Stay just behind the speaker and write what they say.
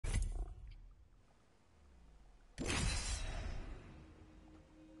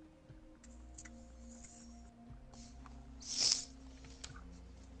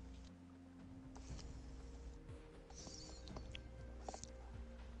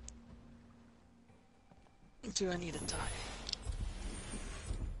Do I need a tie?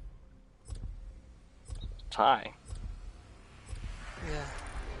 Tie? Yeah.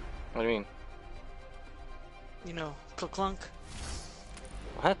 What do you mean? You know, clunk.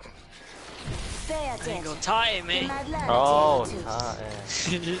 What? I ain't gonna tie, man. Oh, tie.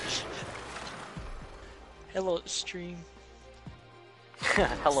 Hello, stream.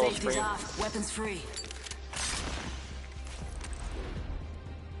 Hello, Safety's stream. off. Weapons free.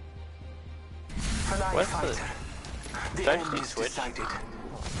 What's the... Did I actually switch? Let's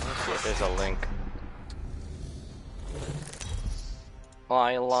see if there's a link.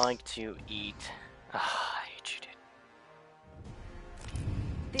 I like to eat. Ah, I hate you,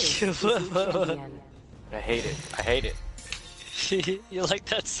 dude. I hate it. I hate it. You like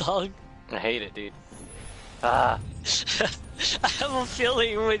that song? I hate it, dude. Ah. I have a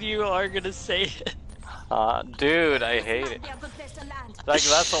feeling when you are gonna say it. Dude, I hate it. Like,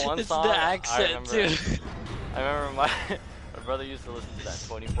 that's the one It's song the accent, too. I remember my brother used to listen to that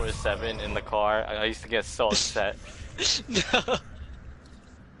 24/7 in the car. I used to get so upset. No.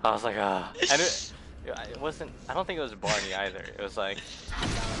 I was like, ah. And it wasn't, I don't think it was Barney either. It was like,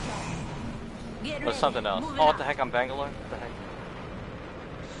 it was something else. Oh, what the heck, I'm Bangalore? What the heck?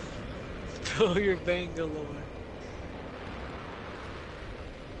 Bro, you're Bangalore.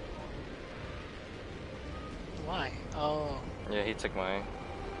 Why? Oh. Yeah, he took my...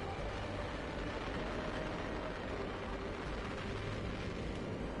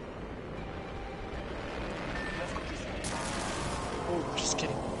 Oh, just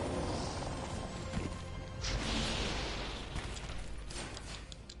kidding.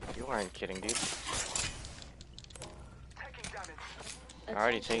 You aren't kidding, dude.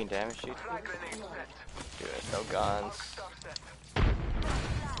 Already taking damage, dude? Dude, no guns.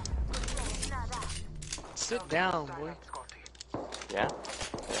 Sit down, boy. Yeah?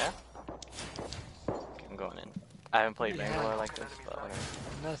 Yeah? Okay, I'm going in. I haven't played Bangalore like this, but whatever.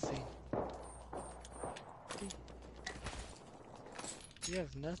 Nothing. You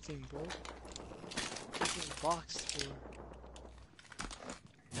have nothing, bro. What's this box for?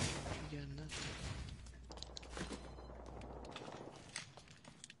 You got nothing.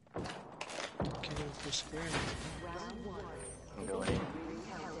 Can't even push square. I'm going in.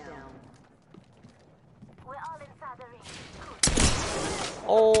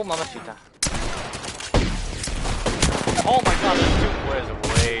 Oh, mamacita. Oh my god, this dude wears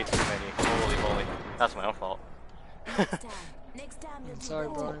way too many. Holy moly. That's my own fault. I'm sorry,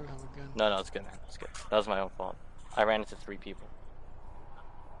 bro. I don't have a gun. No, it's good, man. It's good. That was my own fault. I ran into 3 people.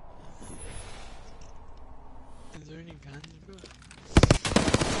 Is there any guns, bro?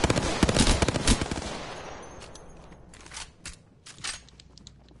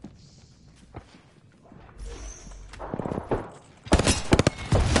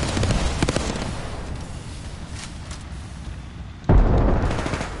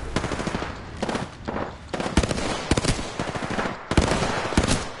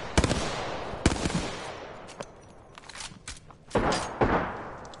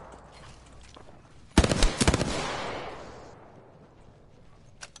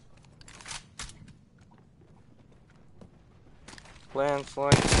 Lanz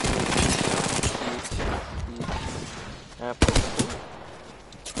likes to eat apples.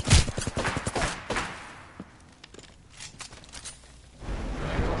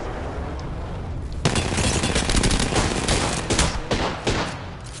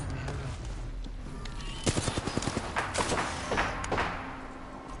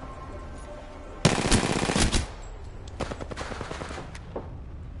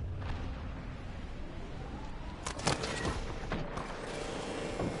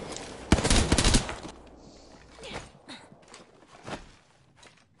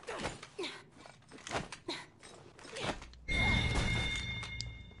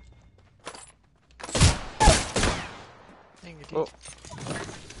 Oh.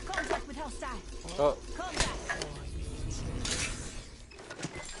 Contact with hostile. Oh. Contact.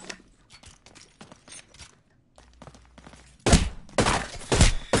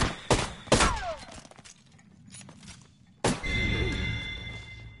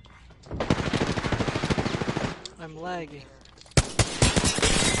 I'm lagging.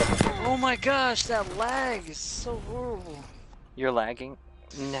 Oh my gosh, that lag is so horrible. You're lagging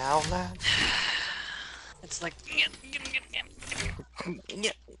now, lad? It's like...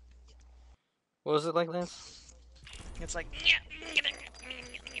 What was it like, Lance? It's like...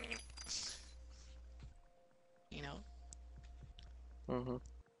 You know? Mm-hmm.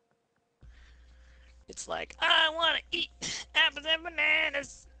 It's like, I want to eat apples and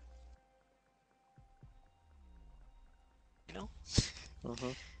bananas. You know?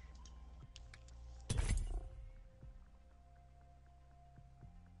 Mm-hmm.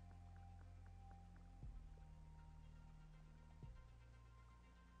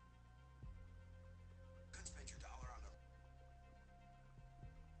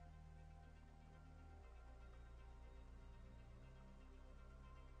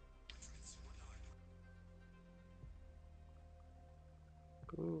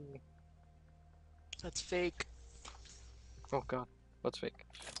 That's fake. Oh god, what's fake?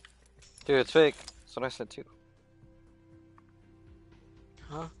 Dude, it's fake. That's what I said too.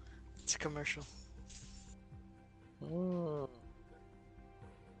 Huh? It's a commercial. Mm.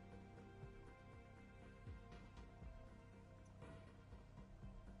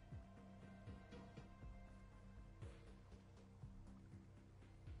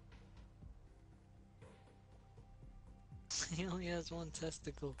 He only has one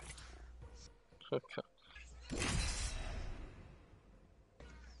testicle. Okay.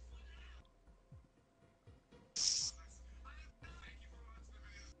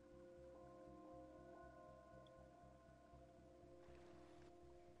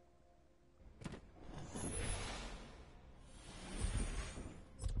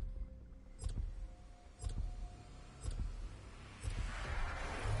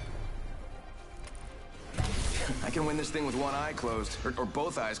 I can win this thing with one eye closed, or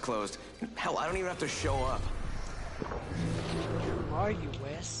both eyes closed. Hell, I don't even have to show up. Who are you,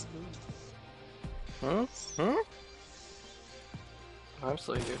 Wes? Hmm? Hmm?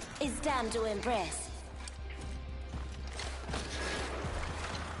 Absolutely, dude. It's time to impress.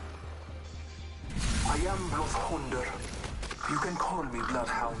 I am Bloodhunder. You can call me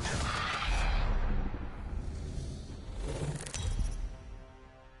Bloodhound.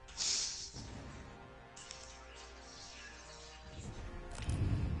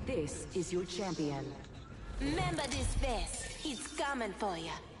 This is your champion. Remember this face. It's coming for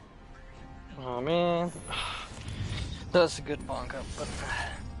you. Oh man. That's a good bonk up, but.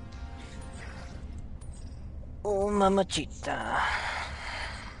 Oh, mamachita.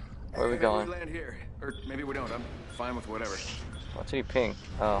 Where are we Maybe going? we land here, or maybe we don't. I'm fine with whatever. What's he ping?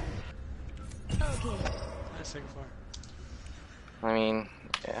 Oh. Okay. That's like far. I mean,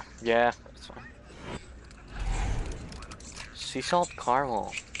 yeah. Yeah, that's fine. Sea salt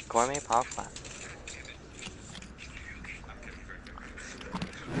caramel. Gourmet pop flat.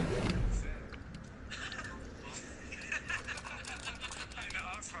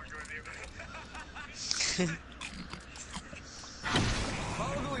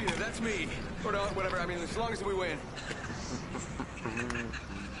 Follow the leader, that's me. Or not, whatever, I mean, as long as we win.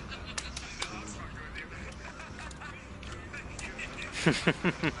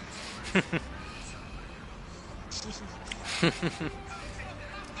 Attention.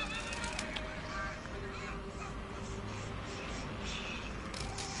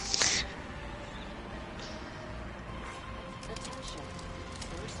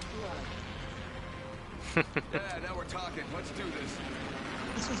 First blood. Yeah, now we're talking. Let's do this.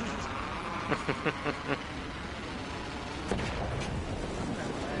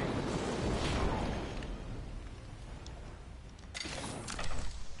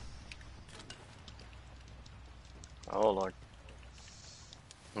 Oh lord.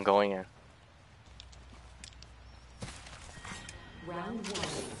 I'm going in. Round one.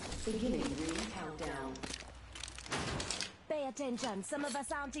 Beginning ring countdown. Pay attention. Some of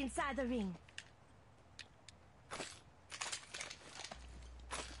us aren't inside the ring.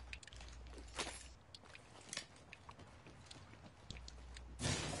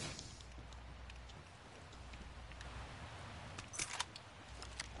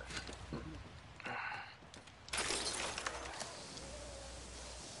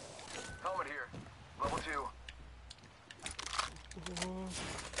 Helmet here. Level 2.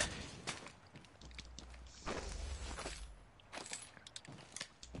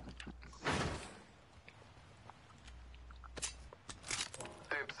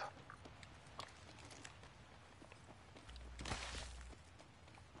 Dibs.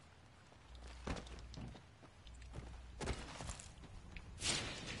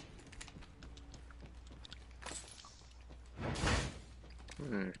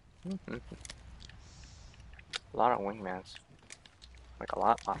 A lot of wingmans. Like a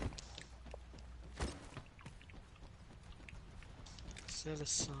lot. Is that a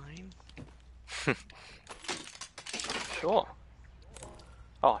sign? Sure.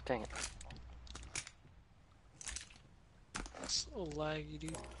 Oh, dang it. So laggy,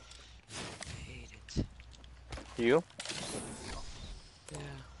 dude. I hate it. You? Yeah.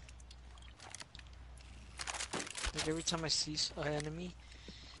 Like every time I see an enemy,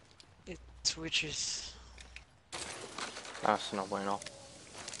 it twitches. That's no bueno.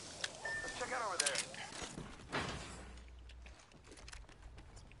 Let's check out over there.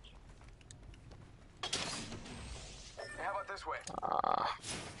 Hey, how about this way?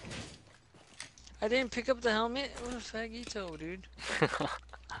 I didn't pick up the helmet. What a fagito, dude.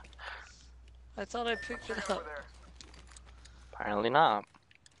 I thought I picked Check it out over up. there. Apparently not.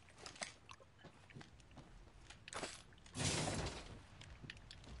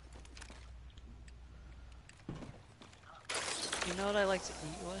 You know what I like to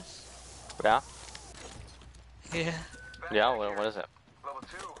eat, Wes? Yeah? Yeah. Yeah, what is it? Level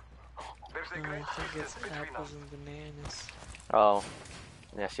 2. There's a I great think distance it's between apples us. and bananas. Oh.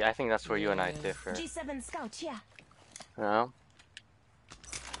 Yeah, see, I think that's where you and I Yeah. differ. G7 Scout here. You know?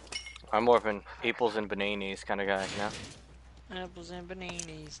 I'm more of an apples and bananas kind of guy, you know? Apples and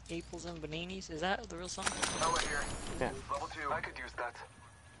bananas. Apples and bananas? Is that the real song? Over here. Yeah. Level 2. I could use that.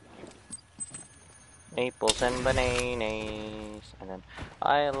 Apples and bananas. And then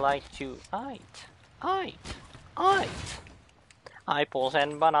I like to eat. Apples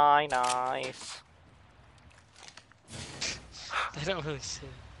and bananas. They don't really say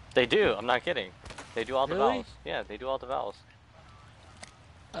it. They do, I'm not kidding. They do all the Really? vowels. Yeah, they do all the vowels.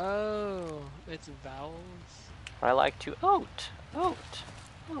 Oh, it's vowels. I like to oat.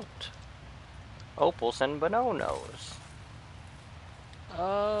 Opals and bananas.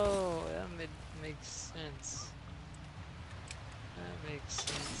 Oh, that makes sense. That makes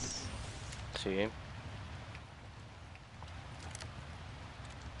sense. See?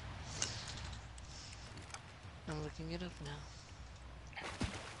 I'm looking it up now.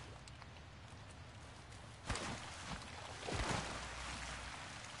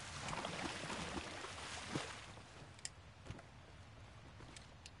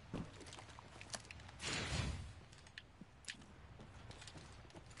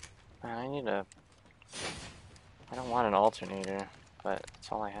 Man, I don't want an alternator, but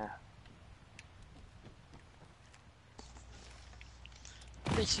that's all I have.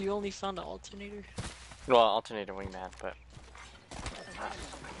 Wait, so you only found an alternator? Well, alternator wingman, but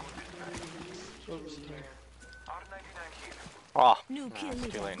Oops, here. R99 here. oh, New no, kill it's too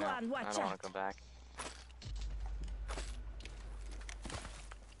leader. late Go now. on, I watch don't want out. to go back.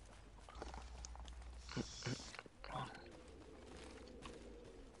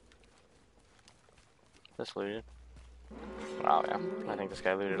 This looted. Oh yeah, I think this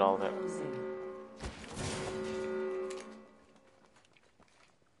guy looted all of it.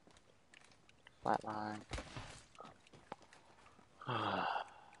 Flatline.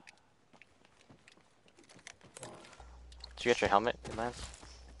 Did you get your helmet, Lance?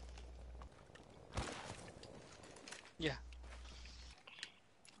 Yeah.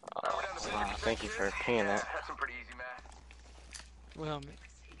 Wow, thank you for paying that. That's some pretty easy math. What helmet?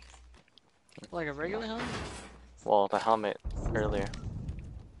 Like a regular helmet? Well, the helmet earlier.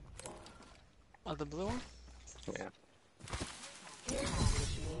 Oh, the blue one? Yeah.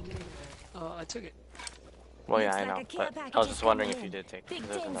 Oh, I took it. Well, yeah, Looks I like know, a care but package I was is just wondering coming if you in. did take it. Big 'Cause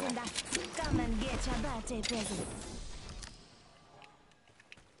there's things another in one. that. Come and get your birthday present.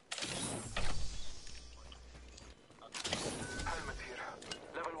 Helmet here.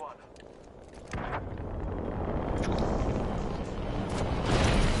 Level 1.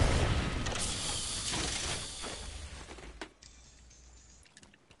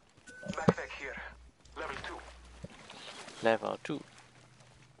 Backpack here. Level 2. Level 2.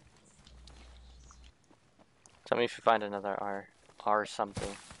 Tell me if you find another R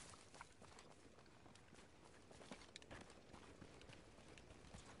something.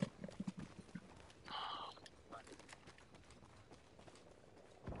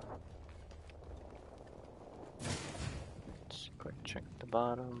 Let's quick check the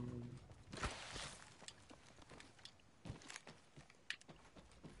bottom.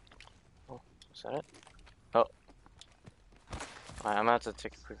 Oh, is that it? Oh. Alright, I'm gonna have to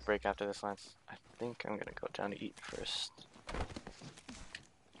take a quick break after this, Lance. I think I'm gonna go down to eat first.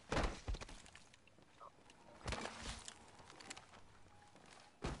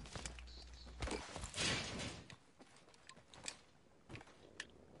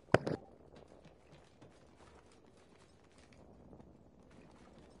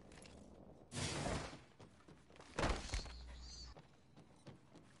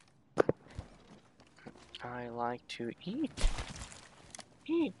 I like to eat.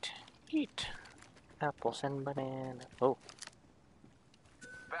 Eat. Apples and banana. Oh,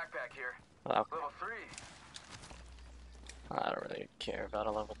 Backpack here. well, Level 3. I don't really care about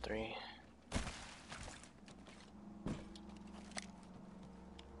a level 3.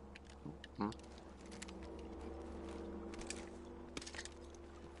 Hmm.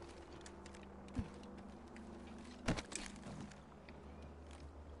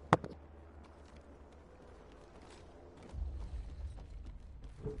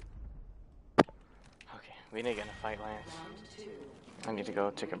 Okay, we need to get in a fight, Lance. I need to go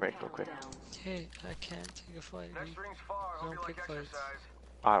take a break real quick. Hey, I can't take a fight. Next ring's far. I Hope don't you like pick fights. exercise.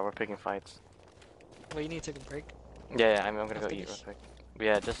 Alright, we're picking fights. Wait, you need to take a break? Yeah, I'm gonna go After eat real this? quick.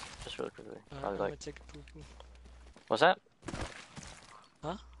 Yeah, just really quickly. I'm Probably gonna like, take a poo-poo. what's that?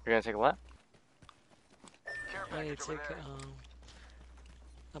 Huh? You're gonna take a what? Care I need package to over take there.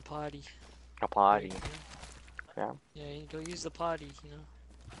 A potty. A potty. Right, Yeah. yeah, you go use the potty, you know?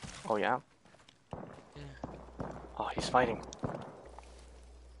 Oh yeah. Yeah. Oh, he's fighting.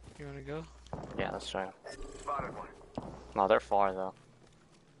 You wanna go? Yeah, let's try him. Spotted one. No, they're far though.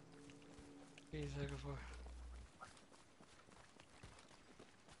 What are you looking for?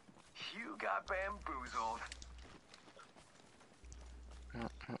 You got bamboozled.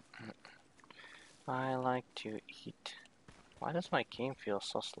 I like to eat. Why does my game feel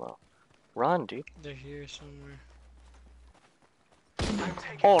so slow? Run, dude. They're here somewhere.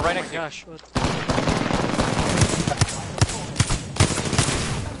 Oh, right Oh my next to you. gosh, what? I'm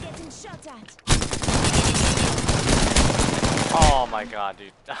getting shot at. Oh my god,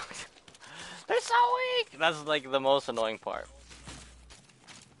 dude. They're so weak! That's like the most annoying part.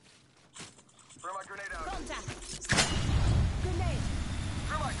 Throw my grenade out. Contact. Grenade.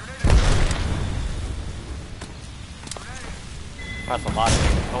 Throw my grenade out. Grenade. That's a lot of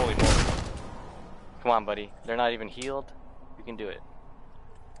things. Holy moly. Come on, buddy. They're not even healed. You can do it.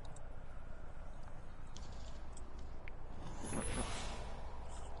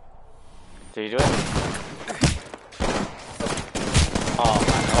 Did you do it? Oh,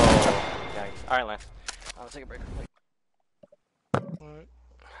 man. Oh, yikes. Alright, Lance. Let's take a break. Alright.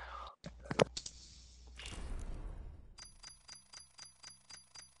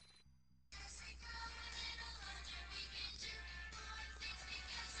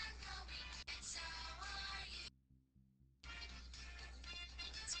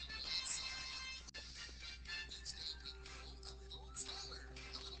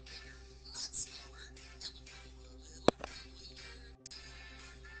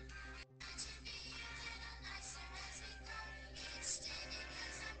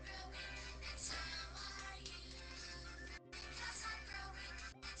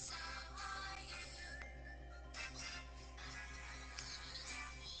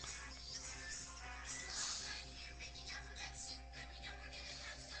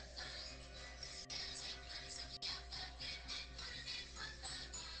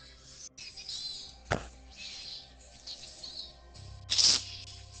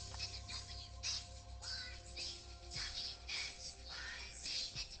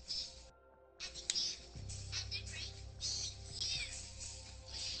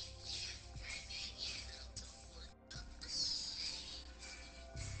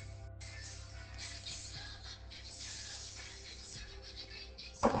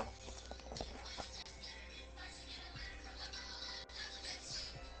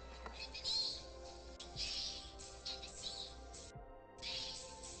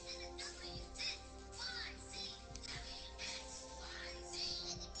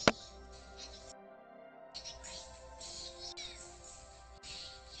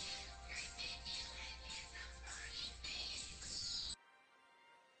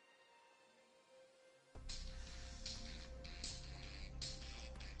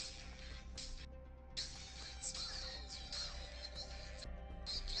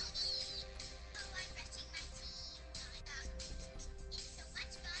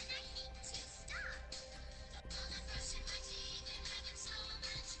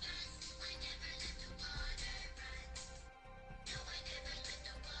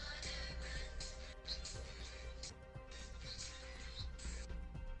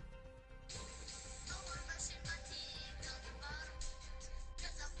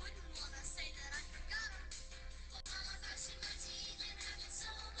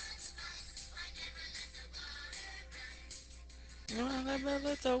 I'll never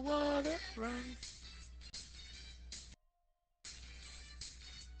let the water run.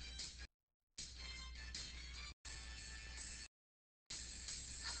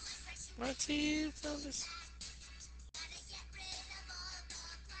 My teeth on this.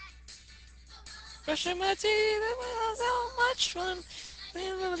 Brushing my teeth, it was so much fun.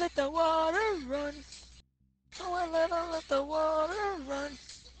 Never let the water run. Oh, I let the water run.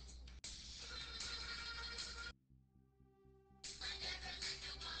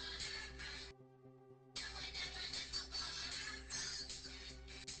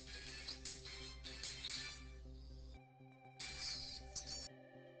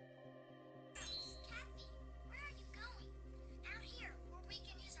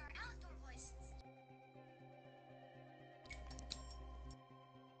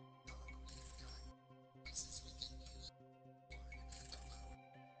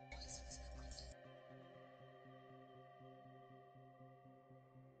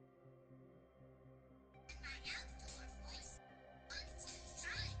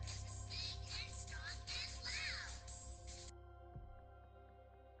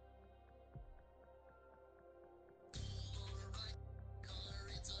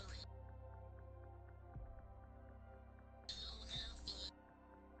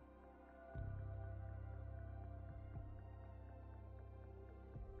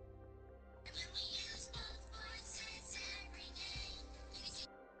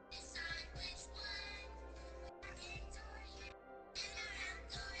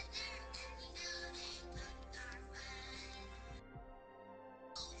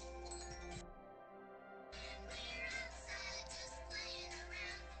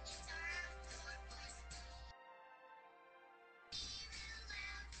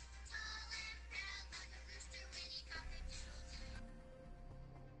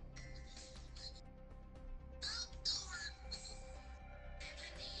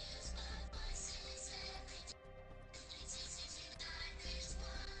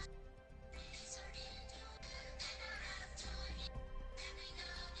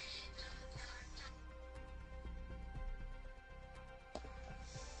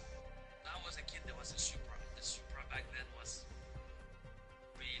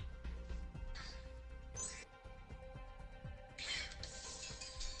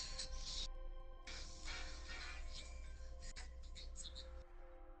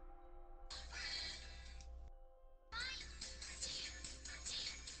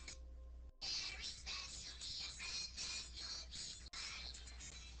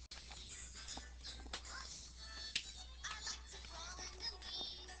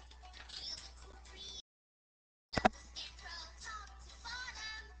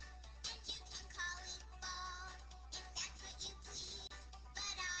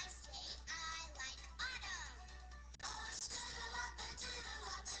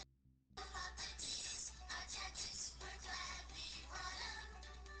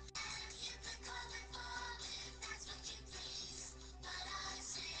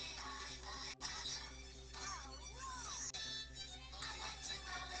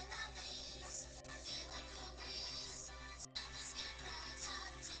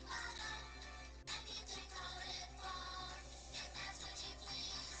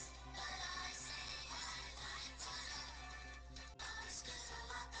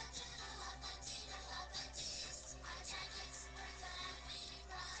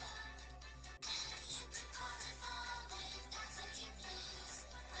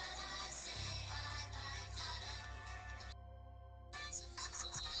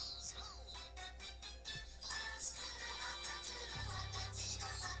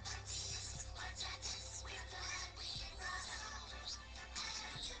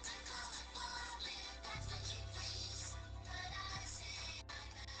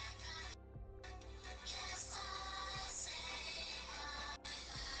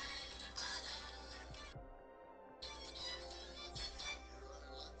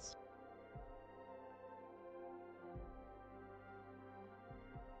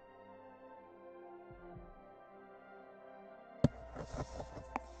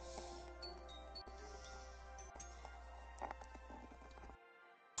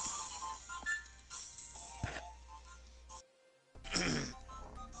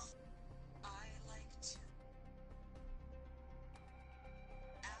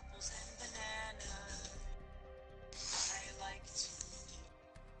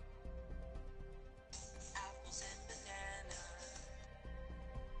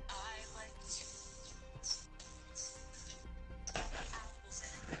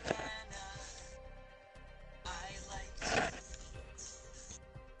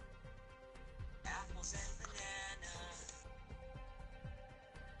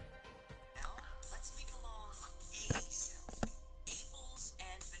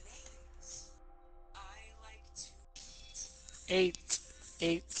 Eight,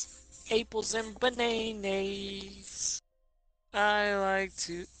 eight, apples and bananas. I like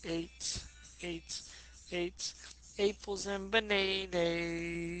to eat, apples and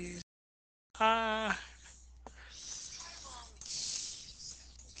bananas. Ah,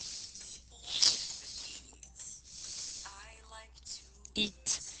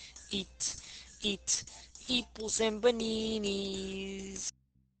 eat, eat, eat, apples and bananas.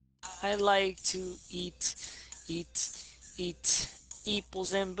 I like to eat,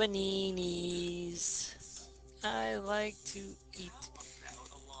 apples and bananas. I like to eat.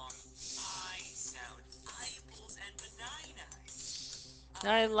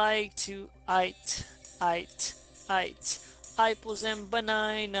 I like to eat, apples and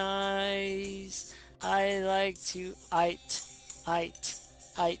bananas. I like to eat,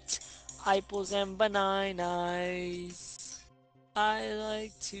 apples and bananas. I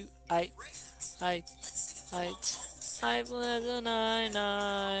like to eat, apples and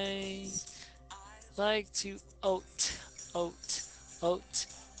bananas. Like to oat,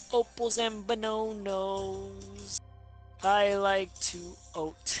 apples and bananas. I like to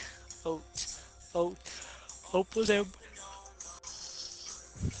oat, apples and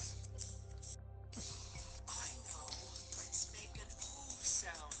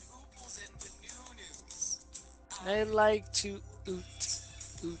I like to oot,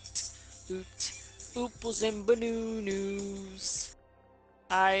 apples and bananas.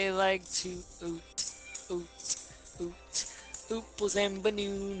 I like to oot, apples and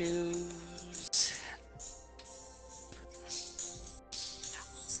bananas.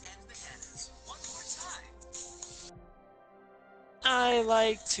 I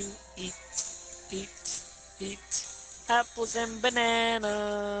like to eat, apples and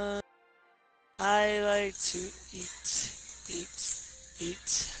bananas. I like to eat,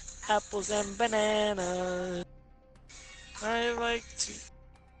 apples and bananas. I like to.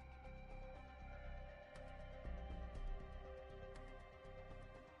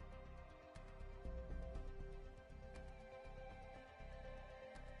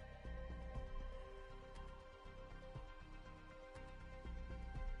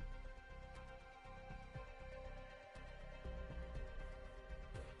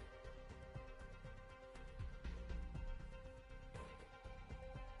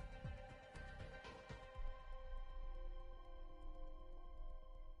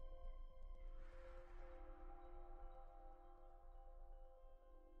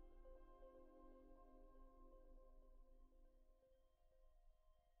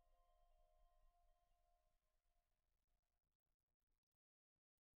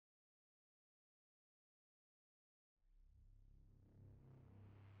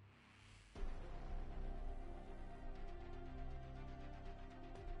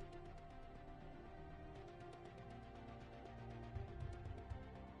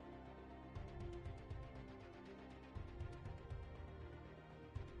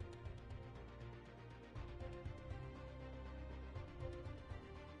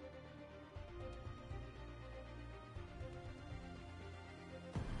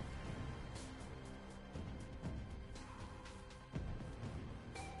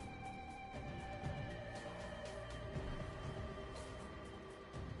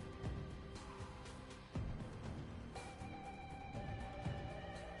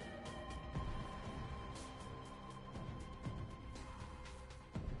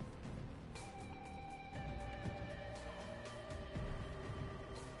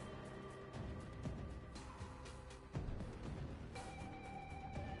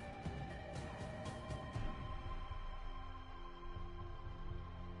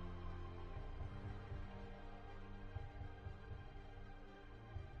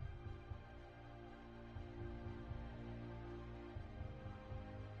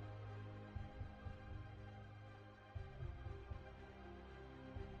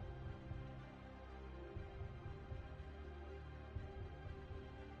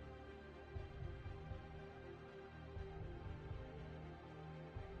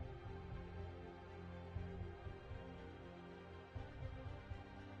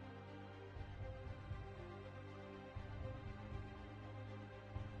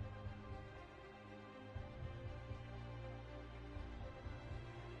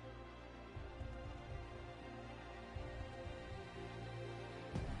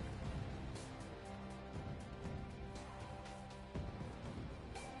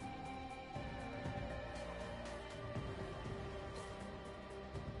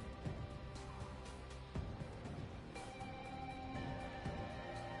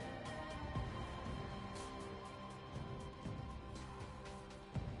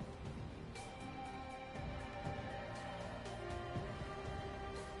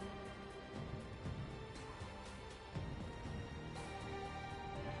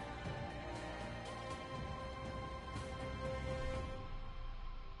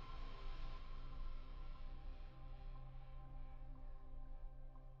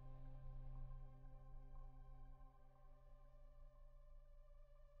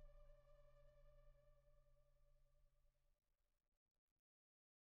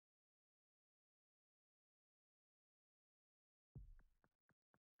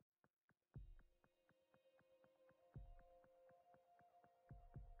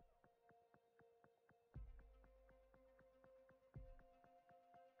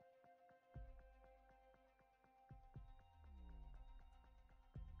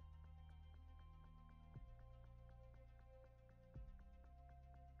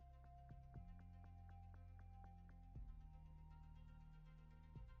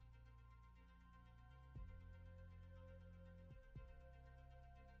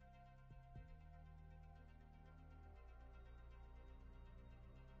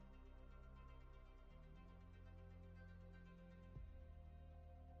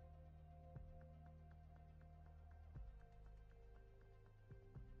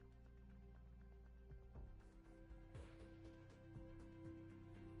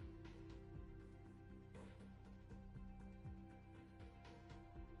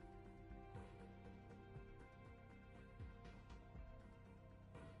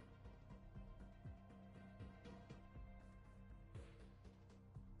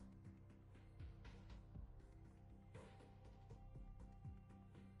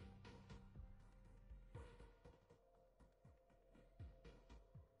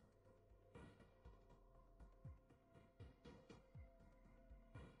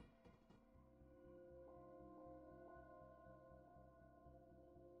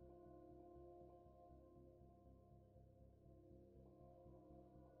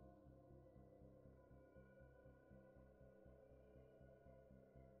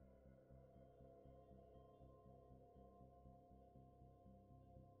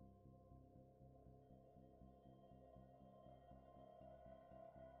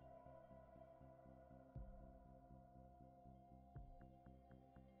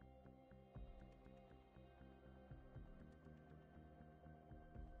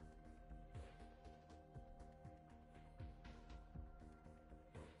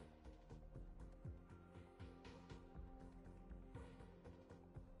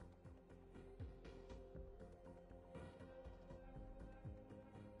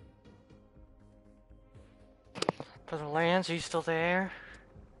 Brother Lanz, are you still there?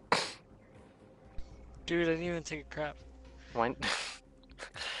 Dude, I didn't even take a crap. Why? I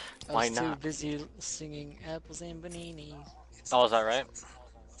Why was too not? busy singing apples and bananas. Oh, is that right?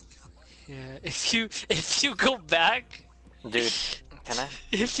 Yeah, if you go back, Dude, can I?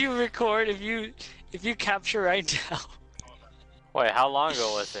 if you record, if you capture right now, Wait, how long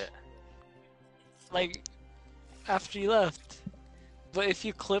ago was it? like after you left. But if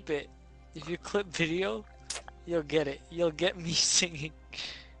you clip it, if you clip video, you'll get it. You'll get me singing.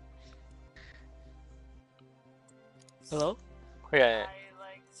 Hello? Yeah.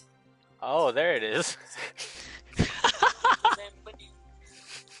 Oh, there it is.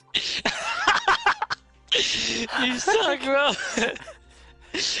 You suck, bro.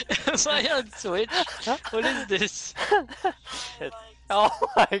 Am I on Twitch? What is this? Oh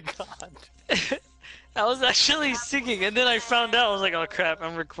my god. I was actually singing, and then I found out. I was like, "Oh crap,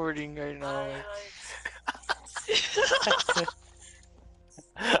 I'm recording right now."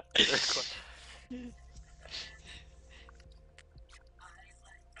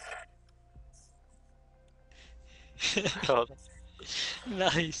 Hold on.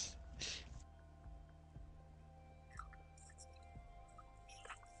 Nice.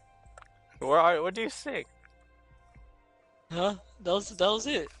 What do you sing? Huh? That was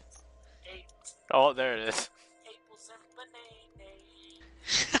it. Oh, there it is.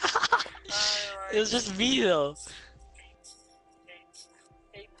 It was just me though.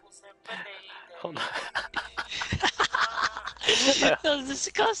 Hold on. That was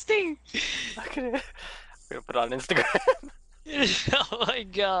disgusting. Look at it. We're gonna put it on Instagram. Oh my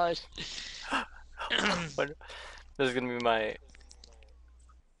gosh. This is gonna be my.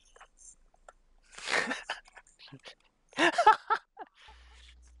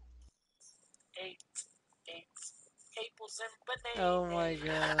 Oh my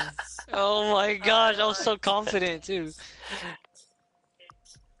god. Oh my gosh, I was so confident too.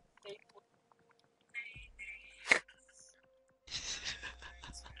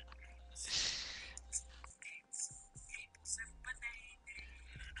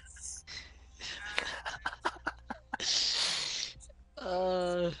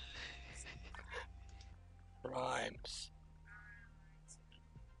 Uh, Rhymes.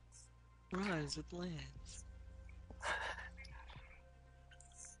 Rise with Lanz.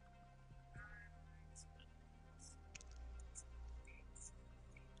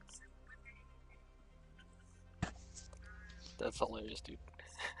 That's hilarious, dude.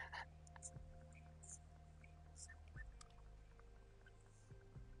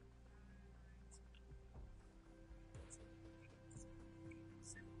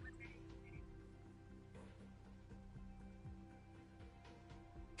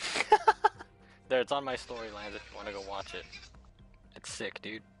 There, it's on my storyline if you want to go watch it. It's sick,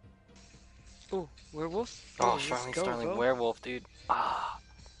 dude. Oh, werewolf? Oh, let's Starling, go, Starling, bro. werewolf, dude. Ah.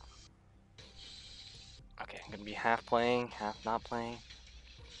 Okay, I'm gonna be half playing, half not playing.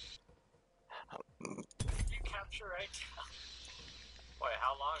 You capture right now. Wait,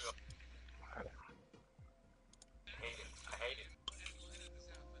 how long ago? I hate it. I hate it.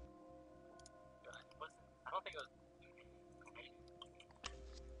 I don't think it was.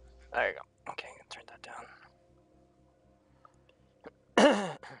 There you go. Okay, I'm gonna turn that down.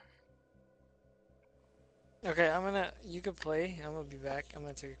 Okay, you can play. I'm gonna be back. I'm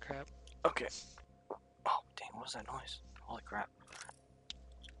gonna take a crap. Okay. Oh, dang, what was that noise? Holy crap.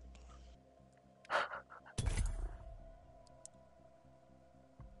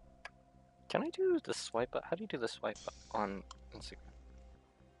 Can I do the swipe up? How do you do the swipe up on Instagram?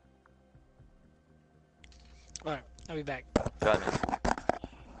 Alright, I'll be back. Go ahead, man.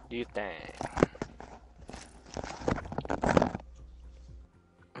 Do you think?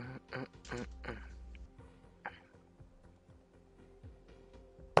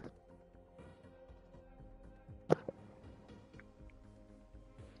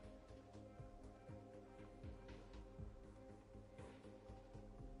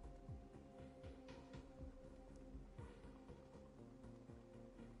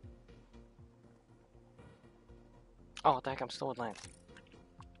 Oh, what the heck, I'm still with Lanz.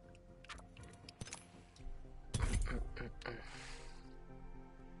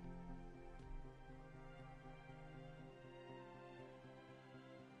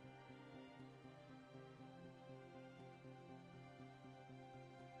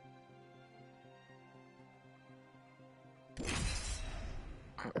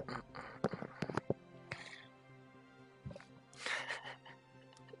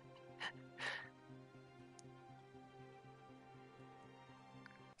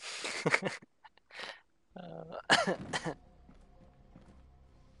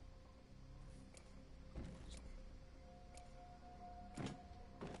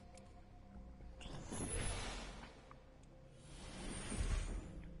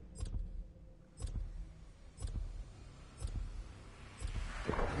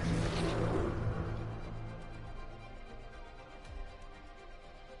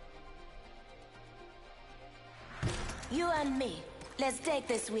 on me. Let's take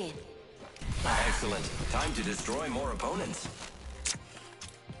this win. Excellent. Time to destroy more opponents.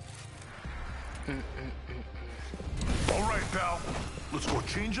 All right, pal. Let's go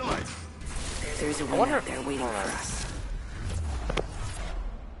change your life. There's a win out there waiting for us.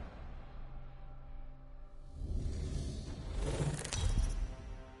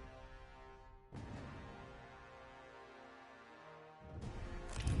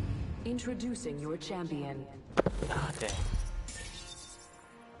 Introducing your champion. Ah, dang.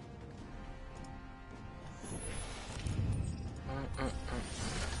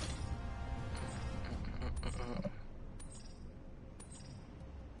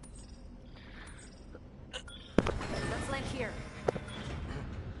 Let's land here.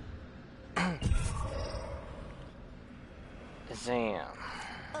 Zam.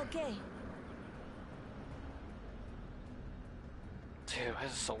 Okay. Dude,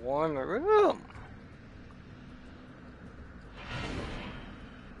 it's so warm in the room.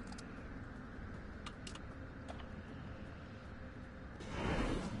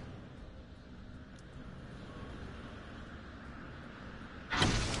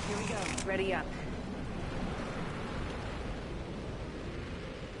 Here we go. Ready up.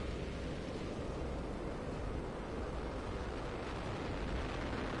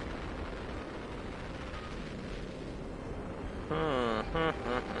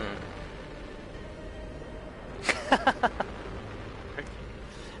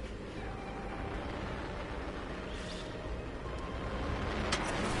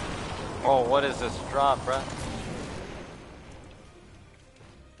 Oh, what is this drop, bruh?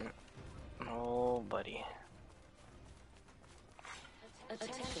 Oh, buddy.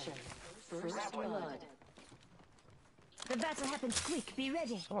 Attention. First blood. The battle happens quick. Be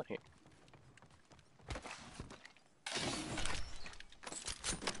ready. Someone here.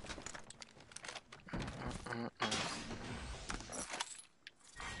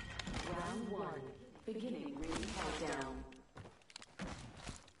 Round 1. Beginning ring countdown.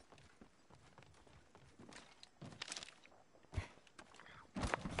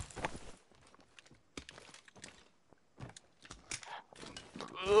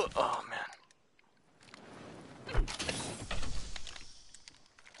 Oh, man.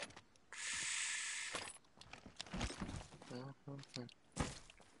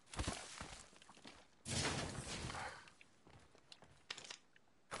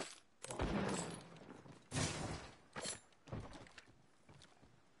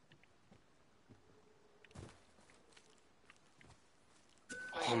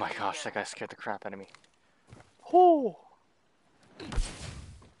 Oh my gosh, that guy scared the crap out of me. Oh!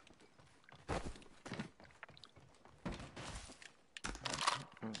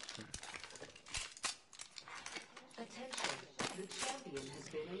 Attention. The champion has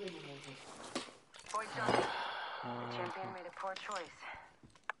been eliminated. Boy, Johnny, the champion made a poor choice.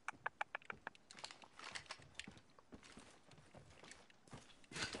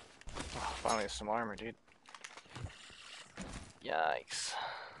 Oh, finally some armor, dude. Yikes.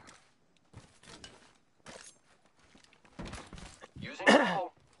 Using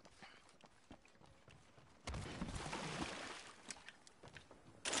grapple.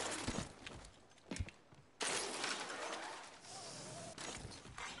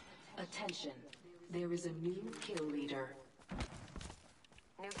 Attention. There is a new kill leader.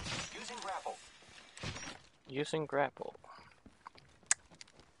 Using grapple. Using grapple.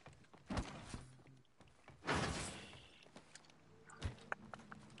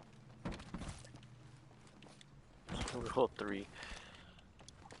 Rule 3.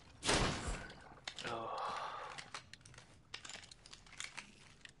 Oh.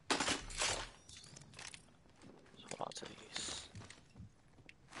 So lots of these.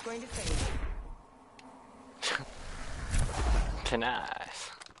 Going to fade.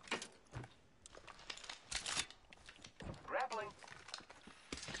 Nice. Grappling.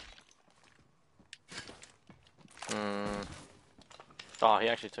 Oh, he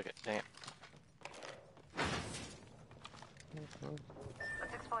actually took it. Dang it.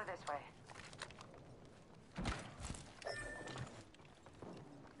 Let's explore this way.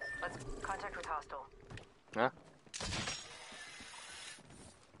 Let's contact with hostile. Huh?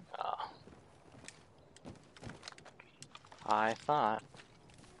 Oh. I thought.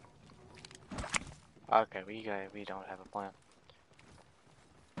 Okay, we don't have a plan.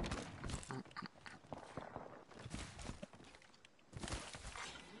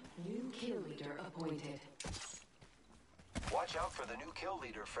 New kill leader appointed. Watch out for the new kill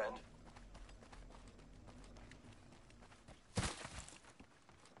leader, friend.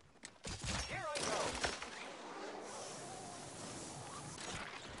 Here I go.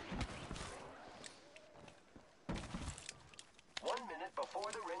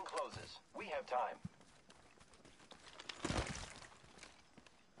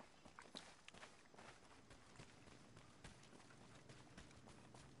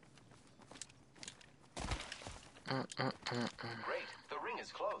 Great. The ring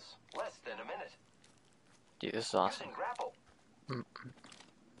is close. Less than a minute. Dude, this is awesome. Using grapple.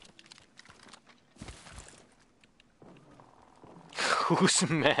 Whose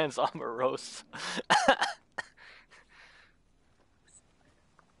man's amorose?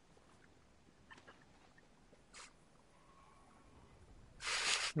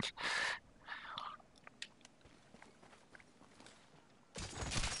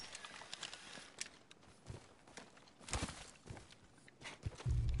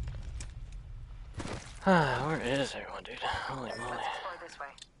 Where is everyone, dude? Holy moly. Let's explore this way.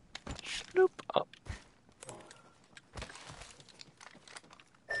 Sloop up.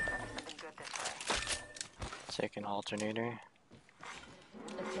 Something good this way. Take an alternator.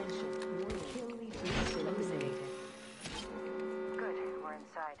 Attention, your kill leader is eliminated. Good, we're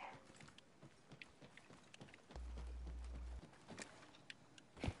inside.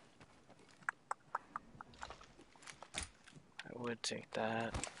 I would take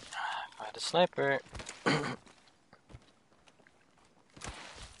that. Find a sniper.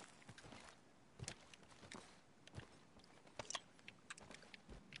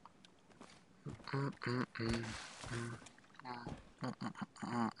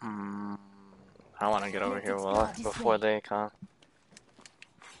 I want to get over here before they come.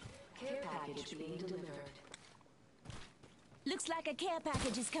 Care package being delivered. Looks like a care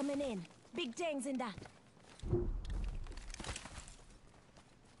package is coming in. Big things in that.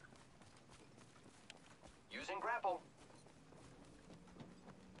 Using grapple.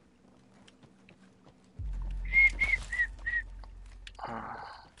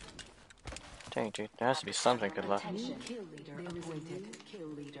 Dang, dude, there has to be something good left. Attention, kill leader appointed. Kill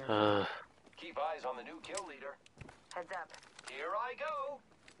leader. Keep eyes on the new kill leader. Heads up. Here I go.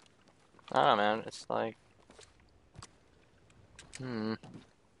 I don't know, man. It's like,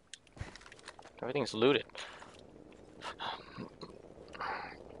 everything's looted.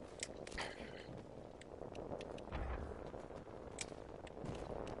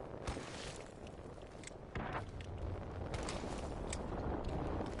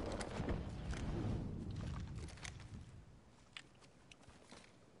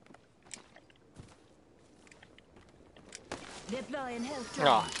 Deploying health Oh,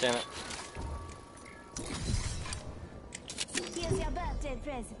 drone. damn it. Here's your birthday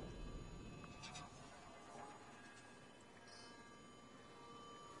present.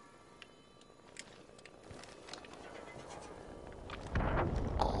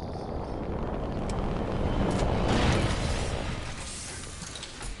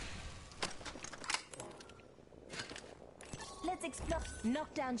 Let's explore.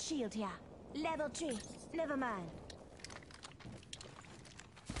 Knockdown shield here. Level 3. Never mind.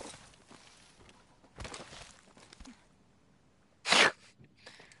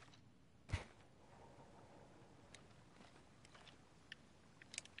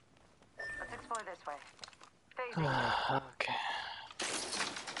 Let's explore this way. Phasing. Okay.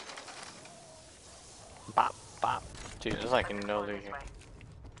 Bop, bop. Dude, there's like Let's no explore loot this here. way.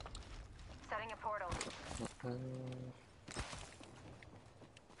 Setting a portal.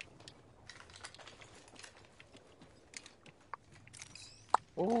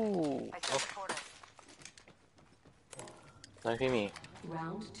 Ooh. I set the portal. Look at me.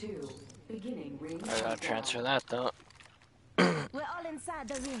 Round 2. Beginning ring. I gotta transfer that though. We're all inside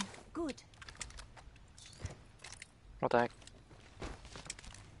the ring. Good. What the heck?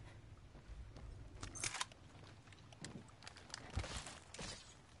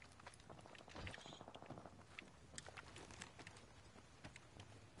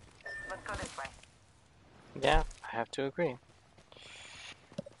 Let's go this way. Yeah, I have to agree.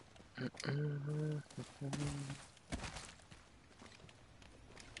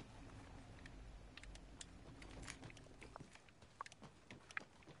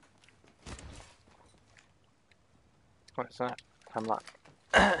 What is that? I'm locked.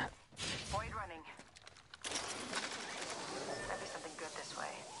 Void running. Might be something good this way.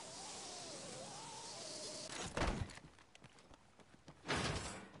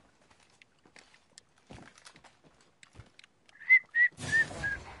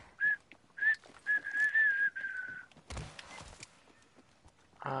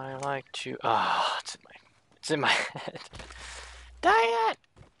 I like to. Ah, it's in my head. Dang it!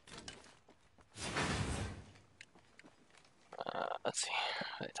 Let's see.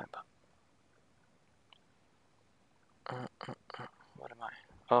 What are they talking about? What am I?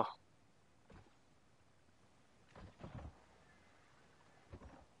 Oh.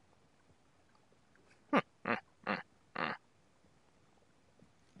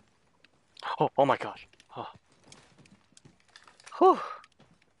 Oh my gosh. Oh. Whew.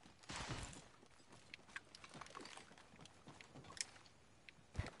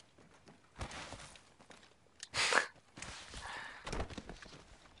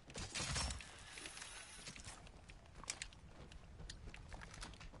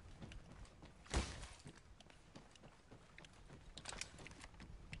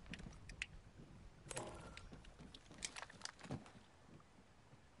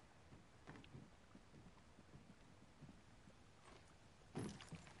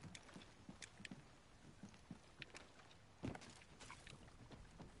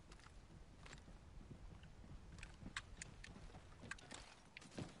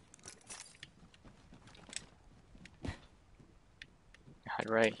 Hide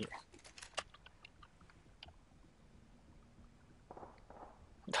right here.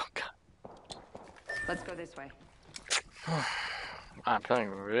 Oh god. Let's go this way. I'm feeling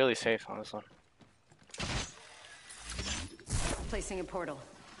really safe on this one. Placing a portal.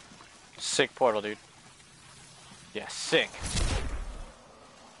 Sick portal, dude. Yeah, sick.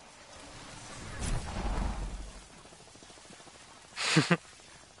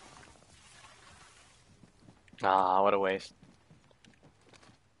 Ah, what a waste.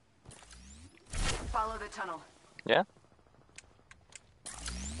 Follow the tunnel. Yeah?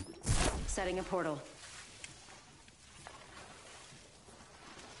 Setting a portal.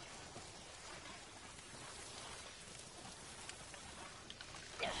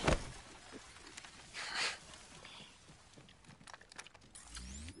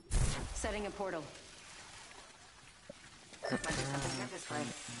 Setting a portal. Might be something good this way.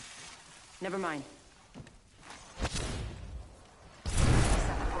 Never mind.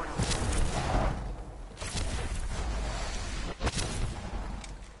 Set the portal.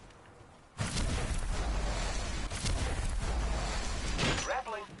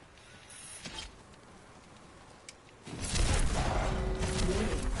 Grappling.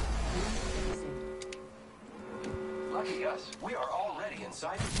 Lucky us, we are already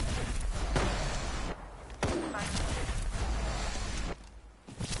inside.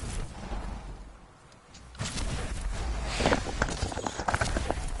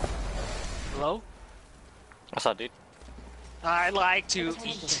 Hello? What's up, dude? I like to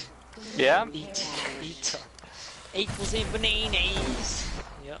eat. Yeah? Eat. Apples and bananas.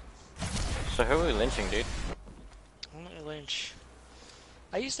 Yep. So who are we lynching, dude? I'm gonna lynch.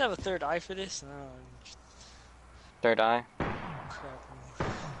 I used to have a third eye for this. No, Third eye? crap.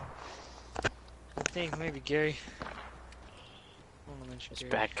 I think maybe Gary. I'm gonna lynch It's Gary.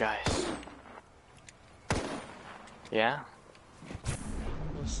 bad guys. Yeah?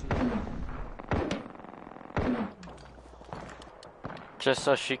 We'll see. Just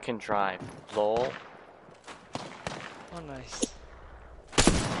so she can drive. Lol. Oh, nice.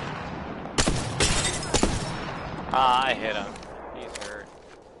 Ah, I hit him. He's hurt.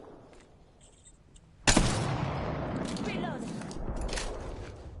 Reload.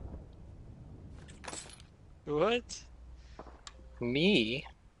 What? Me?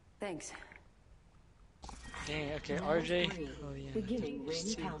 Thanks. Dang, okay, RJ. Oh, yeah. Beginning ring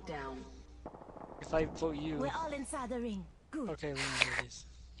Just two. countdown. If I vote you. We're all inside the ring. Good. Okay, let me do this.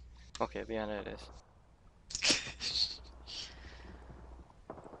 Okay, Leanna it is.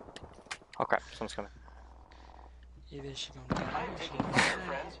 Oh crap, someone's coming. Either she gonna die I'm or she taking gonna fire,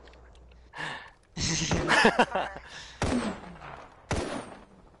 friends.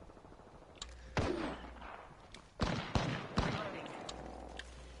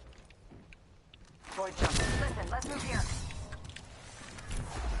 Void jump. Listen, let's move here.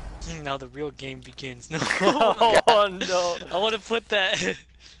 Now the real game begins. No. Oh no! I want to put that.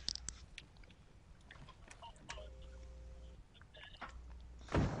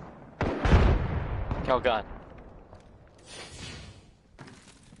 Oh god.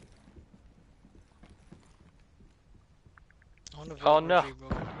 I wanna vote Oh, no. RJ, bro.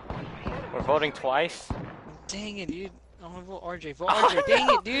 We're voting twice? Dang it, dude. I wanna vote RJ. Vote RJ. Dang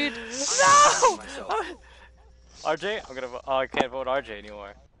it, dude. No! RJ? I'm gonna vote. Oh, I can't vote RJ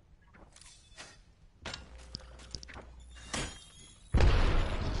anymore.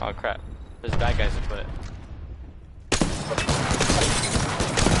 Oh crap. There's bad guys to put it.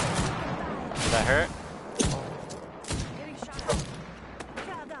 Did that hurt? Getting shot at.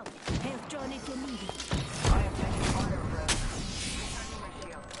 Crowd out. Help John if you need it. I am taking fire, friend. Recharging my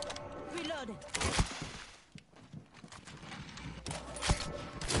shield. Reload.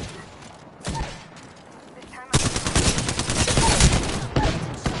 This time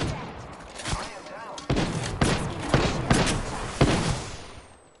I am down.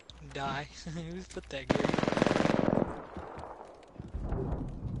 Die. Who's put that, Gary?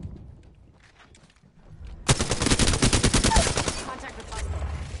 Contact with hostile.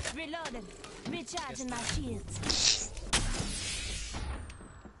 Reloading. Recharging my shields.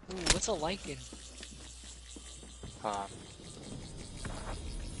 Ooh, what's a lichen? Crowd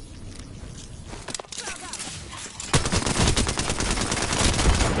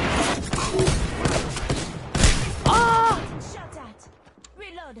out. Shot at.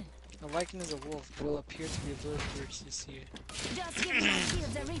 Reloading. A lichen is a wolf, but will appear to be a bird first you see it. Just give my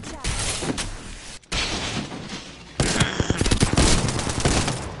shields a recharge.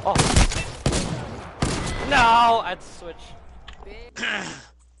 Oh! No! I'd switch.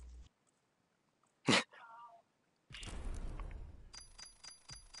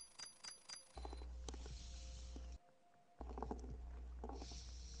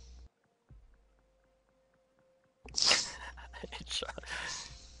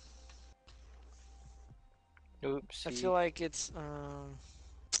 Oopsie. I feel like it's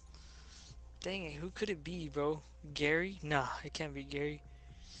dang it, who could it be, bro? Gary? Nah, it can't be Gary.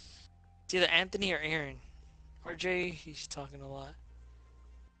 It's either Anthony or Aaron. RJ, he's talking a lot.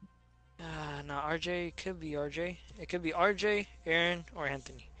 No, RJ could be RJ. It could be RJ, Aaron, or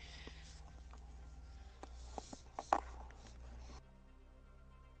Anthony.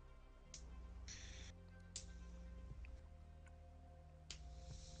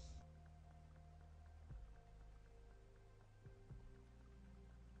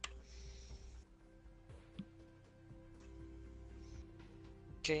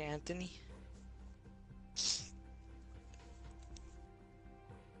 Okay, Anthony.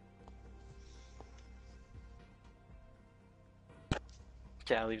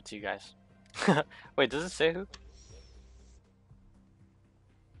 Okay, I'll leave it to you guys. Wait, does it say who?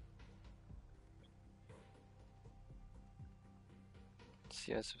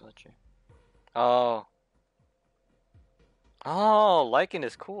 CS Villager. Oh. Oh, Lycan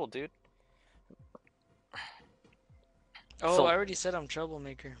is cool, dude. Oh, So- I already said I'm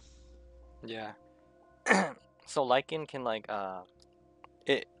troublemaker. Yeah. So Lycan can like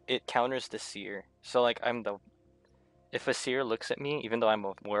it counters the seer. So like if a seer looks at me, even though I'm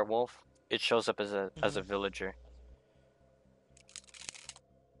a werewolf, it shows up as a villager.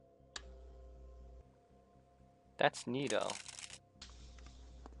 That's neato.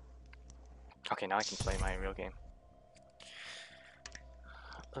 Okay, now I can play my real game.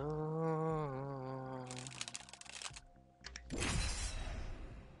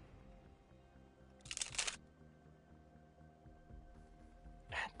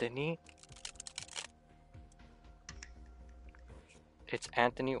 Anthony? It's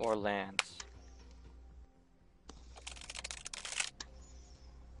Anthony or Lanz.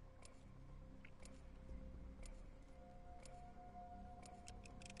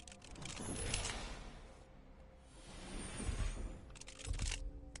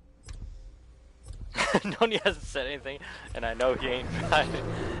 Noni hasn't said anything, and I know he ain't right.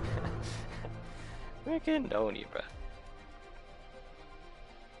 Freaking Noni, bro.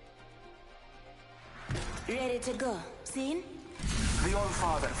 Ready to go. Seen? The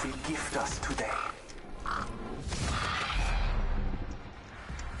All-Father will gift us today.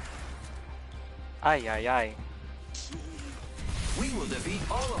 Ay, ay, ay. We will defeat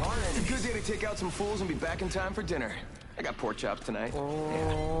all of our enemies. Good day to take out some fools and be back in time for dinner. I got pork chops tonight.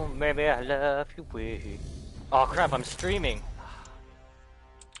 Oh, maybe I love you way. Oh crap, I'm streaming.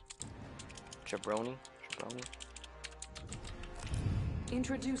 Jabroni? Jabroni?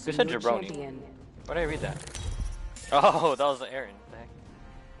 Introducing Who said your jabroni? champion. Why did I read that? Oh, that was Aaron. What the heck?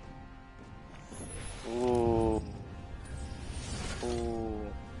 Ooh.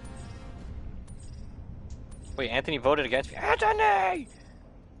 Ooh. Wait, Anthony voted against me. Anthony!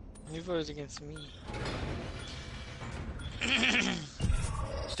 You voted against me.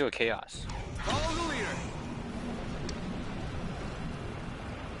 Let's do a chaos. Follow the leader.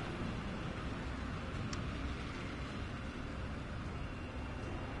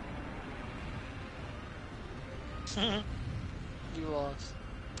 You lost.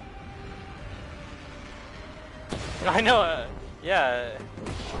 I know, yeah.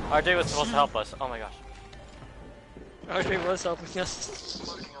 RJ was supposed to help us. Oh my gosh. RJ was helping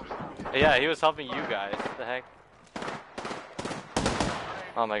us. Yeah, he was helping you guys. What the heck?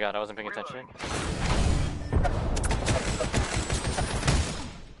 Oh my god, I wasn't paying attention.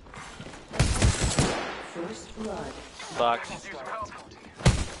 First blood. Fuck.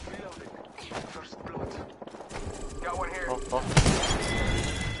 Got one here. Oh, oh.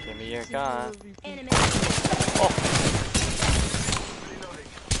 Give me your gun. Enemy. Oh.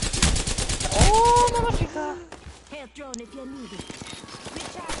 Oh, mamacita. Health drone if you need it.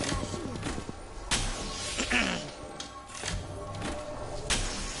 Recharging my shield.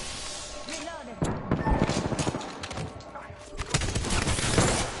 Reloading.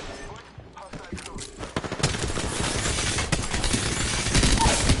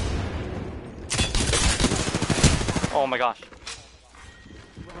 Oh my gosh.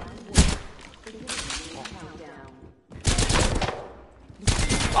 Countdown.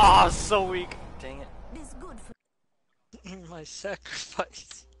 Ah, oh, so weak. Dang it. This good for My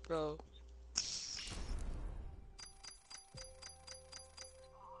sacrifice, bro.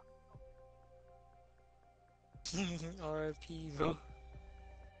 RIP, bro.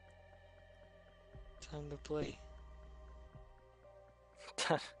 Time to play.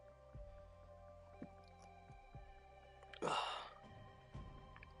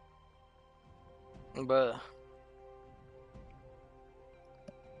 Bruh.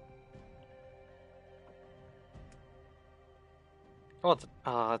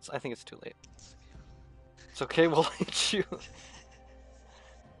 Oh, I think it's too late. It's okay, we'll hit you.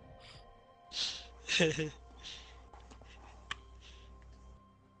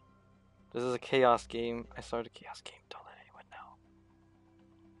 This is a chaos game. I started a chaos game. Don't let anyone know.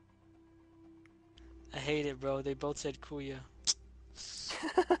 I hate it, bro. They both said Kuya.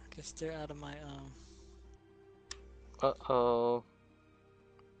 Guess they're out of my Uh-oh.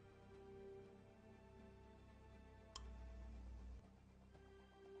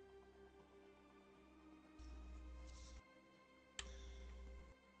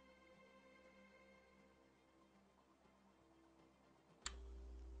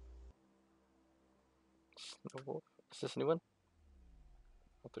 Snow Wolf. Is this a new one?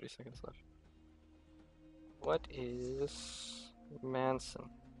 Oh, 30 seconds left. What is Manson?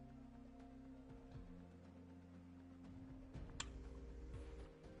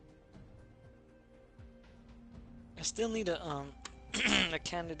 I still need a a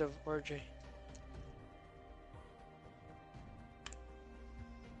candidate of RJ.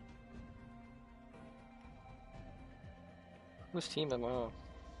 Whose team am I on?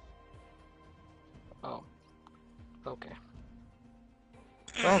 Oh. Okay.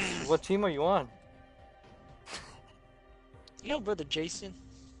 Lance, what team are you on? Yo, brother Jason.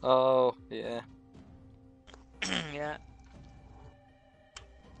 Oh, yeah. Yeah.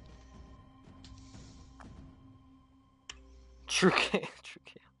 True chaos. True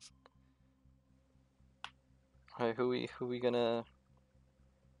chaos. Alright, who we gonna...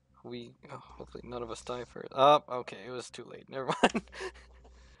 Oh, hopefully none of us die first. Oh, okay, it was too late. Never mind.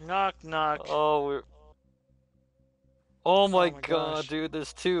 Knock knock. Oh, we're... Oh my my god, gosh. dude,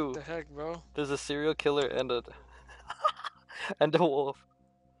 there's two. What the heck, bro? There's a serial killer and a... and a wolf.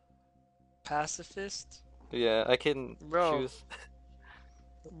 Pacifist? Yeah, I can Bro. choose.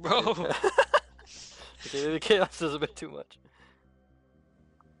 Bro. Okay, the chaos is a bit too much.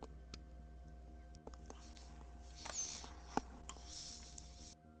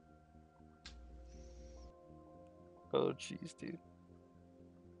 Oh jeez, dude.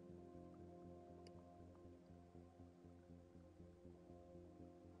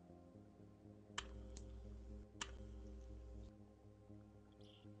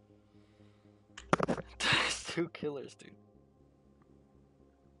 There's two killers, dude.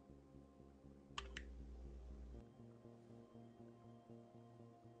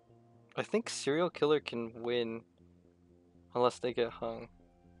 I think serial killer can win unless they get hung.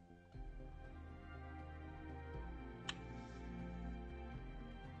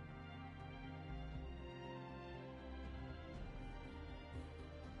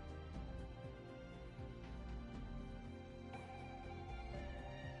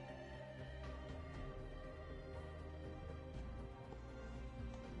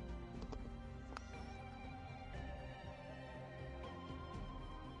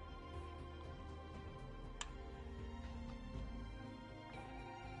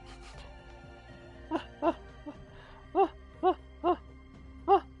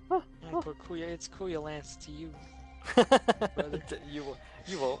 For Kuya, it's Kuya Lance to you. You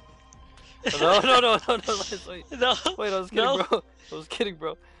won't. No, Lance, wait. No. Wait, I was kidding, No. bro. I was kidding,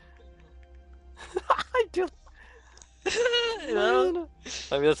 bro. I do. No.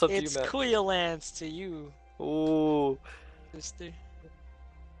 I mean, that's up to you, It's man. Kuya Lance to you, Ooh. sister.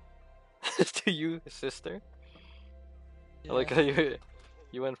 To you, sister. Yeah. I like how you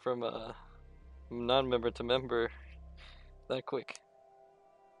went from non-member to member that quick.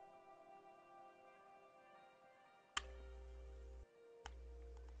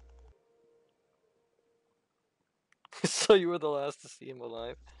 So you were the last to see him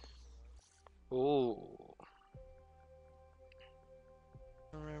alive. Ooh.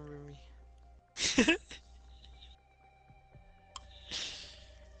 Remember me.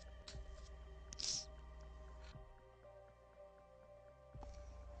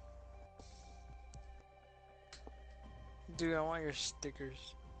 Dude, I want your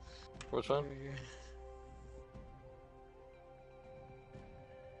stickers. Which one? Here.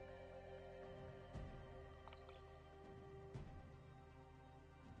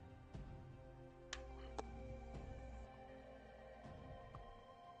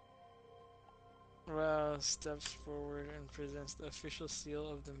 Wow steps forward and presents the official seal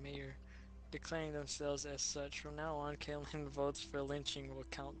of the mayor, declaring themselves as such. From now on, Kaylin votes for lynching will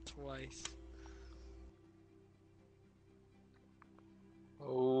count twice.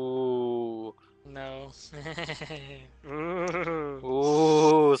 Ooh. No. Ooh.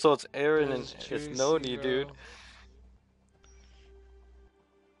 Ooh. So it's Aaron and That's it's juicy, Noni, bro. dude.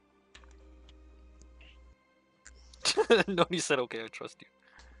 Noni said, "Okay, I trust you."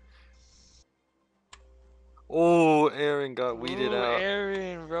 Oh, Aaron got weeded Ooh, out.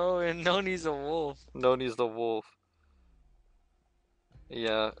 Aaron, bro. Noni's a wolf. Noni's the wolf.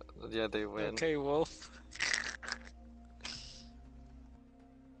 Yeah, they win. Okay, wolf.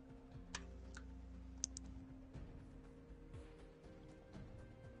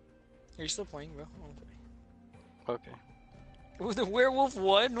 Are you still playing, bro? I wanna play. Okay. Ooh, the werewolf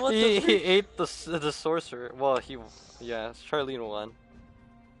won? What He the frick? ate the sorcerer. Well, Charlene won.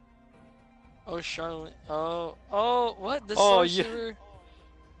 Oh, Charlotte. Oh, what? The Oh, yeah. sorcerer?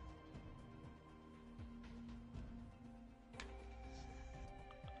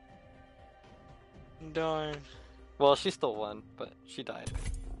 Darn. Well, she still won, but she died.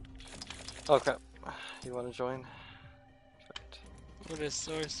 Oh crap! You want to join? Perfect. What a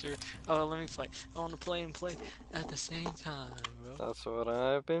sorcerer. Oh, let me play. I want to play and play at the same time, bro. That's what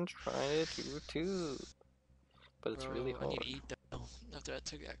I've been trying to do too. But it's really I hard. need to eat though. After I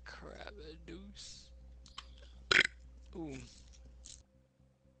took that crab deuce. Ooh.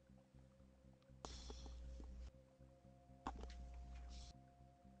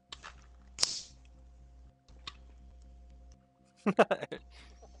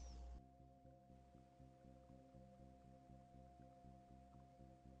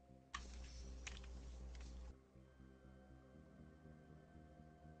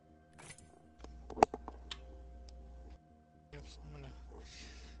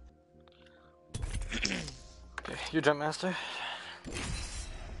 Okay, you jump master.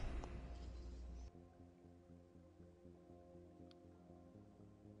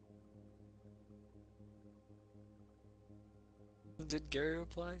 Did Gary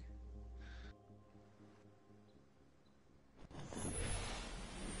reply?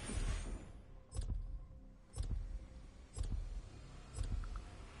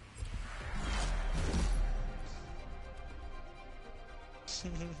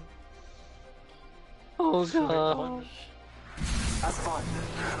 Oh gosh. As one,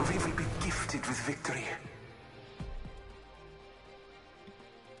 we will be gifted with victory.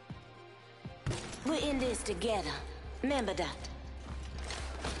 We're in this together. Remember that.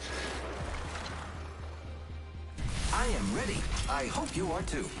 I am ready. I hope you are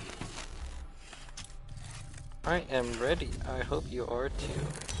too. I am ready. I hope you are too.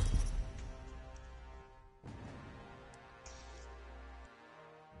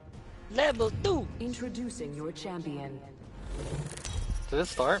 Level 2! Introducing your champion. Did it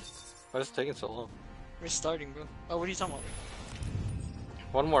start? Why is it taking so long? We're starting, bro. Oh, what are you talking about?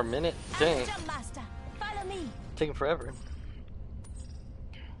 1 more minute? Dang. Jump master, follow me. Taking forever.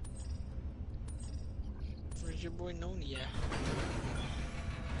 Where's your boy Noni at?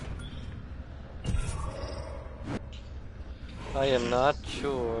 I am not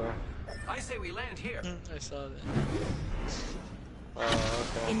sure. I say we land here. I saw that. Oh,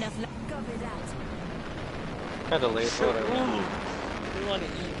 okay. Enough cover that. Kinda late, but whatever. Ooh, we want to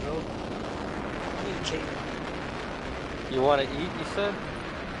eat, bro. I need cake. You wanna eat, you said?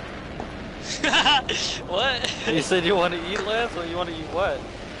 What? You said you wanna eat, Lance, or you wanna eat what?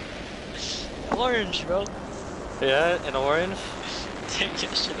 Orange, bro. Yeah, an orange? Take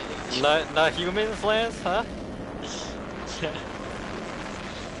that shit. Not humans, Lance, huh? Yeah.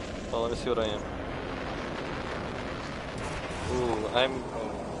 Well, let me see what I am. Ooh, I'm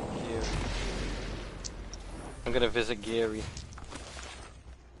here. I'm gonna visit Gary.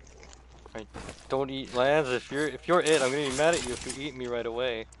 Right. Don't eat Lands. If you're it, I'm gonna be mad at you if you eat me right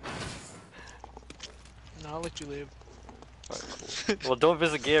away. No, I'll let you live. Alright, cool. Well, don't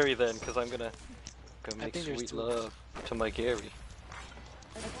visit Gary then, because I'm gonna make think there's sweet 2. love to my Gary.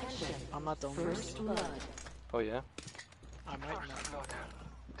 I'm not the only one. First blood. Oh yeah? I might not.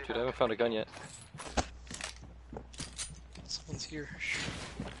 Dude, I haven't found a gun yet. Someone's here.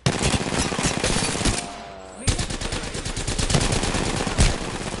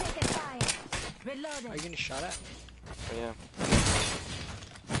 Are you getting shot at? Oh yeah.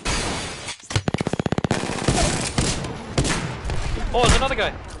 Oh, there's another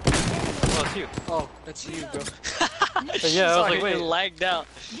guy! Oh, it's you. Oh, that's you, bro. Yeah, I was Sorry, like, wait. it lagged out.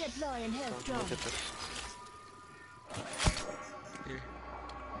 Let me get this. Here.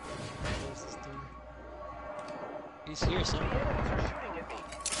 Close this door. He's here somewhere.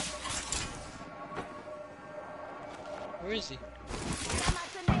 Where is he?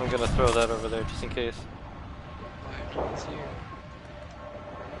 I'm gonna throw that over there just in case. Alright, he's here.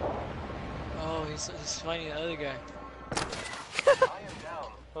 Oh, he's fighting the other guy. I am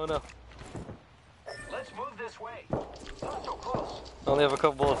down. Oh no. Let's move this way. Not so close. I only have a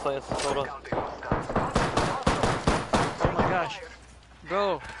couple bullets, Lance. Hold on. Oh my gosh.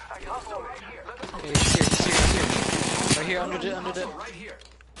 Bro. Hostile right here. Hey, he's here. Right here, under the, Right here.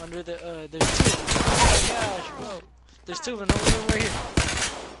 there's 2. Oh my gosh, bro. There's 2 of them right here.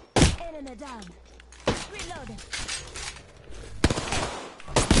 down. Reloading.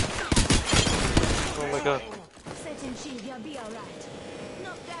 Oh my god. Setting shield, you'll be alright.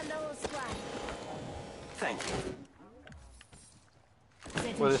 Knock down the whole squad. Thank you.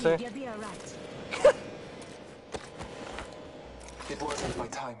 Setting What did shield, they say? you'll be alright. It wasn't my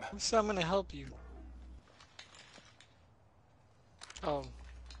time. So I'm gonna help you. Oh.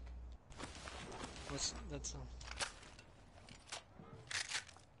 That's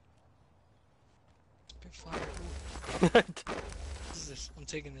Spit fire. Ooh. What is this? I'm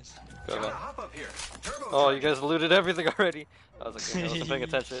taking this. Go Gotta back. hop up here. Turbo Oh, charge. you guys looted everything already. I was like, I wasn't paying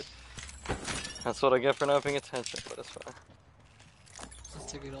attention. That's what I get for not paying attention, but it's fine. I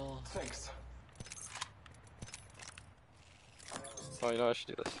took it all. Thanks. Oh, you know I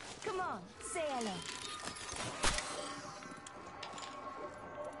should do this. Come on, say hello.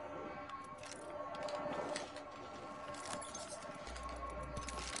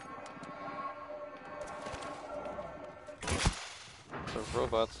 There's a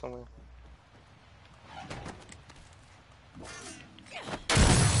robot somewhere.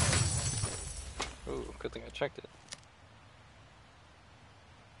 Ooh, good thing I checked it.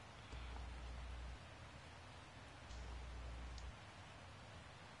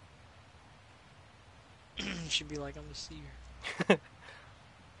 Should be like I'm the seer.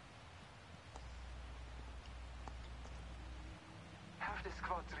 Half the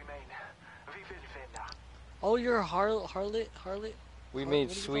squad remain. We will win. Oh, you're a harlot. We What- made what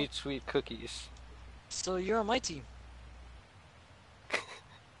do you sweet, sweet cookies. So you're on my team,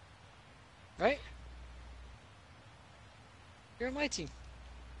 right? You're on my team.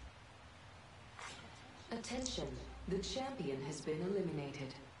 Attention, the champion has been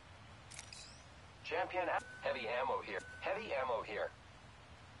eliminated. Champion, heavy ammo here. Heavy ammo here.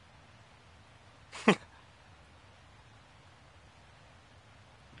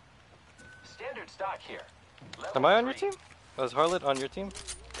 Standard stock here. Am I on your 3. team? Was Harlot on your team?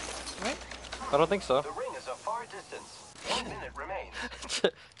 Right? I don't think so. The ring is a far distance. 1 minute remains.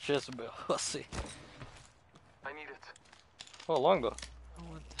 Jezebel, let's see. I need it. Oh, longbow. I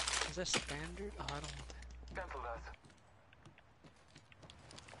want that. Is that standard? Oh, I don't want that. Cancel that.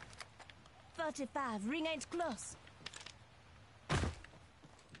 45, ring ain't close. Okay,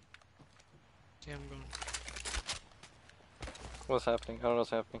 I'm going. What's happening? I don't know what's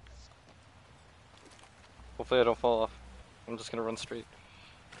happening. Hopefully I don't fall off. I'm just gonna run straight.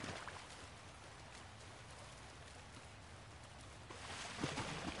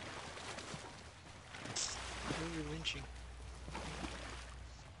 Who are you lynching?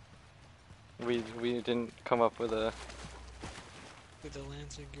 We didn't come up with a. With the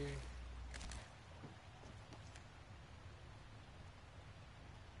Lanz or Gary?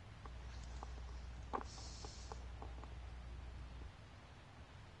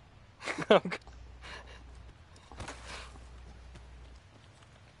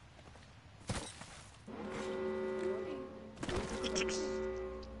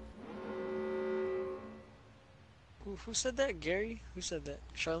 Who said that? Gary? Who said that?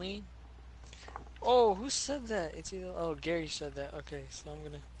 Charlene? Oh, who said that? It's either. Oh, Gary said that. Okay, so I'm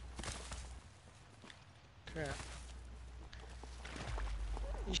gonna. Crap.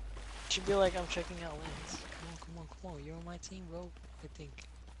 You should be like, I'm checking out Lanz. Come on. You're on my team, bro. I think.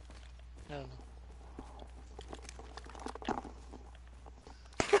 I don't know.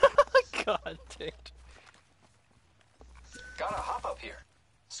 God dang it. Gotta hop up here.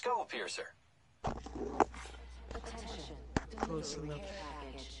 Skull piercer. Attention, Close delivery enough. care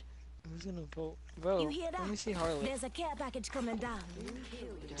package. Who's gonna vote? Bro, You hear that? let me see Harlot. There's a care package coming down.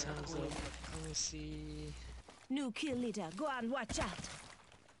 Time's up. Let me see. New kill leader, go on, watch out.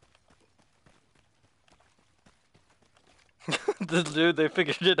 The dude, they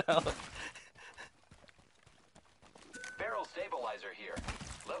figured it out. Barrel stabilizer here.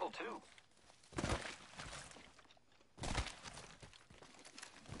 Level 2.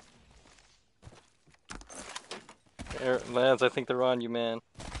 Lanz, I think they're on you, man.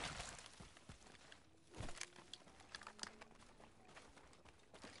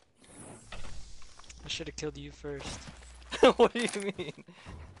 I should have killed you first. What do you mean?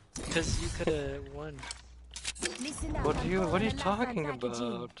 Because you could have won. Listen up, What I'm are you calling a talking lifeline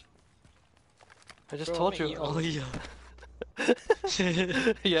packaging. about? I just Bro, told I'm you. gonna eat all of you.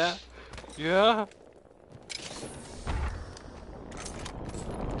 Yeah. Yeah.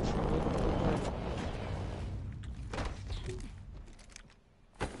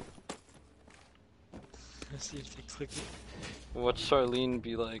 Let's see if they click it. Watch Charlene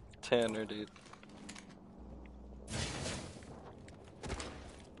be like Tanner, dude.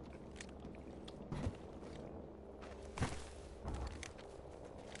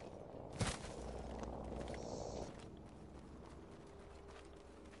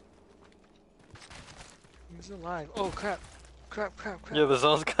 He's alive. Oh crap. Crap. Yeah, the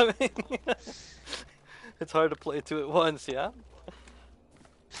zone's coming. It's hard to play two at once, yeah?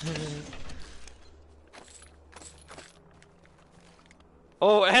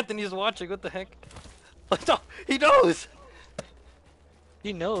 Oh, Anthony's watching. What the heck? He knows.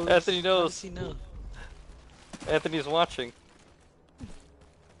 He knows. Anthony How knows. does he know? Anthony's watching.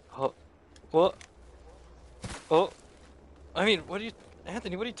 Oh, what? Oh, I mean,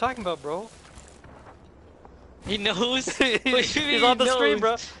 Anthony? What are you talking about, bro? He knows. He's on the screen,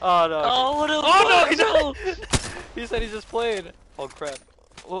 bro. Oh no. Oh, what a Oh fuck, no! no! He said he's just playing. Oh crap.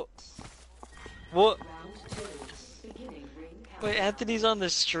 What? Wait, Anthony's on the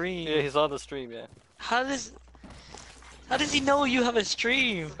stream. Yeah, he's on the stream. Yeah. How does he know you have a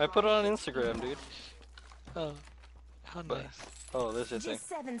stream? I put it on Instagram, dude. Oh, how But- nice. Oh, there's his thing.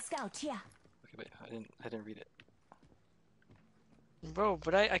 G7 scout here. Okay, wait. I didn't read it. Bro,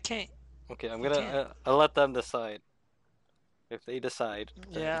 but I can't. Okay, I'm can't. gonna. I'll let them decide. If they decide.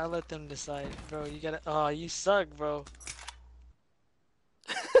 then- Yeah, I'll let them decide, bro. You gotta. Oh, you suck, bro.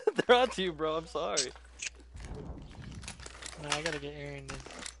 They're on to you, bro. I'm sorry. Nah, I gotta get Aaron then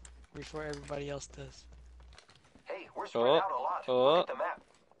before everybody else does. Hey, we're spread Oh, out a lot. oh. Look at the map.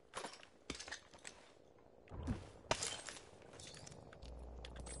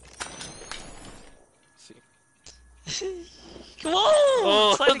 See. Come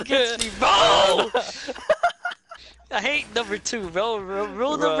on! Slide against me, bro! bro. I hate number 2, bro.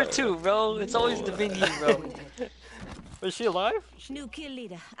 Rule number 2, bro. It's always the minion, bro. Is she alive? New kill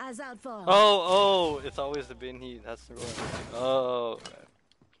leader. Eyes out for. Oh, it's always the bin heat. That's the rule. Oh,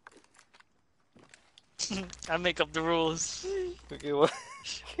 I make up the rules. okay, what?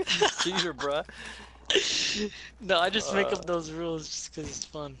 Cheater, bruh. No, I just make up those rules just because it's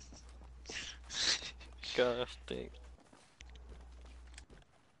fun. Gosh, dang.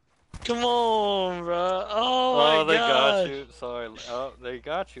 Come on, bro. Oh my they god. got you. Sorry. Oh, they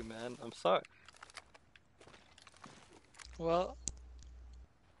got you, man. I'm sorry. Well,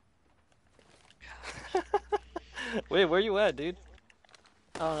 Wait, where you at, dude?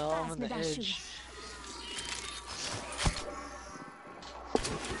 I don't know. I'm on the edge.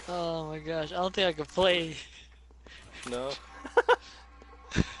 Oh my gosh. I don't think I can play. No.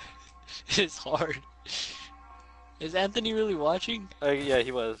 It's hard. Is Anthony really watching? Yeah,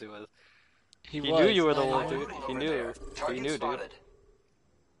 he was. He knew you were the one, dude. He knew. He knew, dude.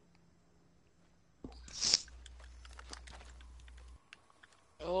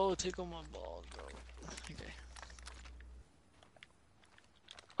 Oh, tickle my balls, bro. Okay.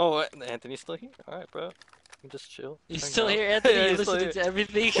 Oh, Anthony's still here? Alright, bro. You just chill. You Hang still out. here, Anthony? Yeah, You're he's still listening to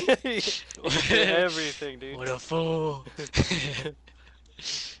everything? here. Everything, dude. What a fool.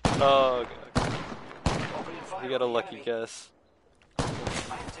 Oh, God. You got a lucky guess. I am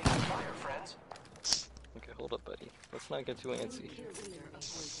taking fire, friends. Okay, hold up, buddy. Let's not get too antsy.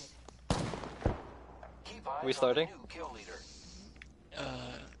 Keep eyes Are we on starting? the new kill leader.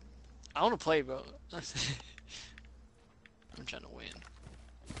 I want to play, bro. I'm trying to win.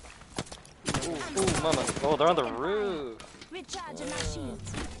 Ooh, mama. Oh, they're on the roof. Recharging my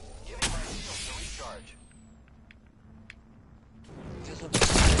shields. Giving my shields a recharge.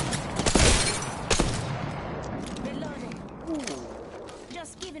 Reloading.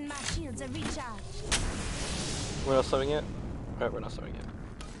 Just giving my shields a recharge. We're not starting yet? Alright, we're not starting yet.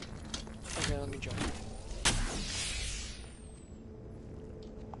 Okay, let me join.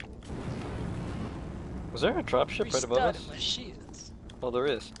 Was there a dropship right above us? Restarted my shields. Oh, there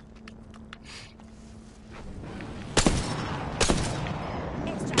is.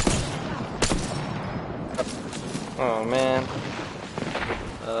 Oh, man.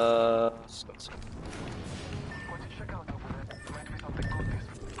 Spencer.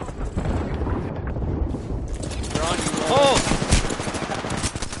 Oh!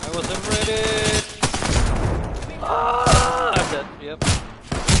 I wasn't ready! Ah! I'm dead, yep.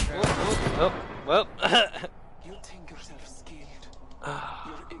 Oh, well. You think yourself skilled.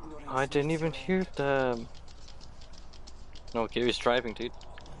 I didn't even hear them. No, Gary's driving, dude.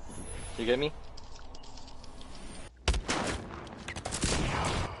 You get me?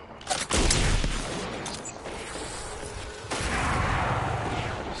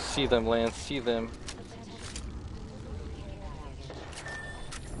 See them, Lance, see them.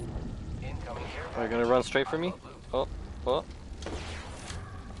 Are you gonna run straight for me? Oh, oh.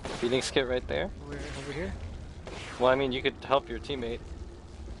 Phoenix kit right there. Over here? Well, I mean, you could help your teammate.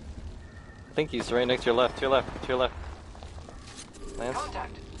 I think he's right next to your left, to your left, to your left. Lance?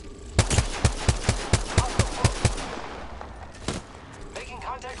 Contact. Making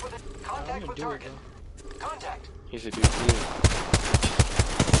contact with it. Contact with target. Contact. Easy, dude. Easy.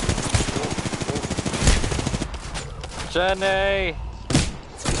 Jenny!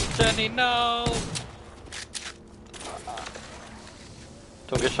 Jenny, no!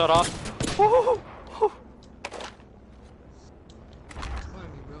 Don't get shut off. Woo! Come at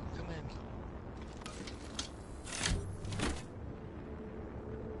me, bro. Come at me.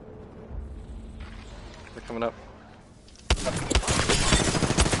 They're coming up.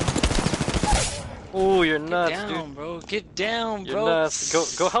 Oh, you're nuts, Get down, dude. bro. Get down, You're bro.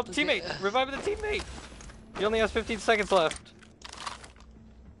 nuts. Go help the Okay. teammate. Revive the teammate. He only has 15 seconds left.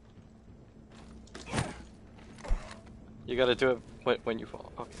 You gotta do it when you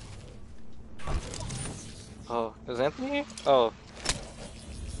fall. Okay. Oh, is Anthony here? Oh.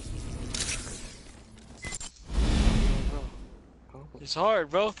 It's hard,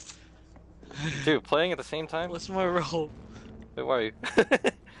 bro. Dude, playing at the same time? What's my role? Wait, why are you?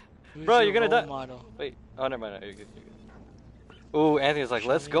 Who's Bro, your you're gonna role die. model? Wait. Oh, never mind. No, you're good. You're good. Ooh, Anthony's like,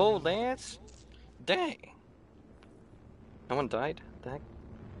 let's go, Lance. Dang. No one died? Dang.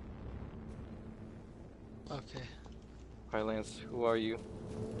 Okay. Alright, Lance, who are you?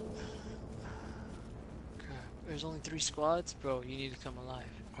 Crap. There's only 3 squads? Bro, you need to come alive.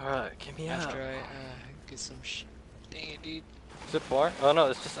 Alright, get me out. After I get some Dang it, dude. Is it far? Oh no,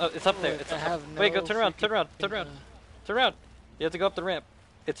 it's just it's up there. Look, It's I up. have Wait, go no turn around, turn freaking around, turn thing, around, turn around. You have to go up the ramp.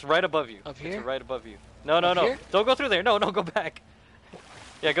 It's right above you. Up here? It's right above you. No, no, Up no. here? Don't go through there. No, no, go back.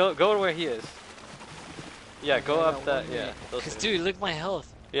 Yeah, go to where he is. Yeah, Okay, go I up got that. 1 Yeah. minute. those Cause are- dude, look at my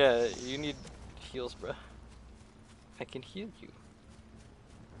health. Yeah, you need heals, bro. I can heal you.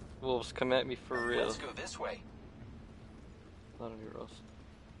 Wolves, come at me for real. Let's go this way. Not on your rolls.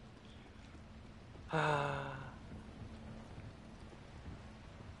 Ah.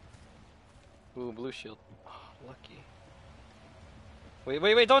 Ooh, blue shield. Oh, lucky.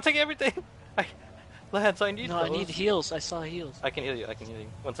 Wait, don't take everything! Lance, I need No, I those. need heals. I saw heals. I can heal you,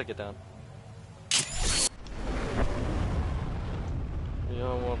 once I get down. You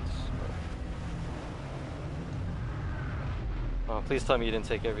don't want this. Oh, please tell me you didn't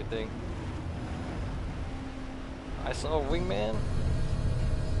take everything. I saw a wingman.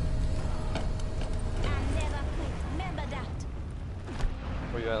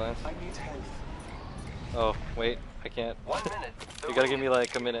 Where you at, Lance? I need help. Oh, wait, I can't. 1 minute. You gotta give me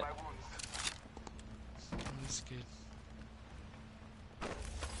like a minute. That's good.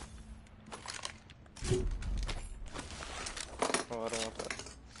 Oh, I don't want that.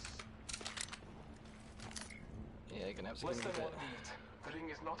 Yeah, you can have to Less give me than 1 that. minute. The ring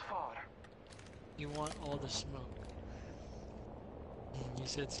is not far. You want all the smoke. You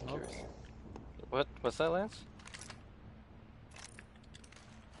said smoke? Curious. What? What's that, Lance?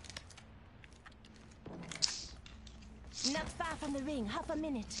 Not far from the ring, half a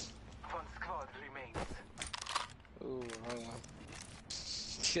minute. 1 squad remains. Ooh, hang on.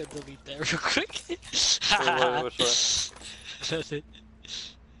 Yeah, delete that real quick. Wait, which Nothing.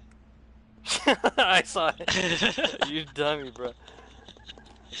 I saw it. You dummy, bro.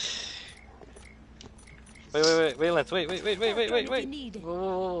 Wait, Lance, wait. If you need it.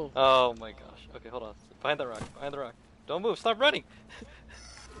 Whoa. Oh my gosh. Okay, hold on. Behind the rock. Don't move, stop running!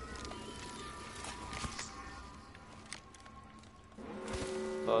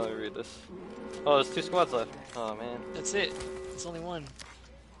 Oh, let me read this. Oh, there's 2 squads left. Oh man. That's it. It's only 1.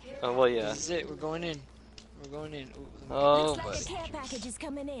 Oh, well, yeah. This is it. We're going in. We're going in. Ooh, Oh, Looks like buddy. a care package is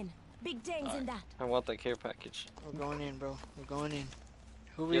coming in. Big things in that. I want that care package. we're going in, bro. We're going in.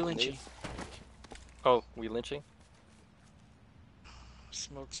 Who we Yep, lynching? nades. Oh, we lynching?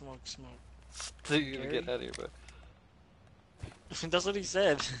 Smoke. Dude, Gary? get out of here, bro. That's what he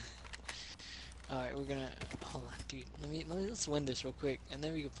said. Alright, we're gonna hold on, dude. Let's win this real quick, and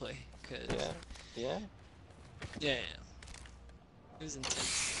then we can play. Cause Yeah? yeah. It was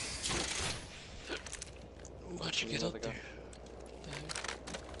intense. How'd you get Another up guy. there? The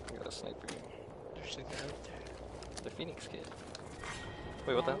heck? I got a sniper here. There's a guy up there. The Phoenix kid.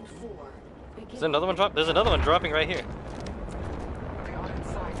 Wait, what the hell? Round 4. Begin. There's another one There's another one dropping right here. They are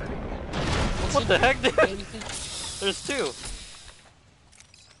inside the ring. What the heck, dude? Anything? There's 2.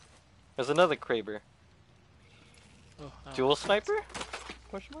 There's another Kraber. Oh, Dual sniper?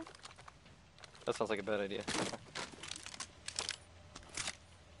 Question mark? That sounds like a bad idea.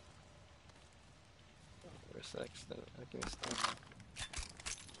 Where's X? Give me stuff.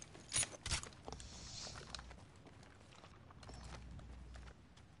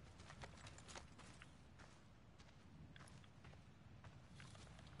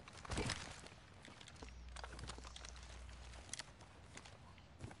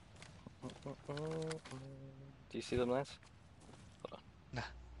 Do you see them, Lance?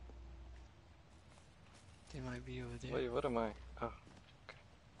 They might be over there. Wait, what am I? Oh,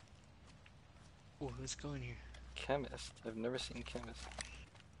 Oh, let's go in here. Chemist. I've never seen chemist.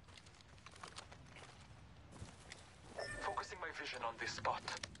 Focusing my vision on this spot.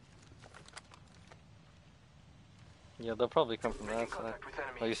 Yeah, they'll probably come from Making that side. contact with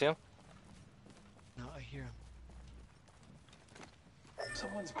enemy. Oh, you see him? No, I hear him.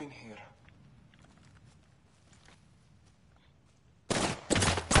 Someone's been here.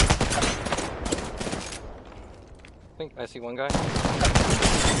 I think I see one guy.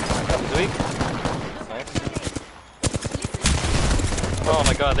 He's weak. Nice. Oh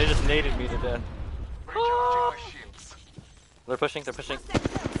my god, they just naded me to death. Recharging my shields. They're pushing, they're pushing.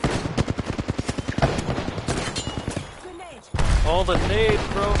 Grenade. All the nades,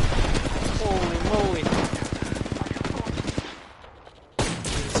 bro. Holy moly.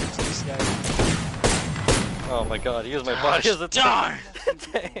 This guy. Oh my god, he used my body as a Darn!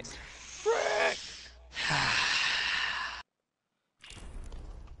 tank. Frick!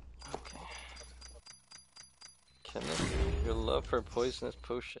 Okay. Chemist, your love for poisonous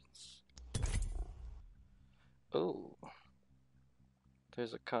potions. Oh.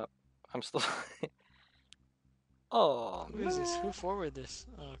 There's a cop. I'm still. Oh, Who is this? Who forwarded this?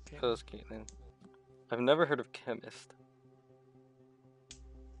 Oh, okay. that was Caitlin. I've never heard of chemist.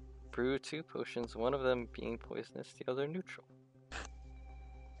 Brew 2 potions, one of them being poisonous, the other neutral.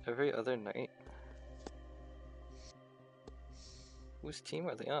 Every other night. Whose team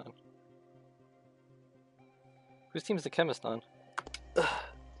are they on? Whose team is the chemist on? Ugh.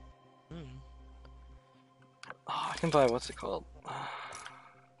 Hmm. Oh, I can buy, what's it called?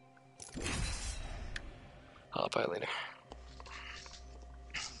 I'll buy it later.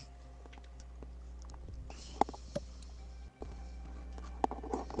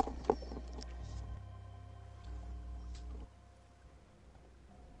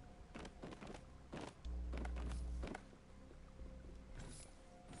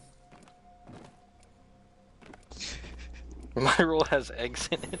 My roll has eggs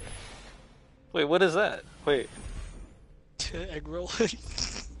in it. Wait, what is that? Wait, Egg roll.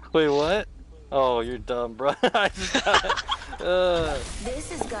 wait, what? Oh, you're dumb, bro. I just got it.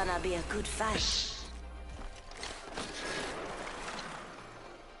 This is gonna be a good fight.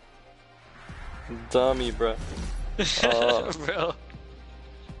 Dummy, bro. Oh, Bro.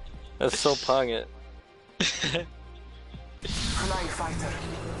 that's so pong it. Fly fighter.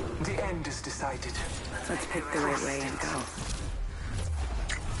 The end is decided. Let's pick the right way and go.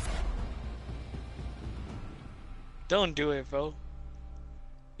 Don't do it, bro.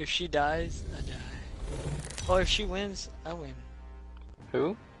 If she dies, I die. Oh, if she wins, I win.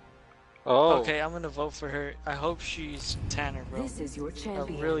 Who? Oh. Okay, I'm gonna vote for her. I hope she's Tanner, bro. This is your I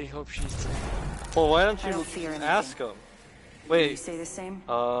champion. really hope she's Tanner. Well, why don't I you don't fear anything. ask him? You Wait. say the same?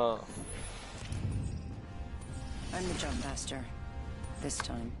 Oh. I'm the jump master. This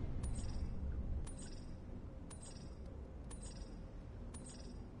time.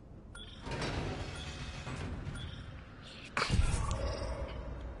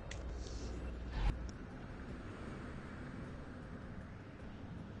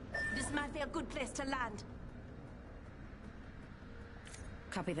 This might be a good place to land.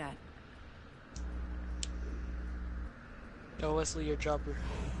 Copy that. Yo, Wesley, your dropper.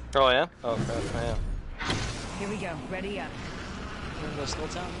 Oh, I am? Oh, crap, I am. Here we go. Ready up. You wanna go Skull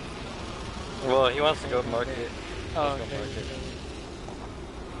Town? Well, he wants to go market. Oh, Let's go okay. market.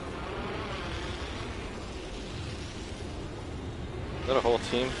 Is that a whole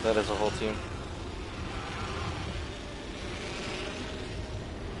team? That is a whole team.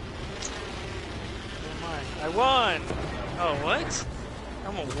 Who am I? I won! Oh, what?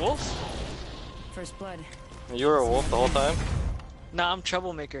 I'm a wolf? First blood. You were a wolf the whole time? Nah, I'm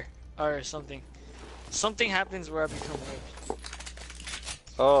troublemaker. Or something. Something happens where I become a wolf.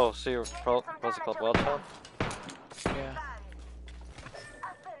 Oh, so you're what's it called? Wild child? Yeah.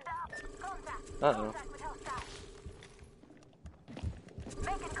 Uh-oh.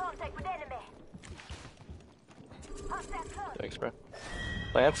 Making contact with enemy. Hostile close. Thanks, bro.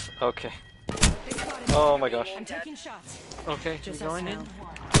 Lance? Okay. Oh my gosh. I'm taking shots. Okay, Just you going us in? now.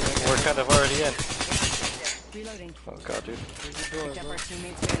 We're kind of already in. Reloading. Oh god, dude. Where's the door, Picked up bro? our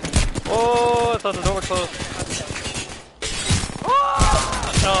teammates' van. Oh, I thought the door was closed.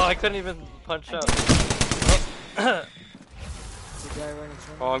 Oh, I couldn't even punch out. Oh. The guy right in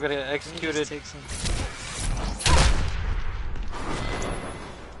front. Oh, I'm gonna get Let me just executed. take some.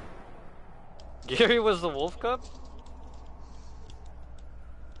 Gary was the wolf cub?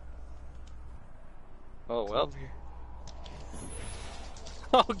 Oh well. Over here.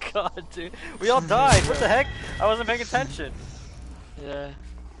 Oh god, dude. We all died. What the heck? I wasn't paying attention. Yeah.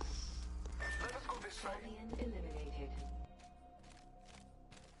 Let us go this way. Eliminated.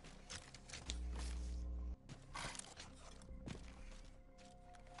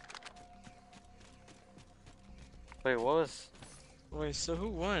 Wait, what was? Wait, so who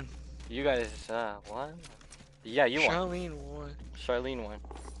won? You guys, won? Yeah, you won. Charlene won. Charlene won.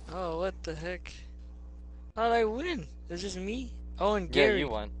 Oh, what the heck? How did I win? It's just me? Oh, and Yeah, Gary. you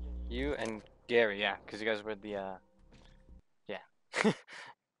won. You and Gary, yeah, because you guys were the, yeah.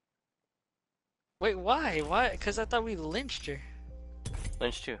 Wait, why? Why? Because I thought we lynched her.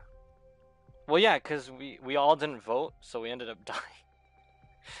 Lynch too. Well, yeah, because we all didn't vote, so we ended up dying.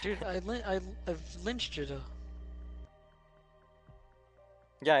 Dude, I've lynched her though.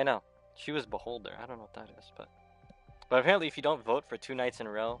 Yeah, I know. She was Beholder. I don't know what that is, but apparently if you don't vote for 2 nights in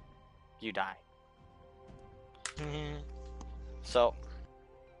a row, you die. So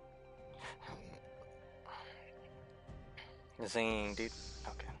zing, dude.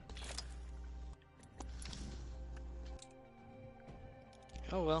 Okay.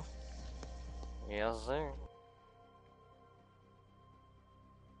 Oh well. Yes, sir.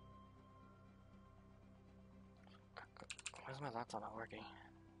 Why's my laptop not working?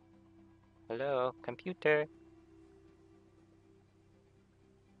 Hello, computer.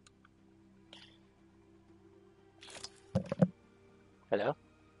 Hello?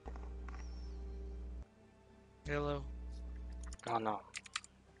 Hello. Oh no.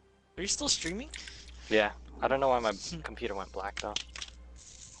 Are you still streaming? Yeah. I don't know why my computer went black though.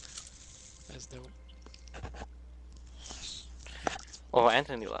 That's dope. Oh,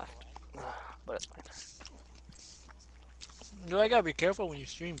 Anthony left. But it's fine. No, I gotta be careful when you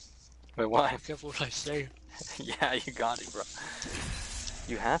stream. Wait, why? Be careful what I say. Yeah, you got it, bro.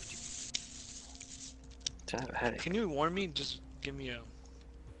 You have to. I have a headache. Can you warn me? Just give me a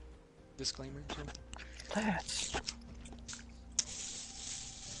disclaimer or something. Let's.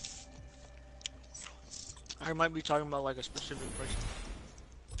 I might be talking about like a specific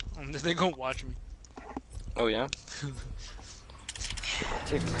person. They gonna watch me. Oh yeah?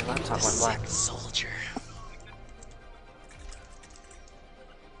 Dude, my laptop went black. Soldier.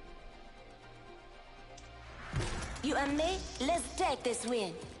 You and me, let's take this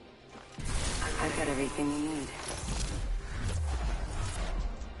win. I've got everything you need.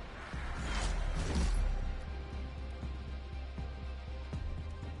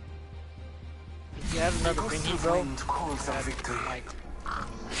 If you have another Because thingy, the bro, wind calls our victory. like,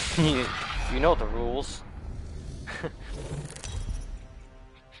 You know the rules.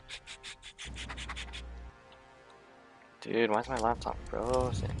 Dude, why's my laptop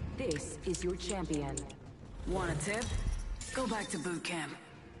frozen? This is your champion. Want a tip? Go back to boot camp.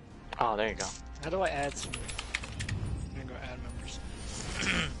 Oh, there you go. how do I add some? I'm gonna go add members.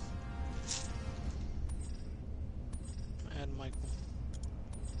 Add Michael.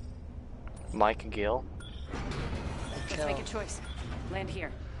 Mike Gill. Let's make a choice. Land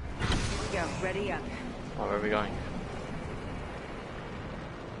here. Here we go. Ready up. Oh, where are we going?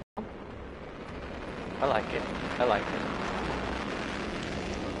 I like it. I like it.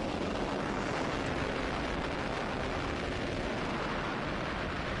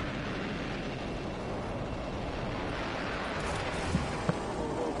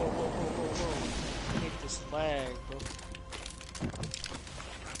 Hit this flag, bro.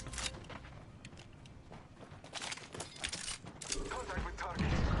 Contact with target.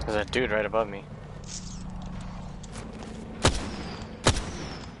 There's a dude right above me.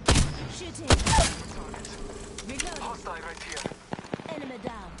 Shooting. Hostile right here. Enemy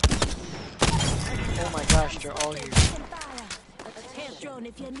down. Oh my gosh, they're all here. Taking fire. Hand drone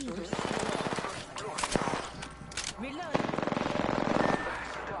if you need it. Reload.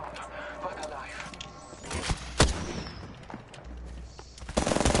 Down, but alive.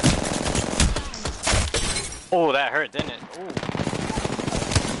 Oh, that hurt, didn't it? Ooh.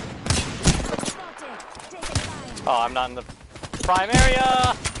 Spotted. Taking fire. Oh, I'm not in the prime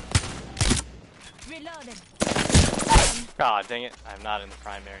area! Reloading. Ah, dang it. I'm not in the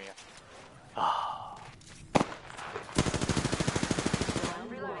prime area. Ah.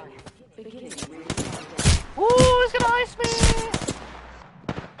 Ooh, he's gonna ice me!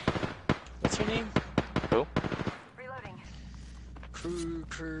 What's her name? Who? Reloading. Kristen?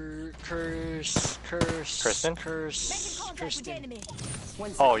 Making contact with Kirsten. enemy.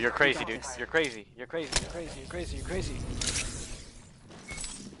 Oh, you're crazy, dude. You're crazy. You're crazy. You're crazy. You're crazy, you're crazy.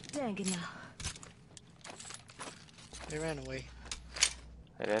 Dang it now. They ran away.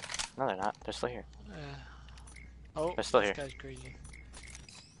 They did? No, they're not. They're still here. Oh, They're still this here. guy's crazy.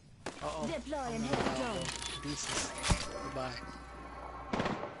 Uh-oh. Deploying I'm heavy out, drone. bro. Deuces. Goodbye.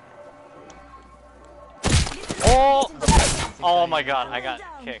 Oh! Oh my god, I got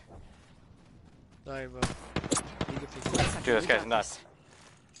kicked. Sorry, bro. You can fix it. Dude, this guy's nuts.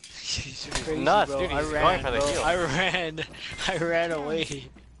 He's crazy, nuts, bro. dude. I He's ran, going for the bro. heel. I ran. I ran away.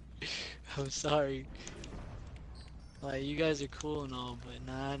 I'm sorry. Like, you guys are cool and all, but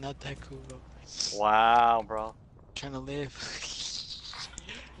nah, not that cool, bro. Wow, bro. Trying to live.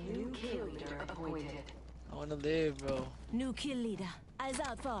 New kill leader appointed. I wanna live, bro. New kill leader. Eyes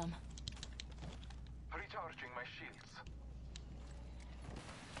out for him. Recharging my shields.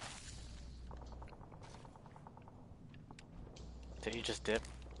 Did he just dip?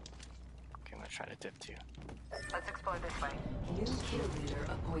 Okay, I'm gonna try to dip too. Let's explore this way. New kill leader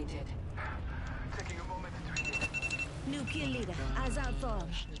appointed. Taking a moment to heal. New kill leader. Eyes out for him.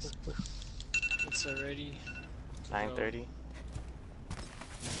 It's already 9:30.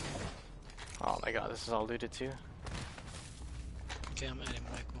 Oh my god, this is all looted too. Okay, I'm adding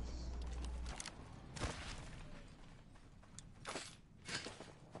Michael.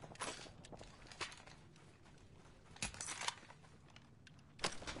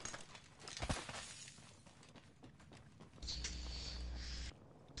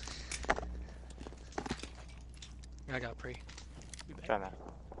 I got pre. Be back. Try that.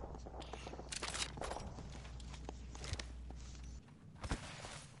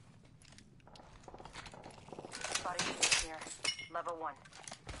 Body unit here. Level 1.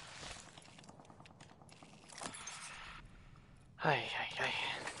 Ay, ay, ay.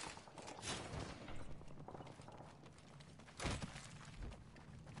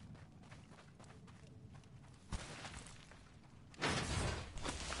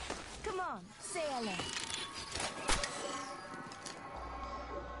 Come on, say hello.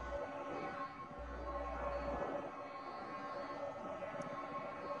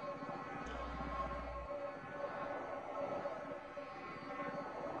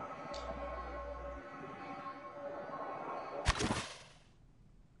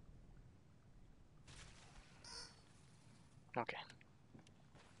 Okay.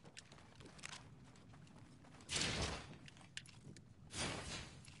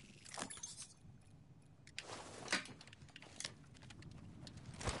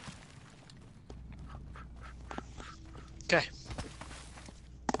 Okay.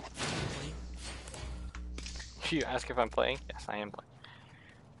 You ask if I'm playing? Yes, I am playing.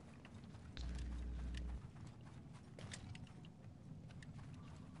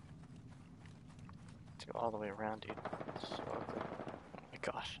 Let's go all the way around, dude. So ugly. Oh my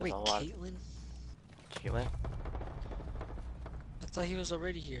gosh, there's Wait, a lot. Caitlyn? Caitlyn? I thought he was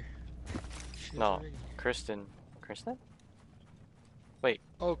already here. She was No, already here. Kristen. Kristen?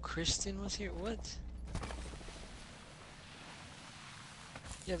 Oh, Kristen was here? What?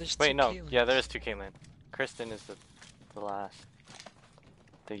 Yeah, there's Wait, two no. Caitlyns. Yeah, there's two Caitlyn. Kristen is the last.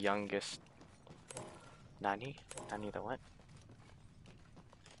 The youngest. Nani? Nani the what?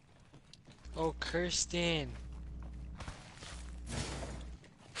 Oh, Kirsten.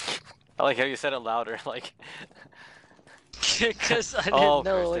 I like how you said it louder, like. Because I didn't Oh,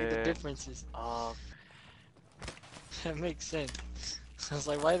 know like the Kristen. differences. Oh, That makes sense. I was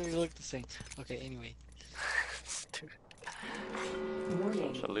like, why do they look the same? Okay, anyway. stupid.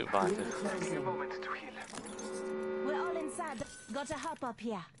 Warning. Such a loot box. Ring closing. A moment to heal. We're all inside. Gotta hop up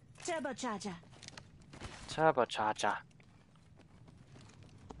here. Turbocharger. Turbocharger.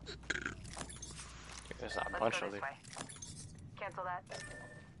 There's a Let's bunch go of this loot. way. Cancel that.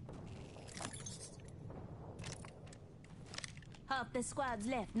 Half the squad's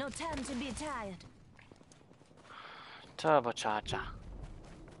left. No time to be tired. Turbocharger.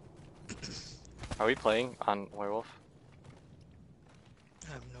 Are we playing on Werewolf?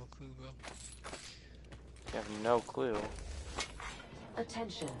 I have no clue, bro. You have no clue.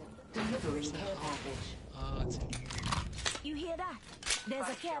 Attention. Delivering care package. Oh, it's in here. You hear that? There's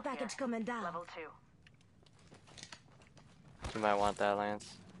a care package coming down. Level 2. You might want that,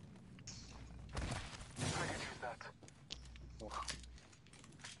 Lance. I can use that.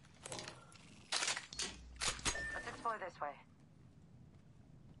 Let's explore this way.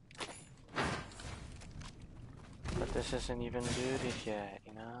 But this isn't even looted yet,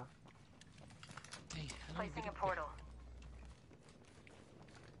 you know? Hey, how do I Placing get a up there? portal.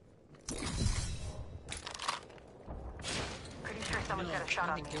 Pretty sure You someone's know, got I'm a shot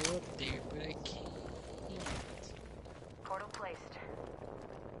on trying me. to go up there, but I can't. Portal placed.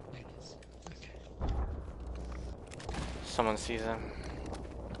 There it is. Okay. Someone sees him.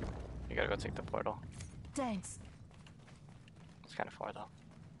 You gotta go take the portal. Thanks. It's kind of far though.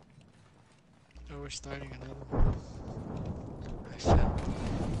 Oh, we're starting another one. I fell.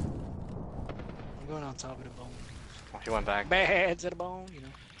 I'm going on top of the bone. Oh, he went back. Bad to the bone, you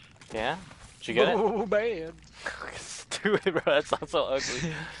know. Yeah? Did you get it? Oh, bad. Stupid, bro. That sounds so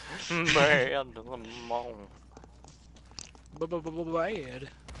ugly. Man, the moan. Bad.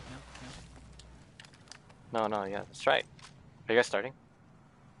 No, no, yeah, that's right. Are you guys starting?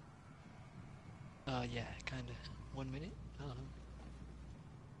 Yeah, kinda. 1 minute? I don't know.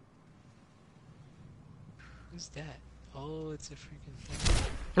 Who's that? Oh, it's a freaking thing.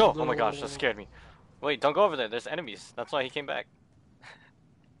 No! Oh my gosh, that scared me. Wait, don't go over there. There's enemies. That's why he came back.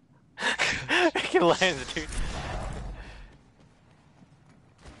 He lands, dude.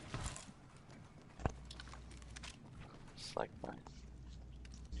 It's like mine.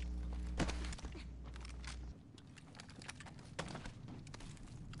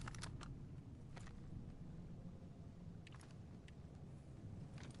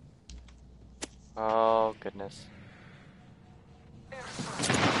 Oh goodness. No,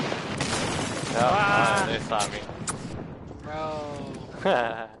 Ah! they saw me. Bro.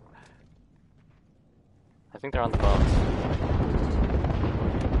 I think they're on the boats.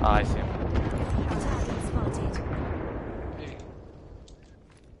 Oh, I see them. Target spotted. Hey.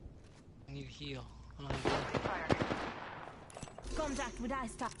 I need to heal. I don't have heal. Contact with eye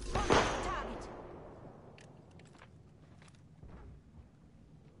star. Contact with target.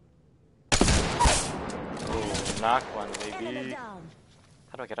 Ooh, knock one, Enemy baby. down.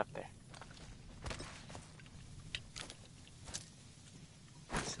 How do I get up there?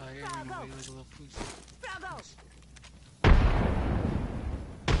 Sorry, I ran away like a little pussy. Frag out.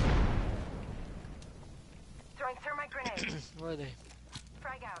 Throwing thermite grenade. Where are they?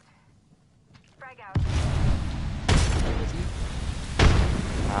 Frag out. Frag out. With you?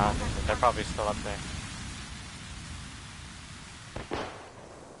 They're probably still up there.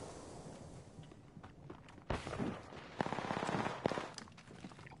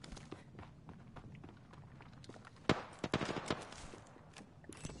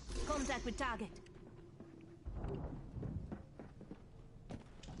 Contact with target.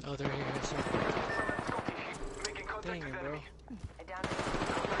 Oh, they're here. I see. Making contact Dang with it, bro. enemy. I downed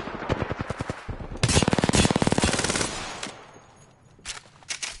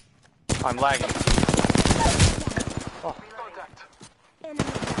I'm lagging. Contact. Enemy down.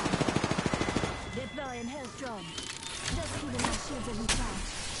 Deploying health drone. Just giving my shields a recharge.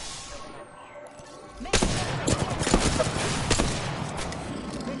 Make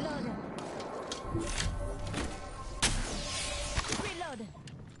Reloading. Reloading.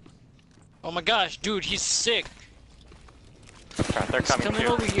 Oh my gosh, dude, he's sick. Crap, they're He's coming coming too.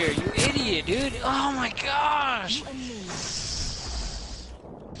 over here, you idiot, dude. Oh my gosh. You and me.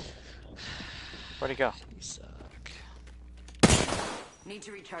 Where'd he go? You suck. Need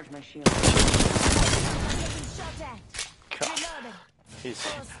to recharge my shield. I'm getting shot at. God. Reloading. He's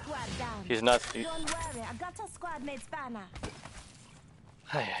Four squad down. he's nuts, dude. Don't worry, I got a squad mate's banner.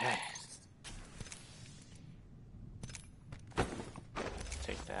 Hey, hey.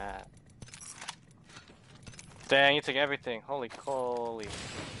 Take that. Dang, you took everything. Holy coly.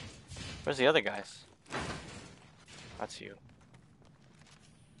 Where's the other guys? That's you.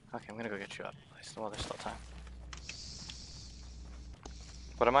 Okay, I'm gonna go get you up. Well, there's still time.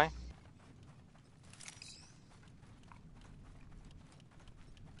 What am I?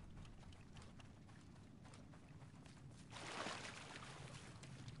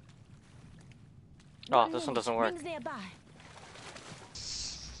 Oh, this one doesn't work. Rings nearby.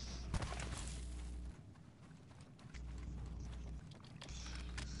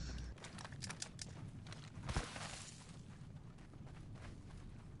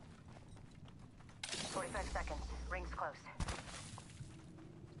 Rings close.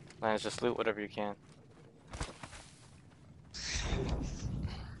 Lanz, just loot whatever you can.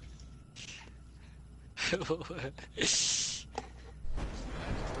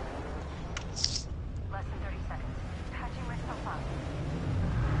 Less than 30 seconds. Patching myself up.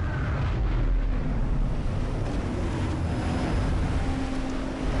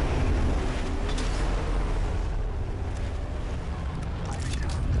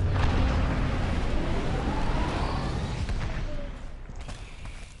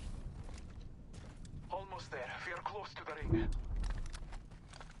 Almost there. We are close to the ring.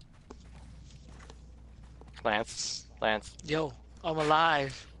 Lanz, Yo, I'm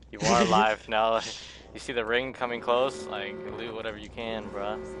alive. you are alive now. You see the ring coming close? Like, loot whatever you can,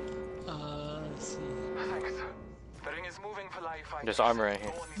 bruh. Let's see. Thanks. The ring is moving for life. There's armor right here.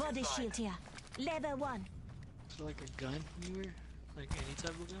 No one is Body inside. shield here. Level 1. Is it like a gun anywhere? Like any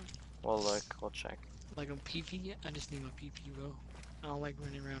type of gun? We'll look, we'll check. Like a PP? I just need my PP, bro. I don't like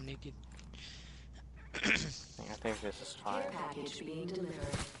running around naked. I think this is fine. Care package being delivered.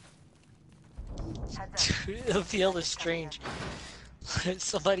 Heads up. LPL is strange.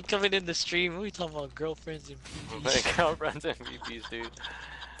 Somebody coming in the stream, we talking about girlfriends and My PP. girlfriend's MVPs, dude.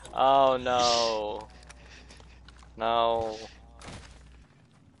 Oh no. No.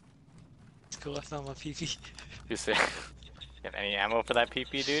 It's cool, I found my PP. You say, you have any ammo for that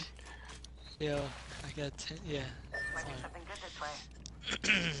PP, dude? Yo, I got 10. Yeah. Might be Fine. something good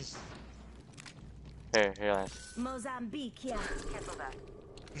this way. Here, Lance. Mozambique, yeah. Cancel that.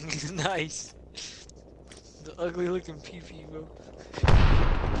 Nice. The ugly looking pee-pee, bro.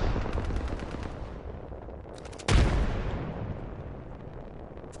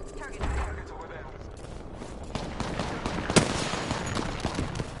 Target. Target's over there.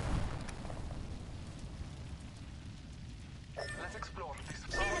 Let's explore this.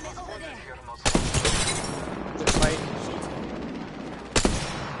 Someone was wounded here, not They're fighting.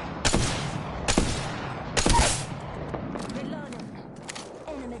 Reloading.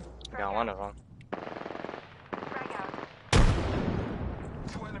 Enemy. Got one of them. Frag out.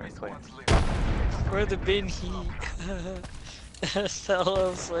 two enemy Very quick. squads left. Where the bin heat? That's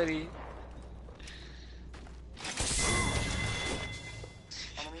hella funny.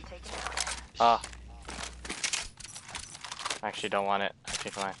 Enemy taken out. Ah. I actually don't want it. I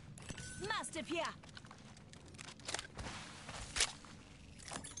take mine. Master Pia.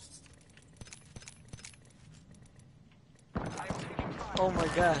 I'm taking fire. Oh my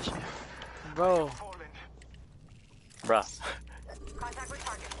gosh. Bro. Fallen. Bruh. Contact with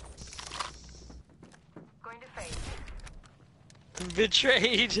target. Going to phase.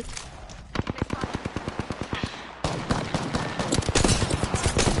 Betrayed. They spotted.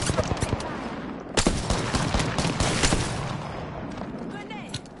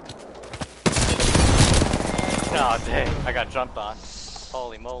 Grenade. Oh dang, I got jumped on.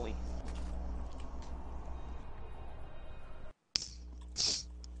 Holy moly.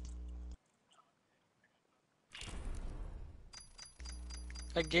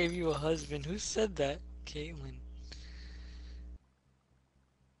 I gave you a husband. Who said that? Caitlin.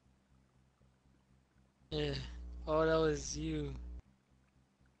 Yeah. Oh, that was you.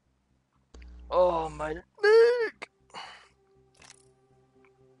 Oh my neck!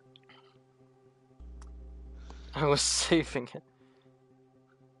 I was saving it.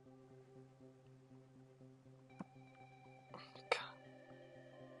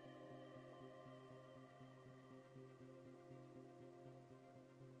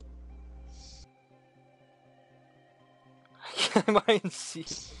 Am I in C?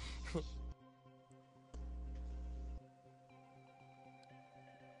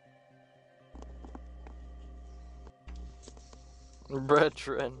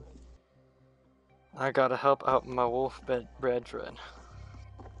 Brethren. I gotta help out my wolf brethren.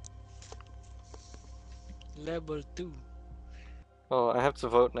 Level 2. Oh, I have to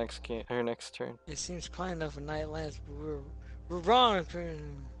vote next game or next turn. It seems quite enough a night Lance, but we're wrong.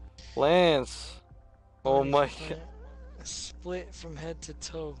 Lance. Oh my god. Split from head to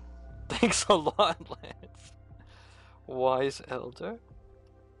toe. Thanks a lot, Lance. Wise elder.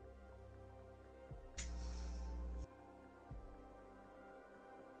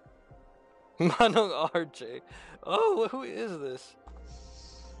 Manong RJ. Oh, who is this?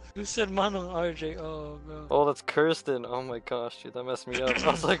 Who said Manong RJ? Oh, bro. Oh, that's Kirsten. Oh my gosh, dude, that messed me up.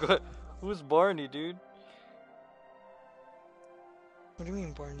 I was like, what? Who's Barney, dude? What do you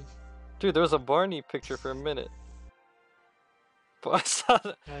mean, Barney? Dude, there was a Barney picture for a minute. But I saw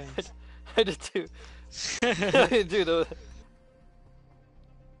that. Nice. I did too. Dude,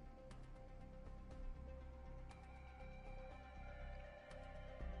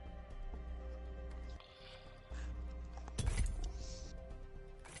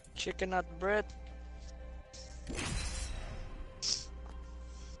 Chicken nut bread.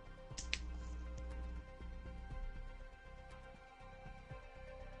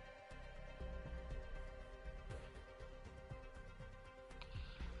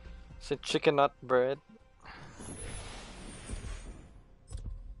 is it chicken nut bread?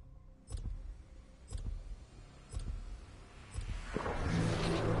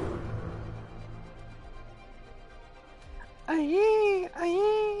 Aye,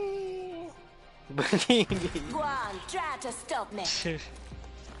 aye. Believe me. Go on, try to stop me.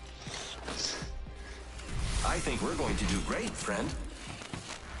 I think we're going to do great, friend.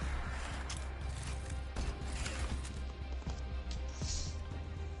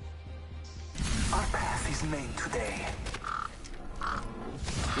 Our path is made today.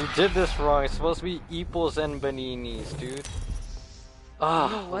 You did this wrong. It's supposed to be Eeples and Beninis, dude. Ah,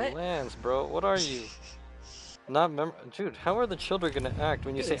 You know what? Lanz, bro. What are you? Not dude, how are the children gonna act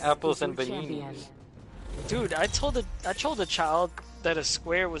when you say apples and bananas? Dude, I told the child that a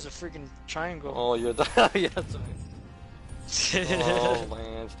square was a freaking triangle. Oh, you're the yeah. Oh,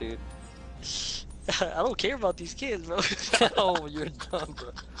 Lanz, dude. I don't care about these kids, bro. Oh, you're dumb,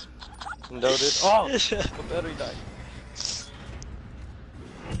 bro. Noted. Oh, the battery died.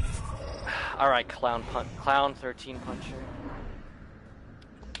 All right, clown 13 puncher.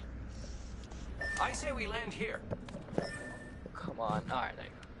 I say we land here. Come on. Alright, there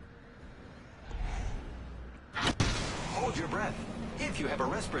you Hold your breath. If you have a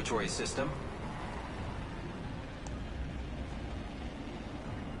respiratory system.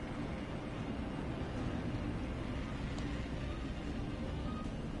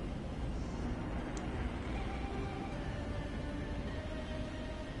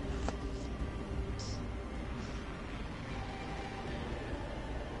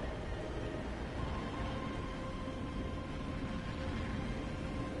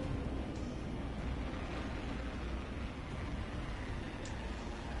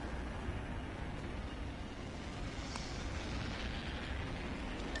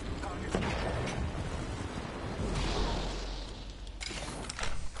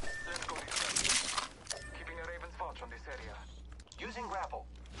 Keeping a raven's watch on this area. Using grapple.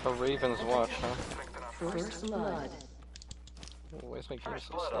 go. A Raven's Watch, huh? Strengthen our First blood. Oh, where's my gear First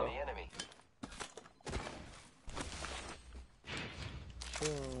so blood on slow? the enemy.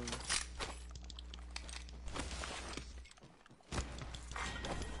 Hmm.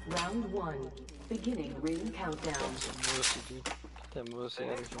 Round 1. Beginning ring countdown. Some Mosey, dude. Get that The Mosey out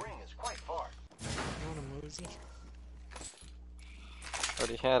of next here. ring is quite far. You want a mosey?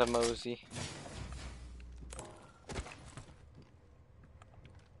 Already had a Mosey.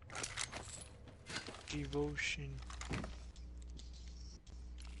 Devotion.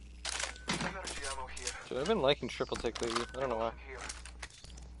 energy ammo here. Dude, I've been liking triple take lately. I don't know why. Here.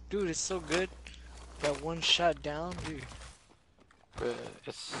 Dude, it's so good. That one shot down, dude. But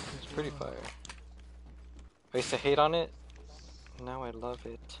it's pretty fire. I used to hate on it. Now I love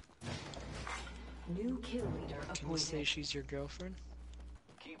it. New kill leader Can you say appointed. she's your girlfriend?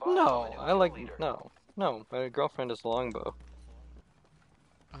 Keep eyes on No, the new I kill like leader. no. My girlfriend is Longbow.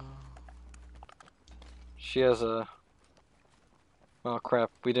 Oh. She has a. Oh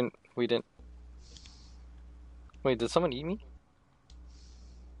crap! We didn't. Wait, did someone eat me?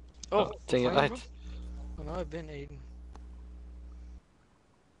 Oh, dang it! fire, I. bro? Oh, no, I've been eating.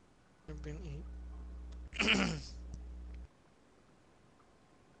 I've been eating.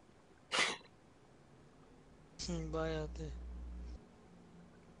 Bye out there.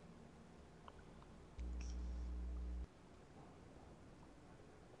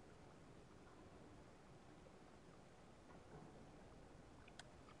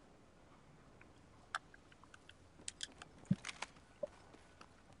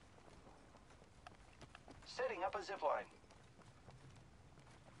 Setting up a zip line.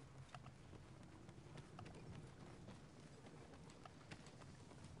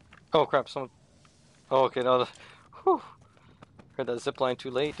 Oh crap! Someone. Oh okay, no. Whew. Heard that zip line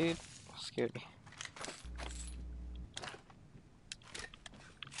too late, dude. Scared me.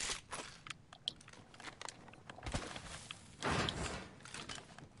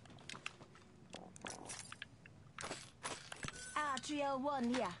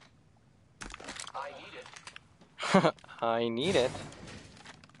 RGL1 here. I need it. I need it.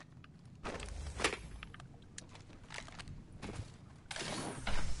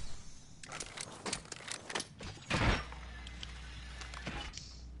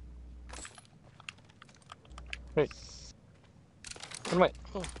 Wait. Where am I?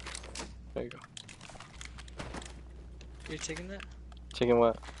 Oh. There you go. You're taking that? Taking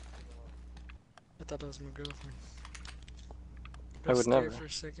what? I thought that was my girlfriend. I Got would scared never. for a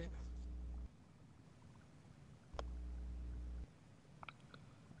second.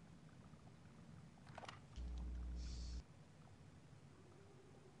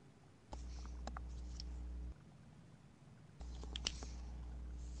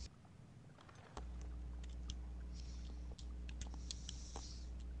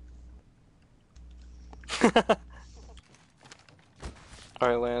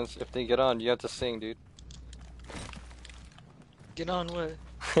 Alright, Lanz, if they get on, you have to sing, dude. Get on what?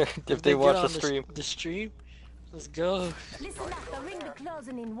 If they watch get the on stream. The stream? Let's go. Listen up, the ring be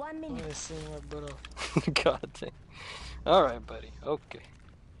closing in 1 I'm minute. gonna sing my butt off. God dang. Alright, buddy. Okay.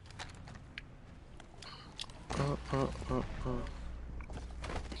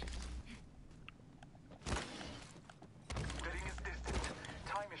 The ring is distant.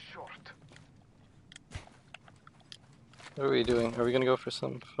 Time is short. What are we doing? Are we gonna go for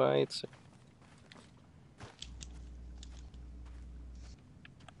some fights?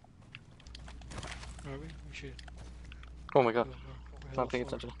 Are we? We should. Oh my god. We're Not paying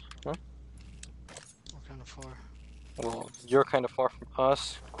hella attention. far. We're kind of far. Well, you're kind of far from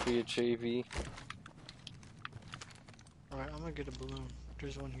us. Be a JV. Alright, I'm gonna get a balloon.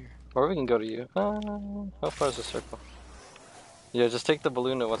 There's one here. Or we can go to you. How far is the circle? Yeah, just take the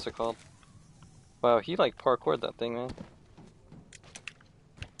balloon to what's it called? Wow, he like parkoured that thing, man.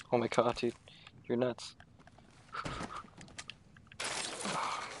 Oh my god, dude. You're nuts.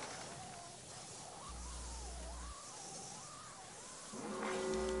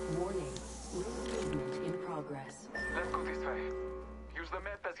 Warning. Movement in progress. Let's go this way. Use the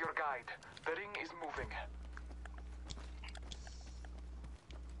map as your guide. The ring is moving.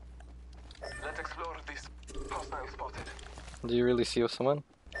 Let's explore this. Hostile spotted. Do you really see someone?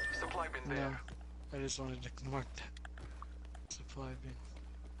 Supply bin No, there. I just wanted to mark that supply bin.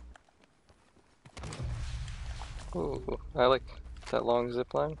 Ooh, I like that long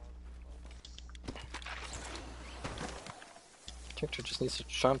zip line. Character just needs to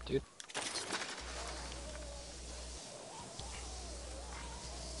jump, dude.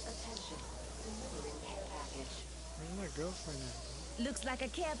 Attention. Delivering care package. Where's my girlfriend at? Looks like a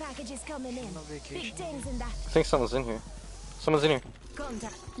care package is coming in. No Big vacation. things in that. I think someone's in here. Someone's in here.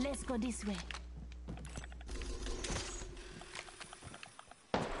 Contact. Let's go this way.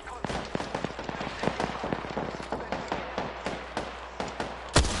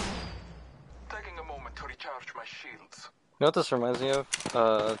 Taking a moment to recharge my shields. You know what this reminds me of?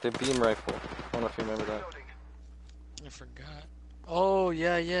 The beam rifle. I don't know if you remember that. Loading. I forgot. Oh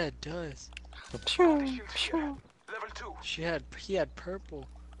yeah, it does. Body shield here. Level 2. He had purple.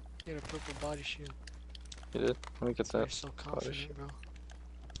 He had a purple body shield. You did? Let me get You're that. so body shield. confident, bro.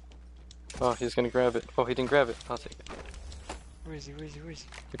 Oh, he's gonna grab it. Oh, he didn't grab it. I'll take it. Where is he?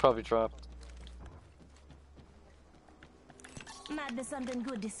 He probably dropped. Might be something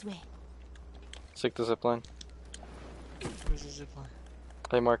good this way. Let's take the zip line. Where's the zipline?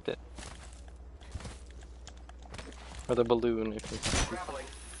 I marked it. Or the balloon, if you. Grappling.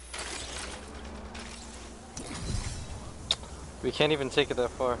 We can't even take it that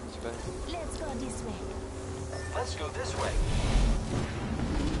far. It's bad. Let's go this way. Let's go this way.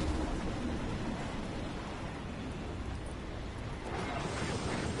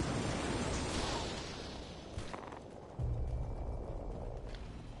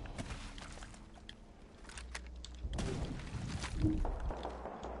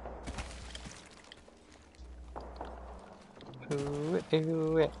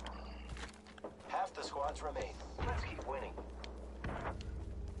 Ooh. Half the squads remain. Let's keep winning.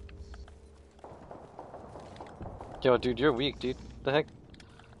 Yo, dude, you're weak, dude. The heck?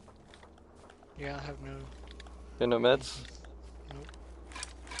 Yeah, I have no. You have no meds? Nope.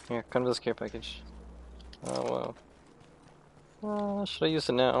 Here, come to this care package. Oh, wow. Should I use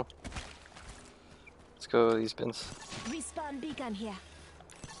it now? Let's go these bins. Respawn beacon here.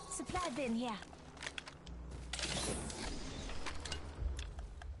 Supply bin here.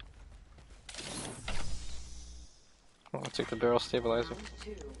 Oh, I'll take the barrel stabilizer. Round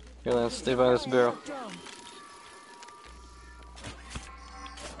 2. Here, Lance, stabilize this barrel. Drone.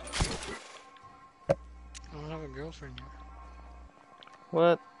 I don't have a girlfriend yet.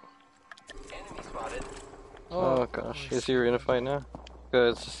 What? Enemy spotted. Oh gosh, is he in a fight now? Good,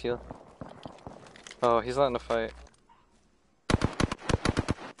 let's just heal. Oh, he's not in a fight.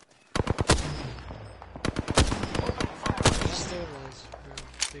 Stabilize, bro.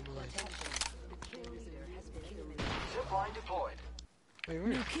 Stabilize. Zip line deployed. Wait, where?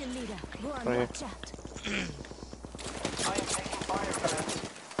 New kill leader. Go on, Right here. watch out. I am taking fire fast.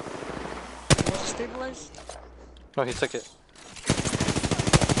 You want to stabilize? No, he took it.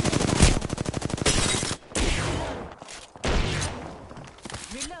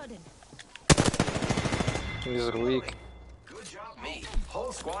 Reloading. He's weak. Good job, me.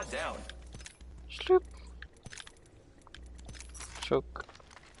 Whole squad down. Sloop. Choke.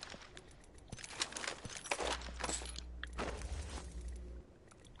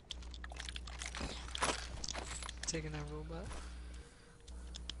 Taking that robot.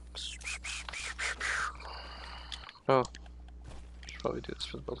 Oh. Should probably do this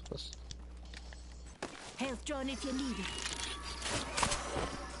for the both of us. Health drone if you need it.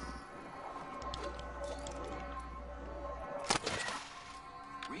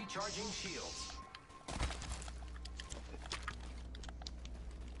 Recharging shields.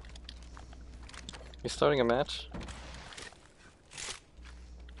 You starting a match?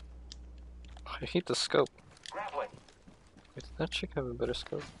 I hate the scope. Grappling. Wait, did that chick have a better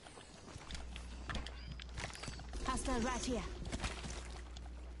scope? Hostile right here.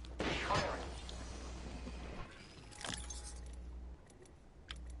 Firing.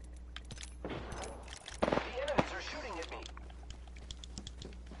 The enemies are shooting at me.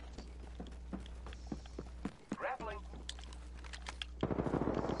 Grappling. I'm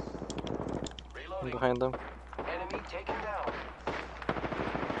Reloading. behind them. Enemy taken down.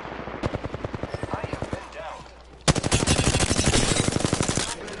 I have been down.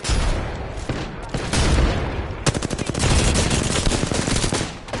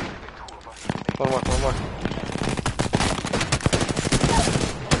 Oh,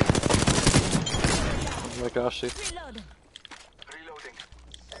 gosh, dude. Reload. Reloading.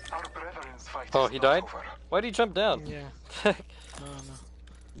 Our brethren's fight Oh, is he not died? over. Why'd he jump down? Yeah. No, no.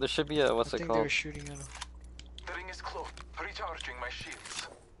 There should be a, I what's it think they were called? shooting at him. The ring is close. Recharging my shields.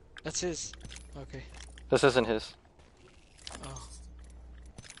 That's his. Okay. This isn't his. Oh.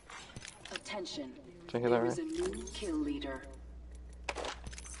 Attention. Did I hear that There is right? a new kill leader.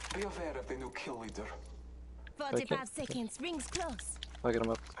 Be aware of the new kill leader. 45 seconds. Rings close. I'll get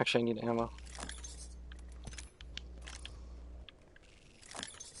him up. Actually, I need ammo.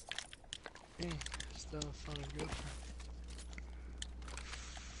 Hey, still found a good one.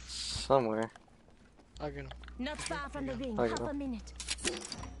 Somewhere. I'll get him. Not far from the ring. Okay. Half a minute.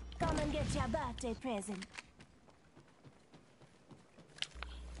 Come and get your birthday present.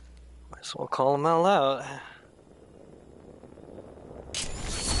 Might as well call him out loud.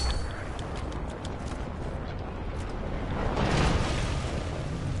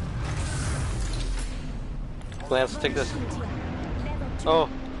 Lance, take this. Level 2. Oh,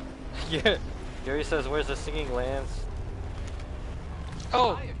 yeah. Gary says, "Where's the singing, Lance?"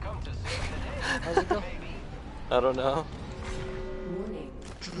 Oh! I have come to save the day, How's it go? baby. I don't know. Warning.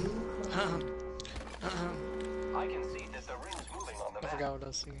 I can see that the ring's moving on the I map. forgot what I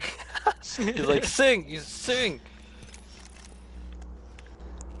was singing. He's like, sing! He's sing!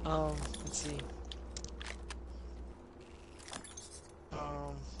 Let's see.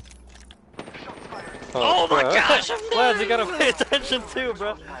 Oh my bro. gosh, I'm Lance, you gotta pay attention too,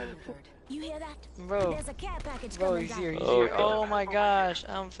 bro. You hear that? Bro. There's a care package Bro, coming he's down. here, he's Oh, here. okay. Oh my gosh,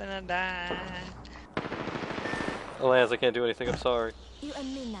 I'm finna die. Lance, I can't do anything, I'm sorry. You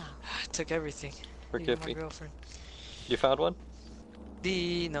and me now. I took everything. Forgive Even me. my girlfriend. You found one?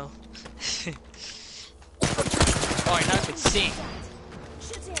 No. Oh, and I could sing.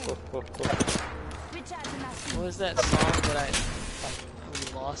 Shoot him. Oh, oh, oh. Recharging my What shield. was that song that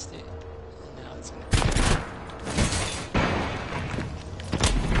we lost it? And now it's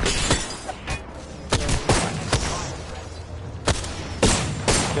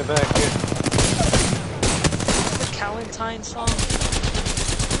Get back here. the Callentine song?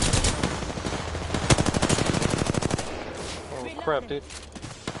 Oh crap, dude.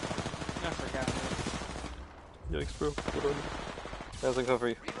 I forgot. Yikes, bro. Get on. Lance, I'm coming for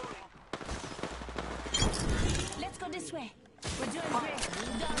you. Let's go this way. We're doing great.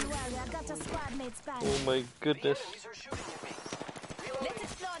 Don't worry, I got a squad mate spotted. Oh my goodness. Enemies are shooting at me. Let's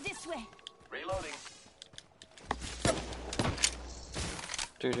explore this way. Reloading.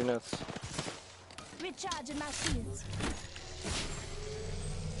 Dude, you're nuts. Recharging my shields.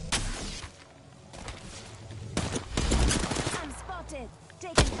 I'm spotted.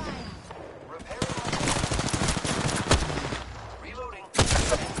 Taking fire. Repairing. Reloading.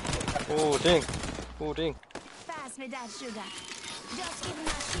 Oh, ding. Oh, ding. Pass me that sugar. Just giving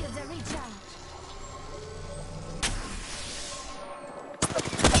my shields a recharge.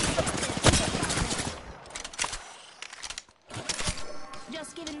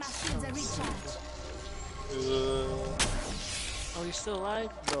 Just giving my shields a recharge. Oh, you still alive?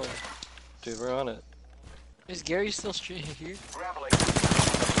 Bro. Dude, we're on it. Is Gary still streaming here? Grappling.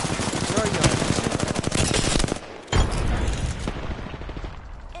 Where are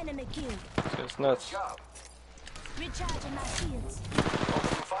you? Enemy kill. This guy's nuts. Job. Recharging my shields.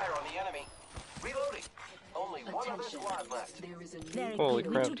 Opening fire on the enemy. Reloading. Only one other Attention. squad left. There is a new Very Holy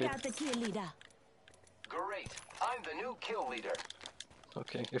good. crap, We took dude. out the kill leader. Great. I'm the new kill leader.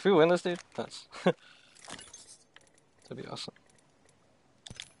 Okay, if we win this, dude, that's... That'd be awesome.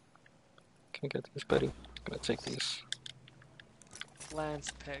 Can I get these, buddy? Gonna take these.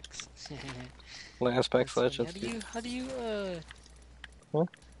 Lanz Pex. Lance Packs Let's see, Legends. How do you, What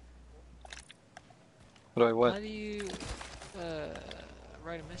do I how what? do you,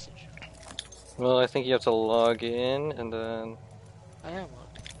 write a message? Well, I think you have to log in and then... I am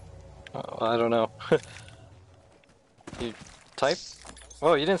on. Oh, I don't know. You type?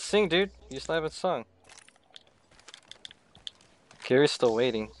 Oh, you didn't sing, dude. You still haven't sung. Gary's still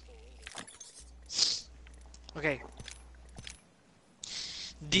waiting. Okay.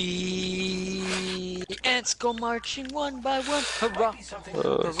 The ants go marching one by one. Hurrah!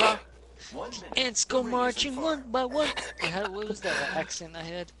 Hurrah! Ants go marching one by one. What was that accent I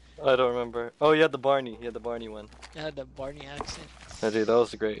had? I don't remember. Oh, you had the Barney. You had the Barney one. I had that Barney accent. Yeah, dude, that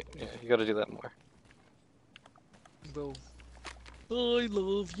was great. Yeah, you gotta do that more. Bro. I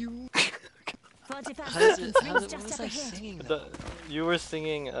love you. 45 How does seconds. it, Rings what just was up I ahead. singing though? You were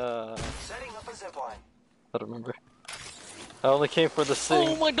singing, Setting up a zipline. I don't remember. I only came for the sing.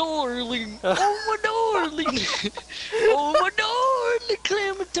 Oh my darling! Oh my darling! Oh my darling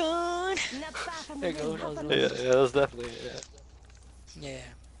Clementine! Not far from There the you go. ring. That was Half a really- Yeah, that was definitely, yeah. Yeah.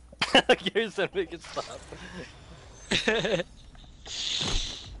 Gary said make it stop. What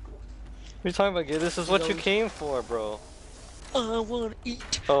are you talking about, Gary? This is what you came for, bro. I wanna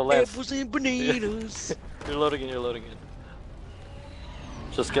eat Lance. apples and bananas. You're loading in, you're loading in.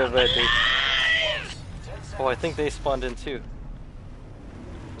 Just get ready. Oh, I think they spawned in too.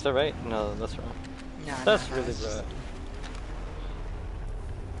 Is that right? No, that's wrong. Nah, That's nah, really nah. bad.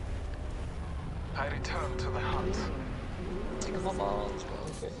 I return to the hunt. Take my balls, bro.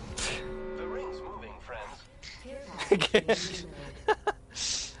 The ring's moving, friends.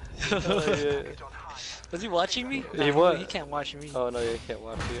 Oh, yeah. Was he watching me? He Nah, was. He can't watch me. Oh no, you can't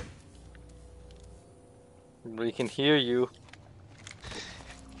watch you. We can hear you.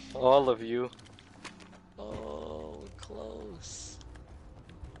 All of you. Oh, we're close.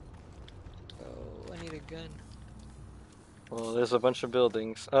 Oh, I need a gun. Well, there's a bunch of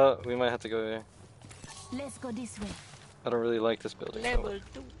buildings. We might have to go there. Let's go this way. I don't really like this building. Level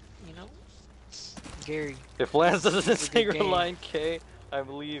 2, you know? Gary. If Lanz doesn't It's a sing good game. Reliant K, I'm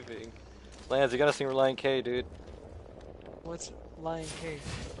leaving. Lanz, you gotta sing Reliant K, dude. What's Lion K?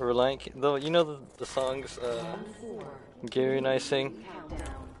 Reliant K. Though, you know the songs Gary and I sing?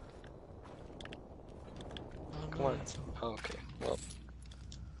 Come on. Oh, okay. Well,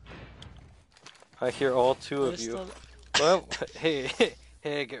 I hear all two of you. Well, hey,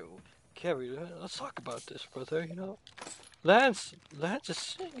 Gary, let's talk about this, brother. You know, Lanz is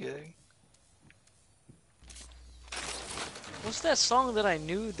singing. What's that song that I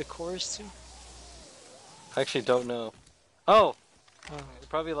knew the chorus to? I actually don't know. Oh, Oh,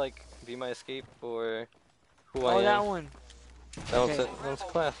 probably like Be My Escape or Who I Am. that one. That one's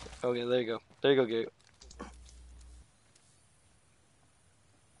classic. Okay, there you go. There you go, Gary.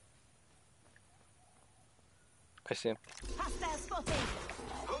 I see him. Hostile spotted.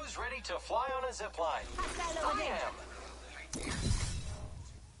 Who's ready to fly on a zip line? Hostile over I there. am.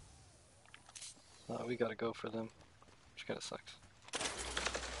 Oh, we gotta go for them. Which kinda sucks.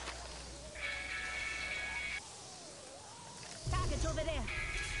 Target over there.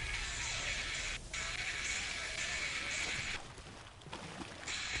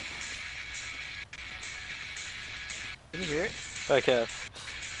 Can you hear it? I can.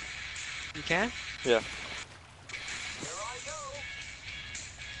 You can? Yeah. Here I go.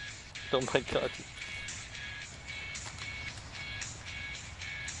 Oh my god.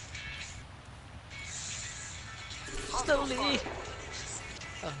 Slowly.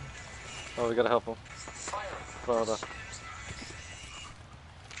 Oh, we gotta help him. Hold on.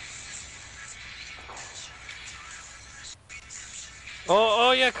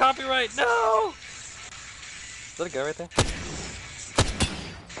 Oh yeah, copyright! No! Is that a guy right there?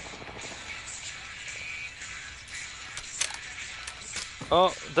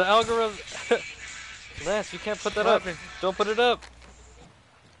 Oh, the algorithm! Lance, you can't put that up! Don't put it up!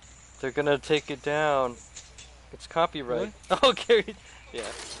 They're gonna take it down. It's copyright. What? Oh, Gary! Yeah.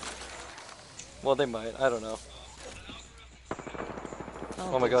 Well, they might. I don't know.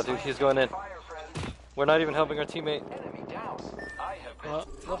 Oh my god, dude, he's going in. We're not even helping our teammate. Enemy down. I have been. Well,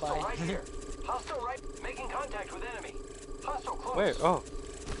 Hostile right here. Hostile right. Making contact with enemy. Hostile close. Where? Oh.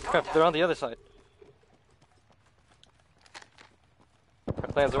 Crap, they're on the other side.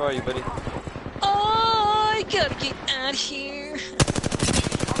 Lanz, where are you, buddy? Oh, I gotta get out of here.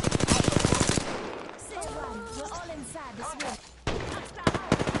 Say one. We're all inside this way.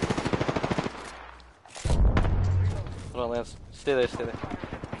 Hold on, Lance. Stay there, stay there.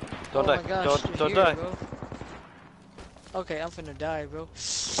 Don't Oh die. my gosh, Don't you're here, die. bro. Okay, I'm finna die, bro.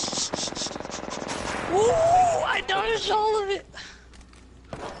 Woo! I dodged all of it.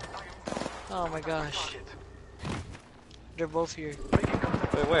 Oh my gosh. They're both here.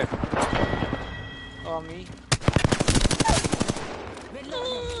 Wait, where? Oh, me.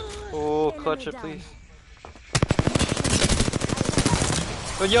 Oh, clutch it, please.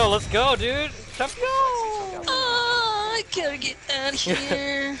 Oh, yo, let's go, dude. Champion! Oh, I gotta get out of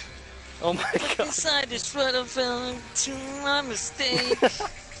here. Oh my god. Inside this rut, I fell into my mistake.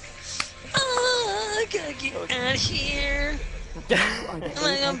 Oh, I gotta get out of here.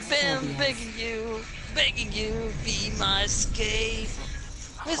 Like I'm begging you, be my escape.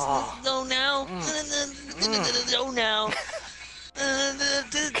 No now, no now.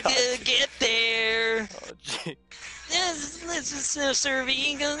 Get there. Oh, gee. Yes, this is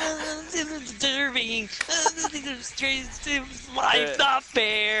serving, life's not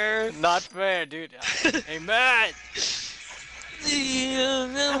fair. Not fair, dude. Amen.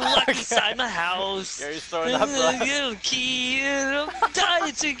 I'm locked inside my house. Gary's throwing up, bro. Little key, and I'm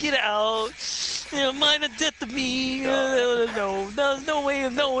dying to get out. Mind a death of me. No, there's no way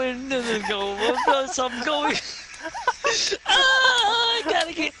of knowing. Go, so I'm going. I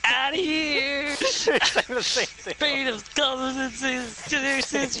gotta get out You're saying the same thing. Pain of confidence,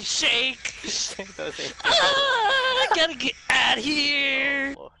 shake. Saying the same thing. I gotta get out of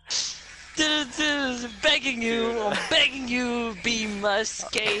here. Oh, Begging you, I'm begging you, be my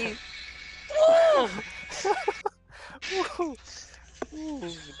escape. Woo. Ooh,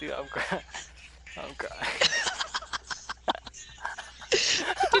 dude, I'm crying. I'm crying.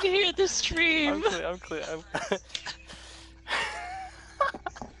 I can hear the stream. I'm clear.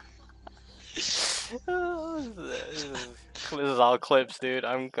 This is all clips, dude.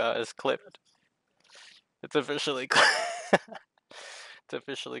 It's clipped. It's officially clipped. It's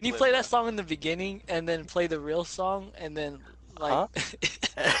officially You clipped. play that song in the beginning and then play the real song and then like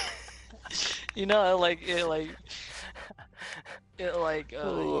you know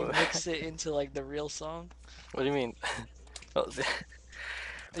you mix it into like the real song. What do you mean?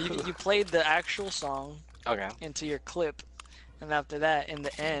 You played the actual song Okay. into your clip, and after that, in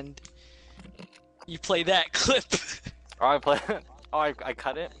the end, you play that clip. Oh, I play. Oh, I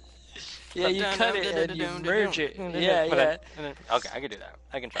cut it. Yeah, you cut it and you merge it. Yeah. Okay, I can do that.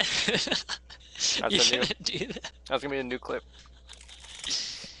 I can try. Do that. That's gonna be a new clip.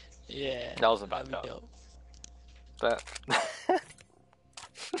 Yeah. That was about that'd be dope. dope.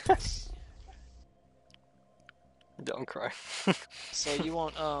 But don't cry. So you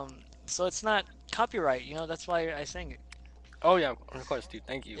won't. So it's not copyright. You know, that's why I sang it. Oh yeah, of course, dude.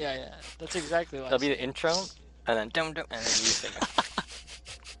 Thank you. Yeah. That's exactly why. That'll be the intro, and then and then you sing it.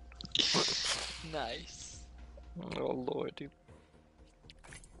 Nice. Oh lord, dude.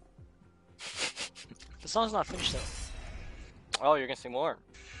 The song's not finished though. Oh, you're gonna sing more.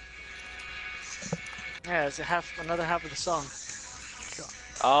 Yeah, it's another half of the song.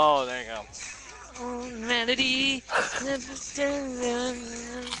 Oh, there you go. Humanity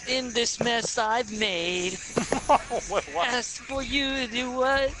in this mess I've made. What? Ask for you to do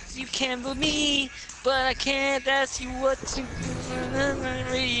what you can for me, but I can't ask you what to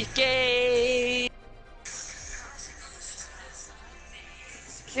regay.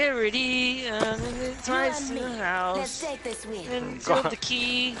 Security, twice in the house, Let's take this win. and drove the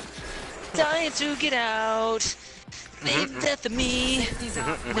key, dying to get out. Leave death to me.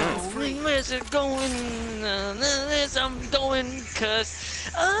 Where's it going? Where's I'm going? Cause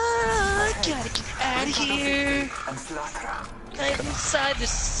I gotta get out of here. And flatter. I'm inside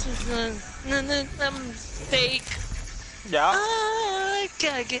this. I'm fake. Yeah. I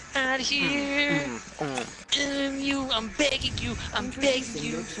gotta get out of here. I'm begging you. I'm begging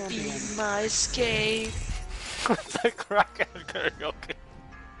you. Be my escape. It's a crackhead karaoke.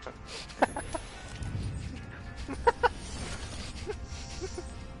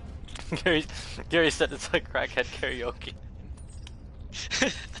 Gary said it's like crackhead karaoke.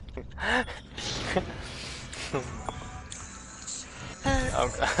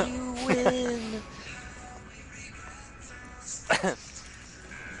 You win.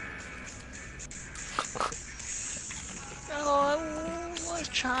 Oh, I was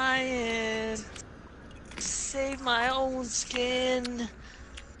trying to save my own skin.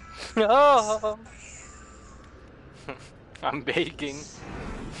 No. I'm baking.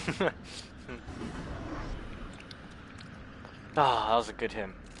 Ah, that was a good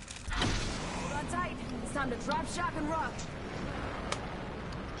hymn. Hold on tight. It's time to drop, shock, and rock.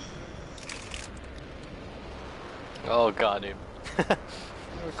 Oh god, dude.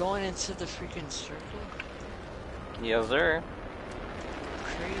 We're going into the freaking circle. Yes, sir.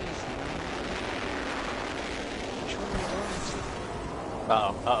 Crazy. Which one are we going into?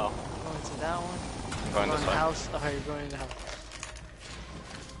 Uh-oh. Going to that one. I'm going this to the way. house. Oh, you're going to the house.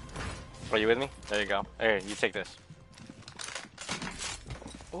 Are you with me? There you go. Here, you take this.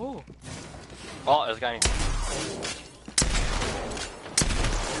 Oh. Oh, there's a guy.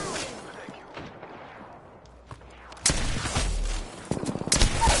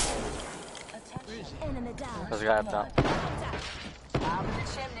 Enemy down. There's a guy up top.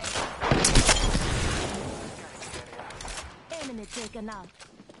 Enemy taken out.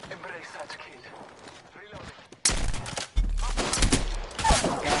 Embrace that kid.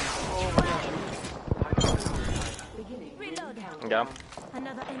 Reload. Yeah.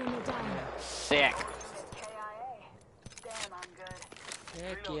 Another enemy down. Sick. KIA. Damn, I'm good.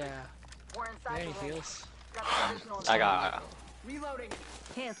 Heck yeah. We're inside There the he ring. feels. Got the additional I got. Reloading.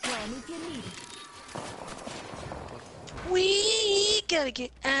 Health plan if you need it. We gotta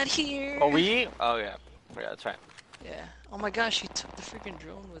get out of here. Oh, we? Oh, yeah. Yeah, that's right. Yeah. Oh my gosh, he took the freaking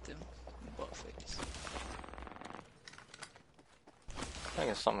drone with him. Butt face. I think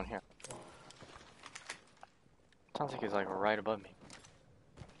there's someone here. Sounds like he's like right above me.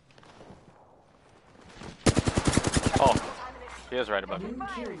 Oh, he is right above me. New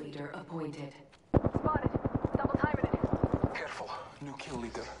kill leader appointed. Spotted. Double timing it. Careful. New kill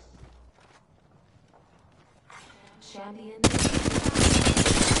leader. Champion.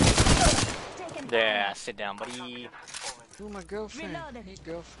 Yeah, sit down, buddy. Ooh, my girlfriend. Reloaded. Hey,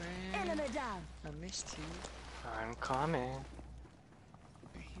 girlfriend. Enemy down. I missed you. I'm coming.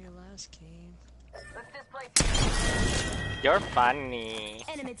 You're here last game. Let's display. You're funny.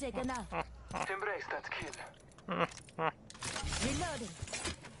 Enemy taken out. Embrace that kill. Reloading.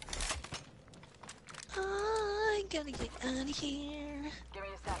 I gotta get out of here. Give me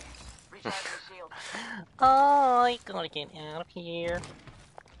a sec. Recharge your shield. Oh, I gotta get out of here.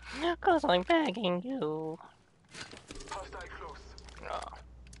 Cause I'm begging you. Hostile close. Oh,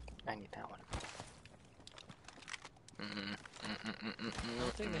 I need that one. I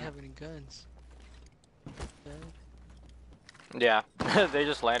don't think they have any guns. Yeah, they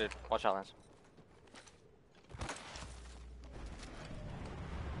just landed. Watch out, Lance.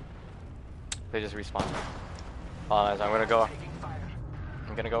 They just respawned. Oh, Lance, I'm gonna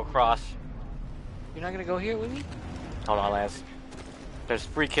go across. You're not gonna go here with me? Hold on, Lance. There's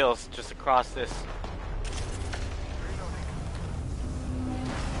 3 kills just across this.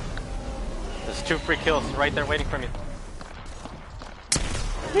 There's 2 free kills right there waiting for me.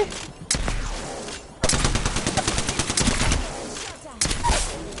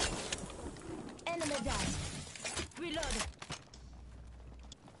 Enemy down. Reloading.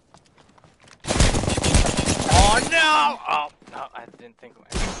 Oh no! Oh no, I didn't think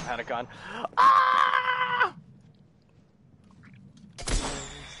I had a gun. Ah!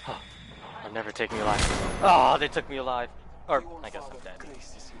 I'm never taking you alive. Oh, they took me alive. Or I guess I'm dead.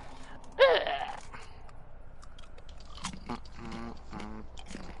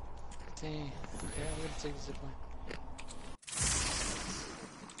 Dang. Okay, I'm gonna take the zipline.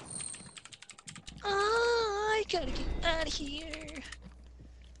 I gotta get out of here.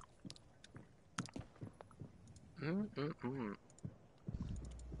 Dang,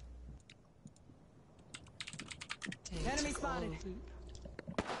 Enemy took all spotted. the loot.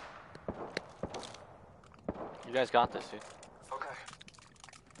 You guys got this, dude. Okay.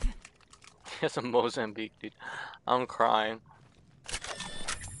 It's a Mozambique, dude. I'm crying.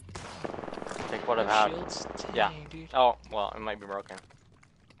 Take what I've No had. shields? Dang, Yeah. dude. Oh, well, it might be broken.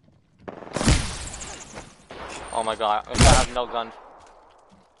 Oh my god, I have no gun.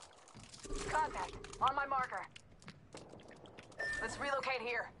 Contact. On my marker. Let's relocate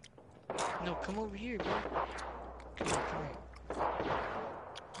here. No, come over here, bro. Come here, come here.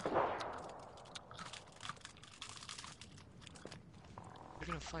 We're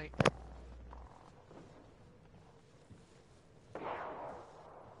gonna fight.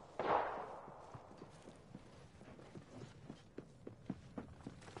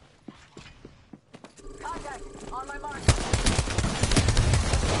 Contact. On my marker.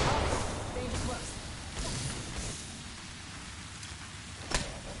 Danger close.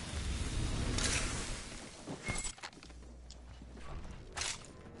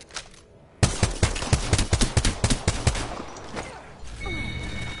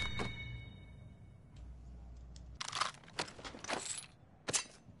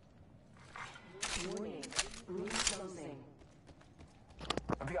 Warning. Room closing.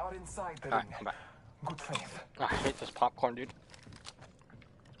 We are inside the Alright, ring. I'm back. Good faith. I hate this popcorn, dude.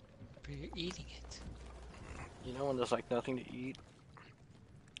 But you're eating it. You know when there's like nothing to eat?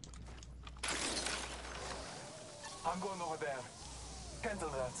 I'm going over there. Handle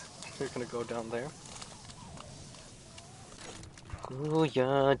that. You're gonna go down there. Ooh,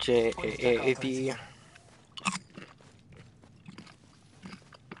 yeah, J-A-A-D.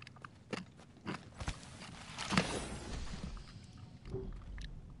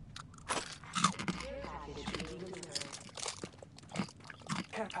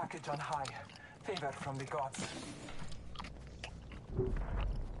 Care package on high. Favor from the gods.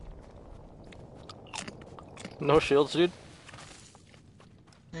 No shields, dude.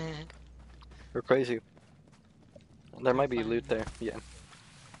 Eh. We're crazy. There might be loot there. Yeah.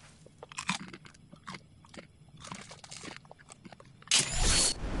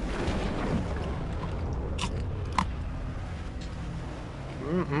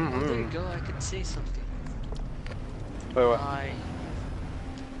 Oh, there you go, I could say something. Wait, what? I...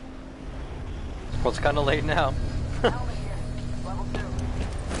 Well, it's kind of late now. Helmet here. Level 2.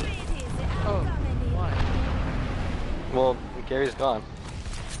 Oh, why? Well, Gary's gone.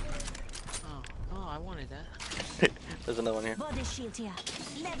 Oh, I wanted that. There's another one here. Body shield here.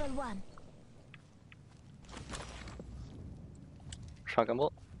 Level 1. Shotgun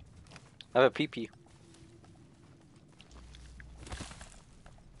bolt. I have a PP.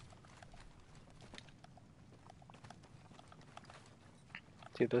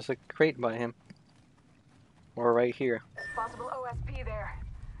 Dude, there's a crate by him. Or right here. Possible OSP there.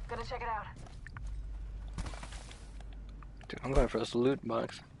 Gonna check it out. Dude, I'm going for this loot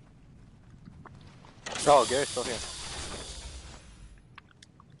box. Oh, Gary's still here.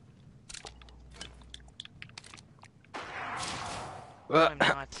 No, I'm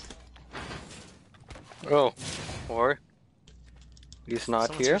not. Oh, or he's not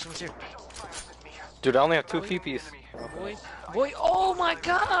Someone's here. Someone's here. Dude, I only have 2 PPs. Boy, oh my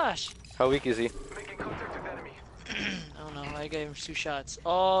gosh! How weak is he? Making contact with enemy. I don't know, I gave him 2 shots.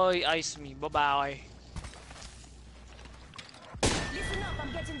 Oh, he iced me. Bye-bye. Listen up,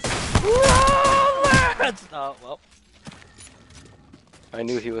 I'm getting Oh, well. I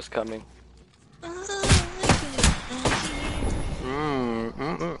knew he was coming.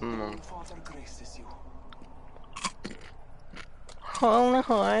 Father graces you. Oh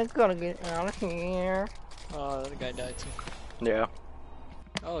no, I gotta get out of here. Oh, that guy died too. Yeah.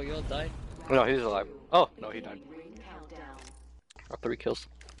 Oh, you all died? No, he's alive. Oh, no, he died. Countdown. Oh, 3 kills.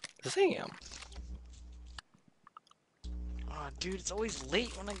 Damn. Oh, dude, it's always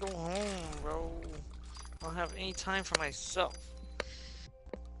late when I go home, bro. I don't have any time for myself.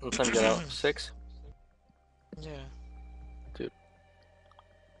 What time you get out? 6? Yeah.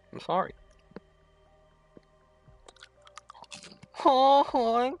 I'm sorry.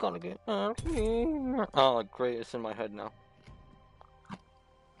 Oh, I gotta get out of here. Oh, great, it's in my head now.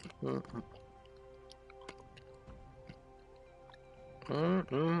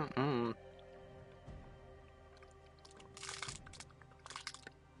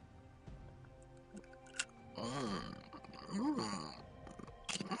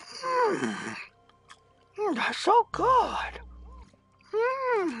 That's so good.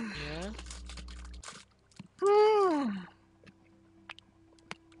 Yeah?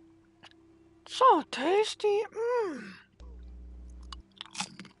 So tasty.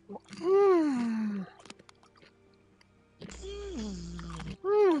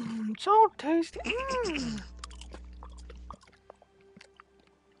 So tasty.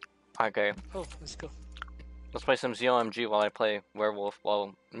 Okay, Oh, let's go. let's play some ZOMG while I play Werewolf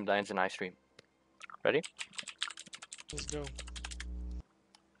while Lanz and I stream. Ready? Let's go.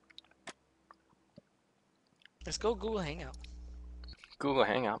 Let's go Google Hangout. Google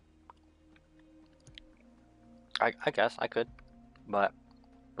Hangout. I guess I could, but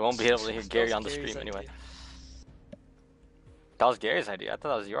we won't be able to hear Gary on the Gary's stream anyway. idea. That was Gary's idea. I thought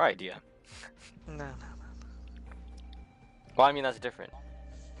that was your idea. No. Well, I mean that's different.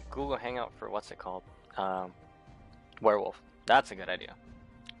 Google Hangout for what's it called? Werewolf. That's a good idea.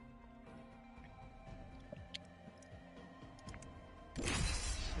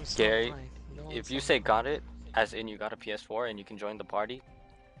 It's Gary, not mine. No if one's you on say mine. got it, as in you got a PS4 and you can join the party,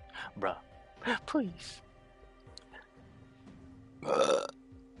 bruh, please.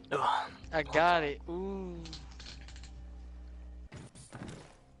 I got it. Ooh.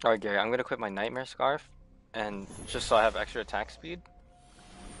 Alright, Gary, I'm gonna quit my Nightmare Scarf, and just so I have extra attack speed.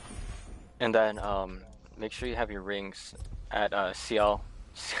 And then, make sure you have your rings at, CL9.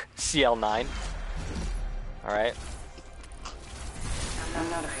 Alright? I'm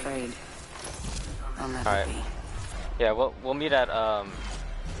not afraid. I'll never Alright. be. Yeah, we'll meet at,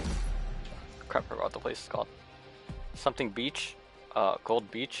 crap, I forgot what the place is called. Something Beach? Gold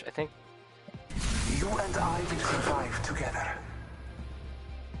Beach, I think? You and I will survive together.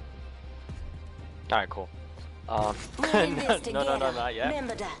 Alright, cool. We're in this no, together. not yet.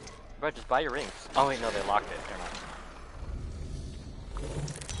 Remember that. Bro, just buy your rings. Oh wait, no, they locked it. Never mind.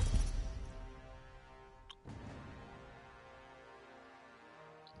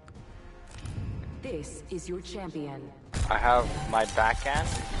 This is your champion. I have my backhand.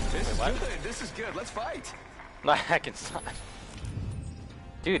 This is what? good. This is good. Let's fight. My hack inside.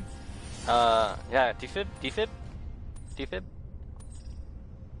 Dude. Yeah, defib? Defib? Defib?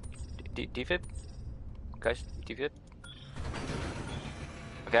 Defib? Guys, defib?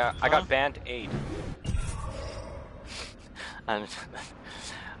 Okay, I got banned 8. I was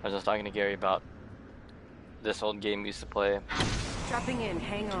just talking to Gary about this old game we used to play Dropping in,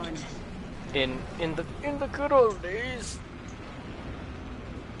 hang on. in the good old days.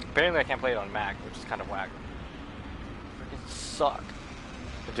 Apparently I can't play it on Mac, which is kind of whack. Freaking suck.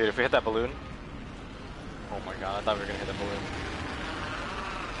 Dude, if we hit that balloon. Oh my god, I thought we were gonna hit the balloon.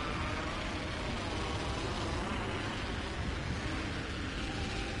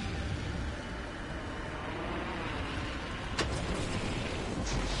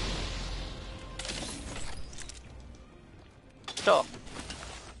 Stop.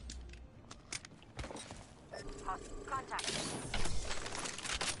 Contact.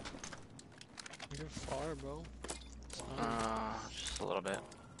 You're far, bro. Just a little bit.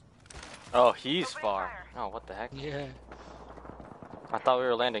 Oh, he's far. Oh, what the heck? Yeah. I thought we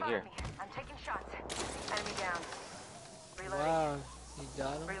were landing here. I'm taking shots. Enemy down. Reloading. Wow. You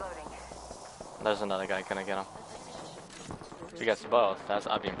got him? Reloading. There's another guy. Can I get him? If you gets both,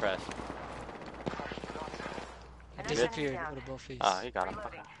 I'd be impressed. He disappeared with a bow face. Oh, he got him.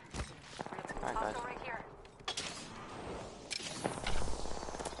 Reloading. Alright, guys. Hostile right here.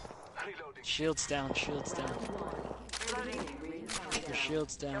 Reloading. Shields down, shields down. Reloading. Your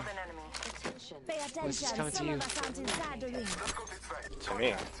shields down. Killed an enemy. Pay This is attention. coming to Some you. of us aren't inside the ring. Let's go this way. To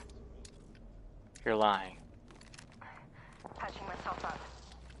me. You're lying. Patching myself up.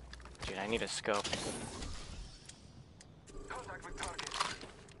 Dude, I need a scope. Contact with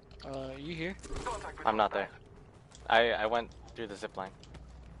target. You here? Contact with I'm not there. I went through the zip line.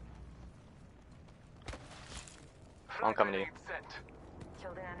 I'm coming to you. Sent.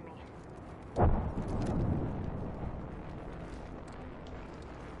 Killed an enemy.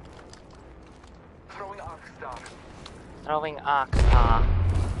 Throwing arc star. Throwing Oxta.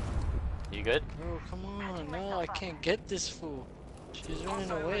 You good? Bro, come on. No, I can't get this fool. She's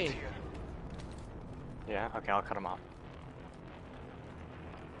running away. Yeah? Okay, I'll cut him off.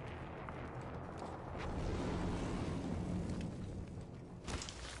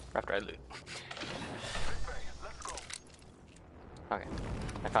 After I loot. Let's go. Okay.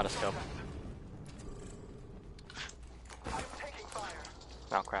 I found a scope. I'm taking fire.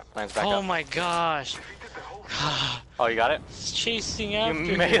 Oh crap. Lands back Oh up. my gosh. Oh, you got it? It's chasing You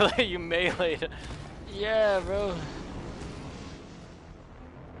after me. you meleeed. Yeah, bro.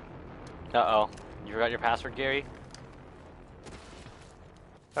 Uh-oh. You forgot your password, Gary?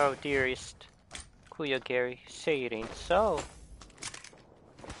 Oh, dearest. Kuya Gary, say it ain't so.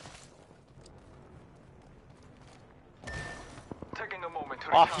 Taking a moment to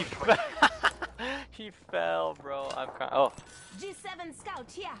Oh, he recharge. fell. He fell, bro. I'm crying. Oh, G7 scout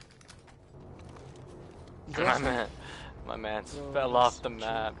here. my man Bro, fell this off the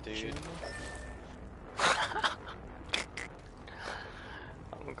map, dude. June-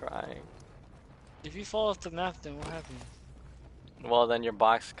 I'm crying. If you fall off the map, then what happens? Well, then your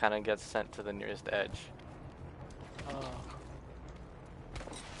box kind of gets sent to the nearest edge. Oh.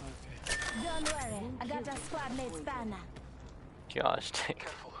 Okay. Don't worry, I got a squad mate's banner. Gosh, dang.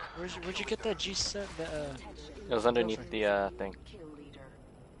 Where'd you get that G7? It was underneath the thing. Kill leader.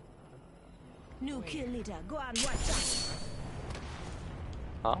 New kill leader, go on, watch out.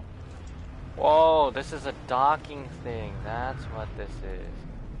 Huh? Whoa, this is a docking thing. That's what this is.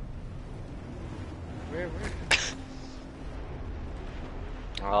 Where?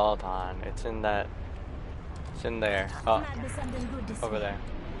 Hold on. It's in that. It's in there. Oh, Might be something good this over way. there.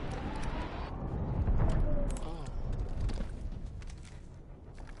 Oh.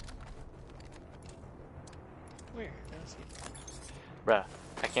 Where? I don't see it. Bruh.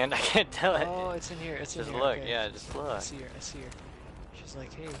 I can't tell it. Oh, it's in here. It's in Just here. look, okay. yeah, just I look. see her. I see her. She's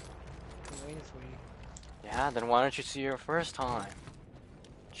like, hey, I'm waiting for you. Yeah, then why don't you see her first time?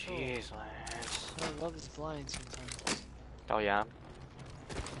 Jeez, Lance. I love is blind sometimes. Oh yeah.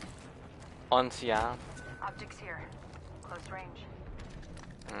 Once yeah. Optics here. Close range.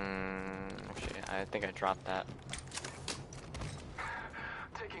 Shit, I think I dropped that.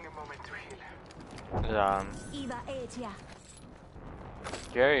 Taking a moment to heal. Eva 8 here.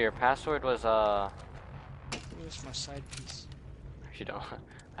 Gary, your password was Here's my side piece. you don't.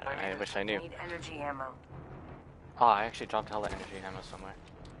 I wish I knew. Need energy ammo. Oh, I actually dropped hella energy ammo somewhere.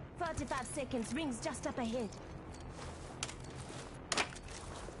 45 seconds, rings just up ahead.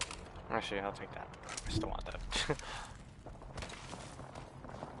 Actually, I'll take that. I still want that.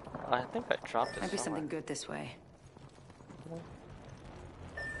 I think I dropped it Might be somewhere. something good this way.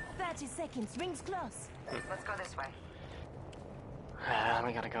 30 seconds, rings close. Let's go this way.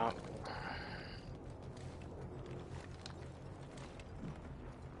 We gotta go.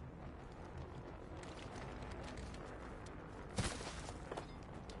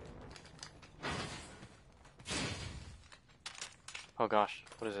 Oh gosh,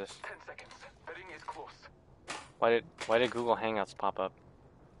 what is this? 10 seconds. The ring is close. Why did Google Hangouts pop up?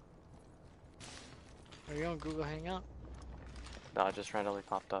 Are you on Google Hangout? No, it just randomly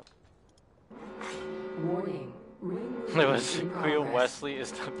popped up. Warning. Ring It was in Queen progress. Wesley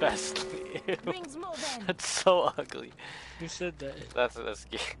is the best. Ew. Rings moving. That's so ugly. Who said that? That's that's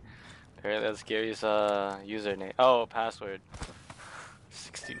Gary's username. Oh, password.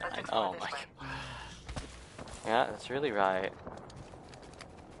 69. Oh my god. Yeah, that's really right.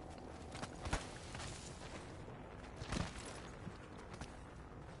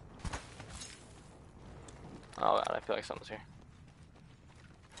 Oh god, I feel like someone's here.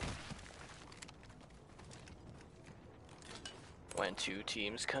 When and 2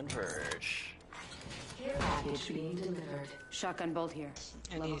 teams converge. Care package being delivered. Shotgun bolt here.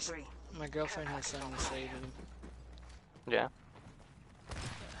 And Level he's, 3. my girlfriend has something to say to him. Yeah.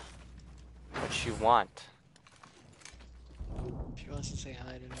 What you want? She wants to say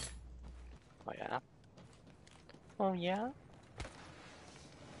hi to me. Oh yeah. Oh yeah.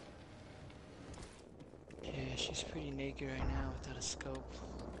 Yeah, she's pretty naked right now without a scope.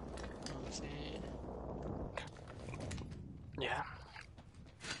 Know what I'm saying? Yeah.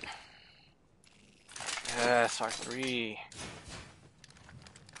 Yes, R3.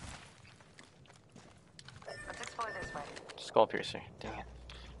 Let's explore this way. Skull piercer. Dang it.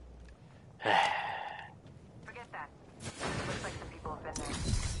 Forget that. Looks like some people have been there.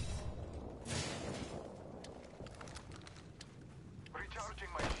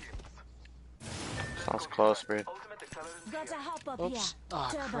 Recharging my shields. Sounds close, bro. Ultimate accelerant Got here. a hop up Oops. here. Oh,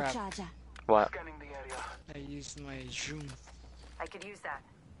 crap. Turbocharger. What? Scanning the area. I used my zoom. I could use that.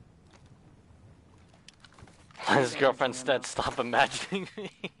 His girlfriend said, "Stop imagining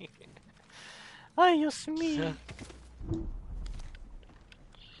me." Ay, Dios mío.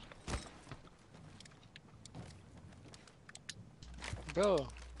 Bro.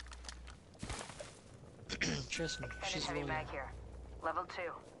 Trust me, Extended she's heavy loyal. mag here. Level 2.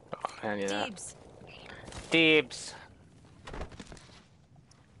 Oh, man, yeah. Deebs. Deebs.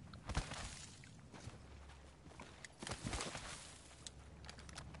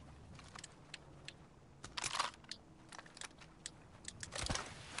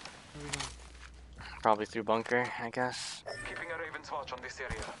 Where we going? Probably through bunker, I guess. Keeping a Raven's watch on this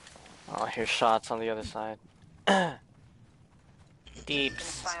area. Oh, I hear shots on the other side. Deeps.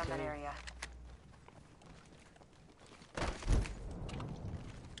 Spy on that area.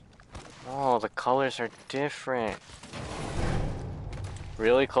 Oh, the colors are different.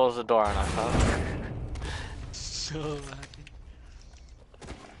 Really close the door on us, huh? So happy.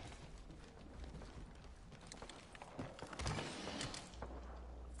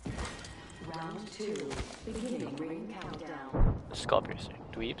 Round 2. Beginning ring countdown. Skull piercer.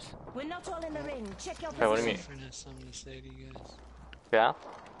 Dweebs? We're not all in the ring. Check your Hey, what do you mean? Girlfriend has something to say to you guys. Yeah?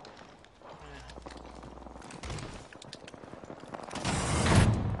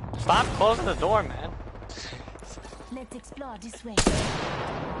 Stop closing the door, man. Let's explore this way.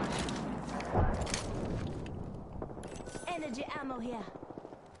 Energy ammo here.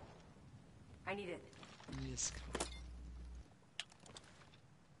 I need it. Yes.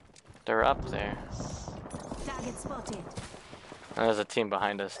 They're up there. Target spotted. And there's a team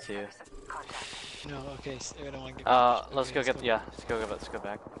behind us, too. Contact. No, okay, so I don't want to get Let's go get, yeah, let's go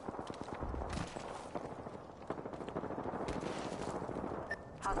back.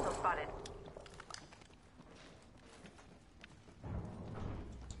 Hostile spotted.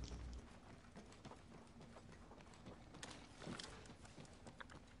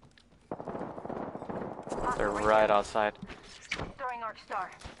 They're right outside. Throwing Arc Star.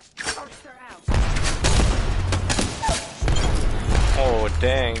 Arc Star out. Oh,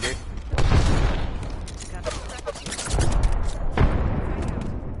 dang, dude.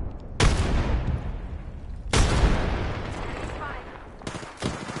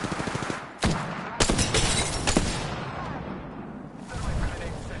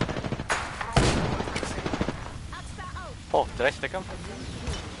 Oh, did I stick him?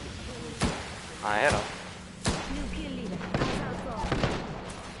 I hit him. New kill leader. Eyes out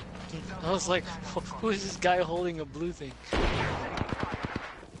for. I was like, who is this guy holding a blue thing?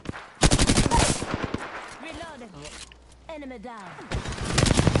 Reloading. Enemy down.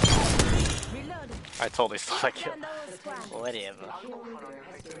 Reloading. I totally thought I killed. Down the whole squad. Whatever. Reloading.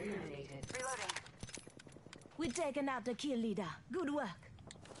 We've taken out the kill leader. Good work.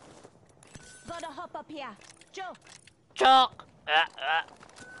 Gotta hop up here. Joe. Chalk!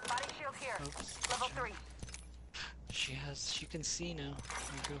 Body shield here. Oops. Level 3. She can see now.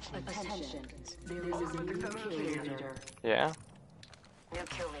 My girlfriend. Attention. There is a new kill leader. Yeah? New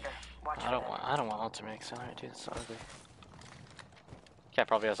kill leader. Watch I don't want ultimate accelerator, dude. It's so ugly. Cat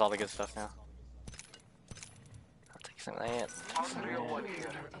probably has all the good stuff now. I'll take some of that. Unreal one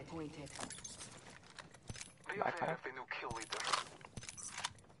here. Appointed. Be aware of the new kill leader.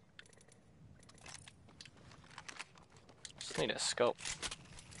 Just need a scope.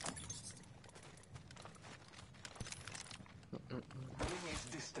 Ring is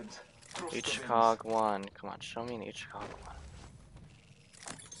distant. Trust the Each winds. cog 1. Come on, show me an each cog 1.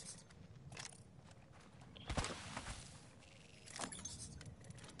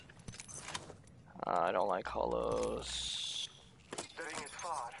 I don't like hollows. The ring is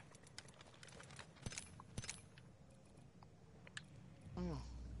far.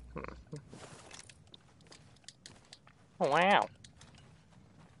 Oh, wow.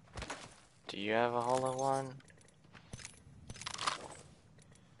 Do you have a hollow one?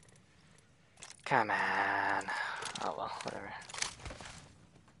 Come on. Oh well, whatever.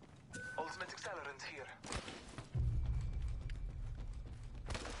 Ultimate accelerant here.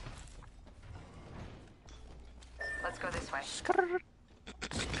 Let's go this way. Skirt.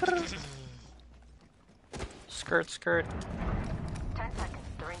 Skirt. Skirt, skirt. 10 seconds.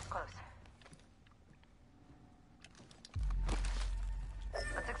 The ring's close.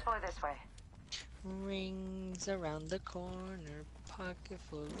 Let's explore this way. Rings around the corner, pocket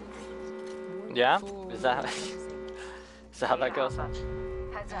full. Yeah? Is that how that goes?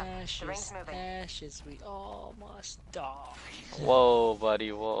 Heads up. The ring's Ashes, moving. ashes, we all must die. Whoa,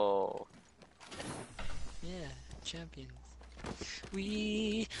 buddy, whoa. Yeah, champions.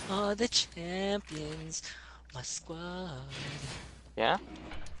 We are the champions, my squad. Yeah?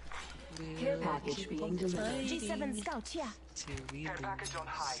 Care package being delivered. G7 scout here. Till we Care package on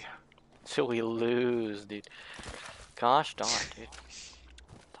high. Till we lose, dude. Gosh darn, dude.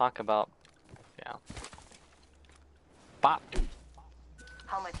 Talk about, yeah. Bop.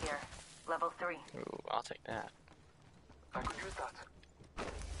 Helmet here. Level 3. Ooh, I'll take that. I could use that.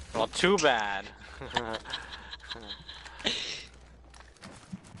 Well, too bad.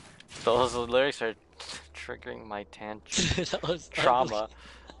 Those lyrics are triggering my tantrum. That was Trauma.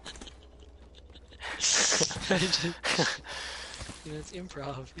 You know, it's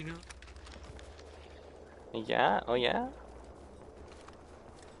improv, you know? Yeah? Oh yeah?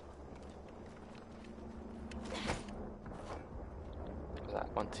 Is that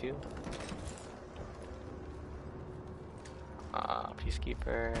 1, 2?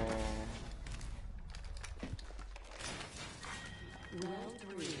 Peacekeeper. Round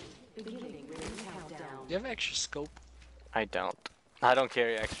 3. Beginning ring countdown. Do you have extra scope? I don't. I don't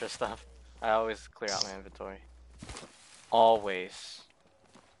carry extra stuff. I always clear out my inventory. Always.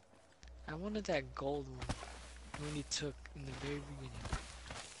 I wanted that gold one. The one you took in the very beginning.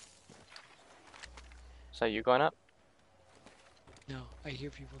 So you going up? No, I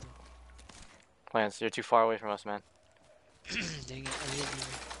hear people though. Lance, you're too far away from us, man. Dang it, I hear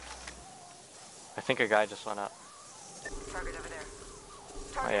people. I think a guy just went up. Target over there.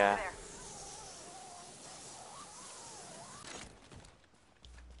 Oh Target yeah. over there.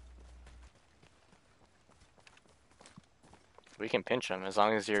 We can pinch him as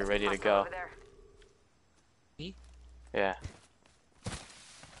long as you're ready to Hostile go. over there. Me? Yeah.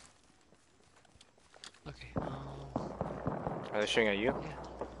 Okay, Are they shooting at you? yeah.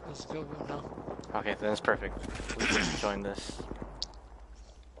 Let's go now. Okay, then it's perfect. We can join this.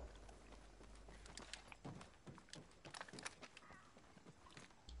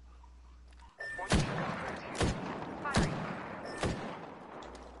 Firing.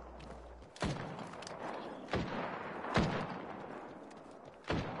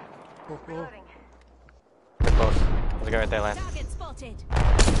 Oh, oh. Reloading. We're close. There's a guy right there, Lance. Target spotted.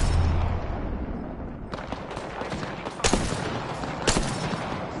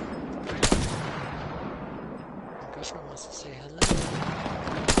 Girlfriend wants to say hello.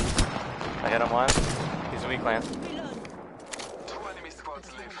 I hit him once. He's weak, Lance. Reload. 2 enemy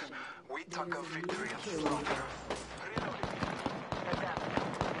squads live. We took a victory and slaughter. Reloading. Heads up.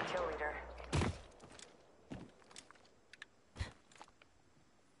 Kill leader.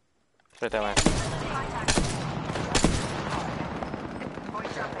 It's right there, Lance. Contact.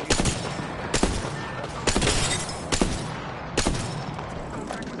 Voice jumping.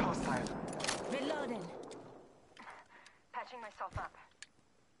 Contact with hostile. Reloading. Patching myself up.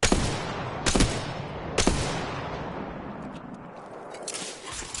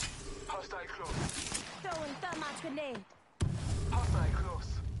 Hostile close. Throwing thermite grenade. Hostile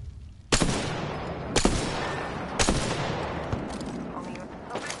close. Only you.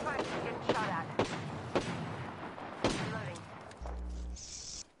 Oh, that's fine. Getting shot at. Reloading.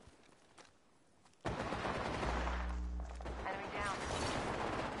 Enemy down.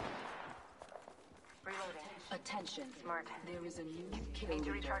 Reloading. Attention. Smart. There is a new kill Need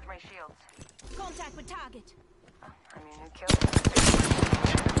to leader. recharge my shields. Contact with target. I mean, new kill.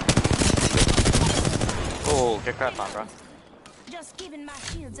 Oh, get crap on, bro. Just giving my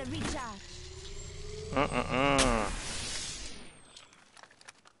shields a recharge.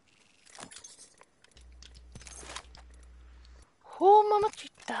 Oh,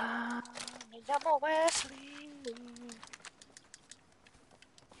 mamachita. Me llamo Wesley.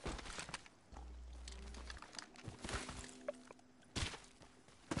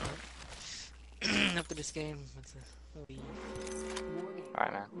 After this game, let's leave.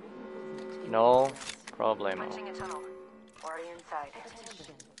 Alright, man. No problemo. Punching a tunnel. Already inside.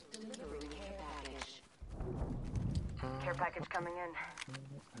 Care package coming in.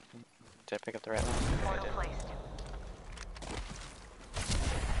 Did I pick up the right one? Portal I placed.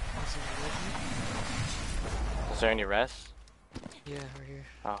 did. Is there any rest? Yeah, right here.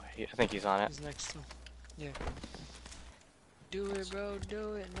 Oh, I think he's on it. He's next to him. Yeah. Do it, bro.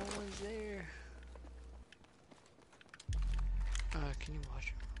 Do it. No one's there. Can you watch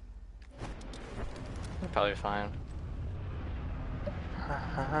him? We're probably fine.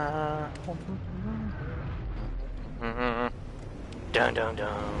 Dun dun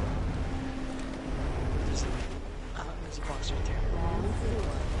dun. There's a box right there.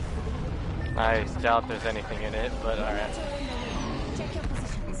 I doubt there's anything in it, but alright. Check your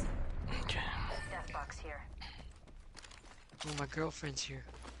positions. Okay. Death box here. Oh, my girlfriend's here.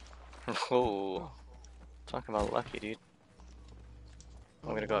 Oh. Talk about lucky, dude.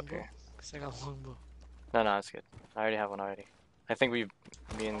 I'm gonna go up here. Cause I got longbow. No, no, it's good. I already have one already. I think me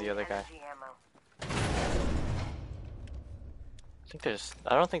and the other guy. Energy ammo.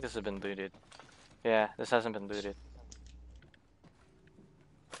 I don't think this has been looted. Yeah, this hasn't been looted.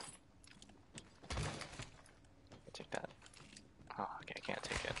 I'll take that. Oh, okay, I can't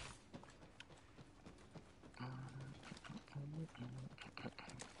take it.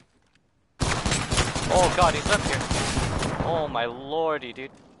 Oh god, he's up here. Oh my lordy,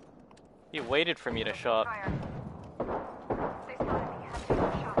 dude. He waited for me to show up. Fire. They spotted me. Have to take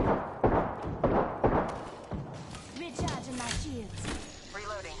a shot. Recharging my shields.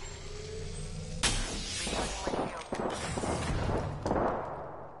 Reloading. Recharging my shield.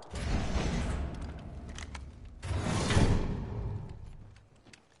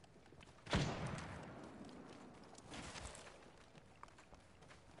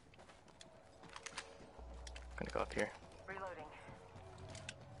 I'm gonna go up here. Reloading.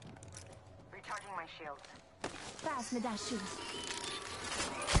 Recharging my shields. Pass me that shoes.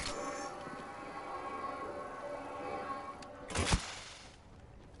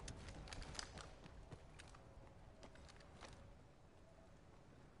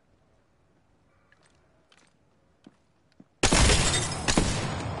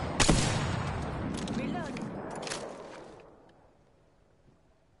 Reloading.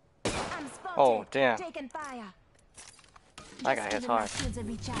 I'm spotted. Oh, damn. Taking fire. That guy hits Just giving my hard. shields a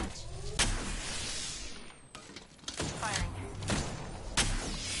recharge. Firing.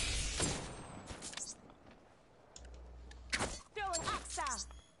 Throwing Oxstar.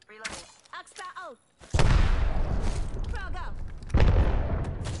 Reloading. Oxstar out. Frog out.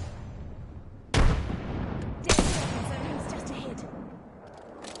 10 seconds. The ring's just ahead.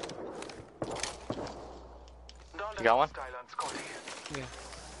 You got one? Skyline Scotty. Yeah.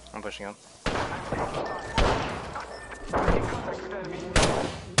 I'm pushing him. Making contact with enemy.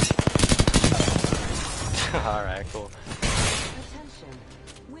 Alright, cool. Attention.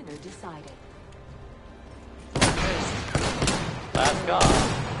 Winner decided. Let's go.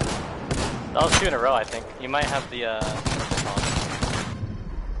 That was 2 in a row, I think. You might have the,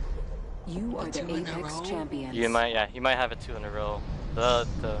 You are the 2 in a Apex row? champions. you might have it 2 in a row. The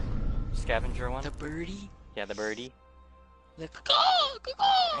scavenger one? The birdie? Yeah, the birdie. The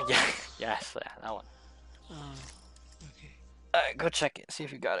Yeah, yes, yeah, that one. okay. Alright, go check it, see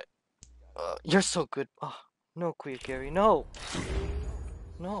if you got it. You're so good. Oh, no, Queer Gary, no!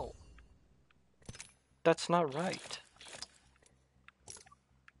 No. That's not right.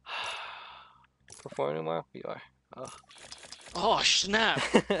 Performing tomorrow? We are. Oh, snap!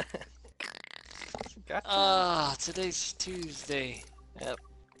 Gotcha. Ah, today's Tuesday. Yep.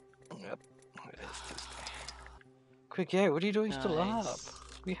 It is Tuesday. Quick, Gary, what are you doing still up? Nice.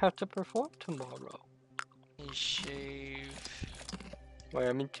 We have to perform tomorrow. And shave.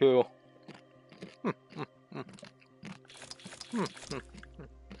 Wait, me too.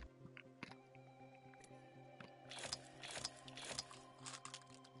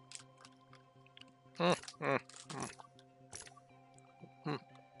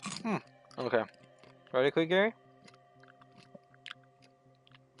 Okay. Ready, quick, Gary?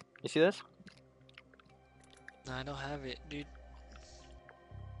 You see this? No, I don't have it, dude.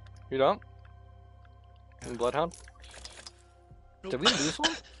 You don't? In Bloodhound? Nope. Did we lose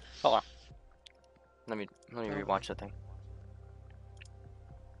one? Hold on. Let me rewatch the thing.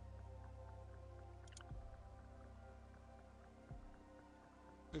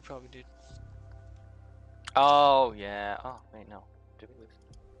 We probably did. Oh yeah. Oh wait, no. Did we lose?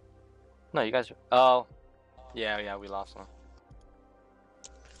 No, you guys. Oh, yeah, we lost one.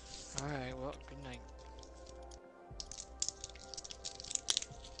 Alright, well, good night.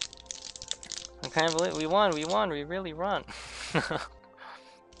 I can't believe we won. We really won. Oh,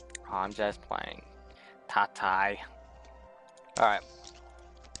 I'm just playing. Tatai. Alright.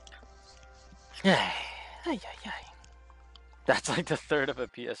 Yay. That's like the third of a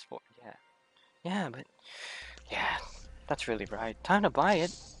PS4. Yeah. Yeah, but yeah, that's really right. Time to buy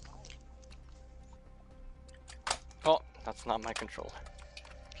it. Oh, that's not my controller.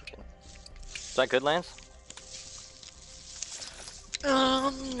 Okay. Is that good, Lance?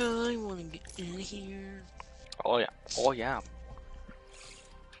 No, I want to get in here. Oh yeah. Oh yeah.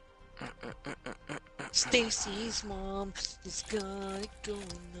 Stacy's mom has got it going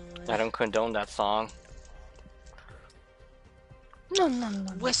I on. don't condone that song. No.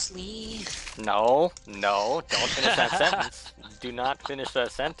 Wesley. No, don't finish that sentence. Do not finish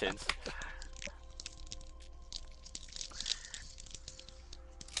that sentence.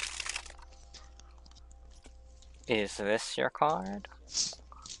 Is this your card?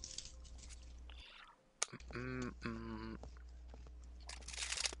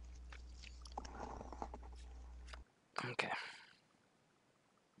 Okay.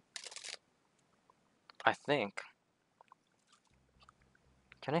 I think.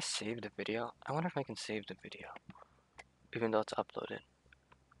 Can I save the video? I wonder if I can save the video, even though it's uploaded.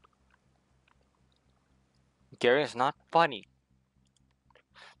 Gary is not funny.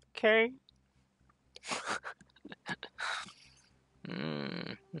 Okay.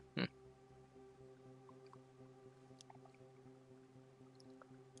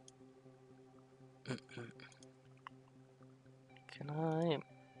 Can I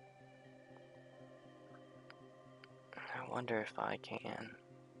wonder if I can.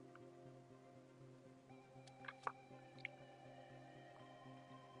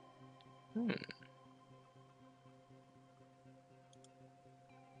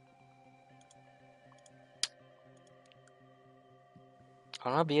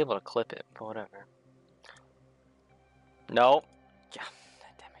 I'm not be able to clip it, but whatever. No. Yeah.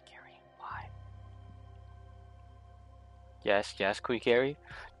 Damn it, Gary. Why? Yes, Quee Gary.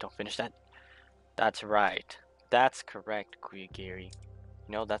 Don't finish that. That's right. That's correct, Quee Gary.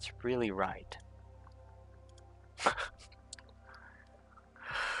 You know, that's really right.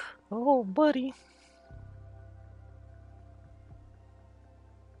 Oh, buddy.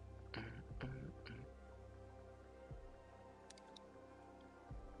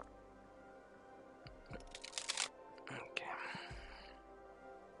 Okay.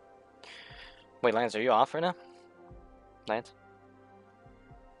 Wait, Lance, are you off right now? Lance?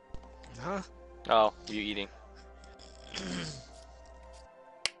 Huh? Oh, you eating.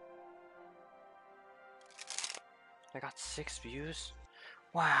 I got 6 views.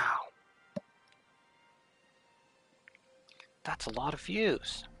 Wow. That's a lot of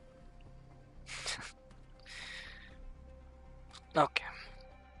views. Okay.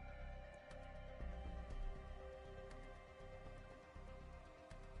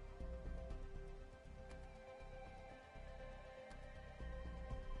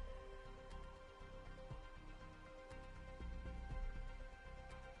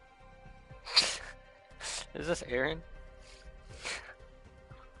 Is this Aaron?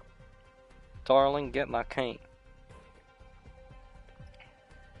 Darling, get my cane.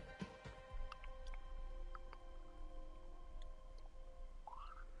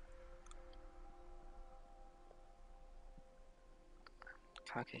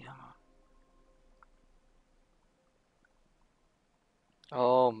 Kakeyama.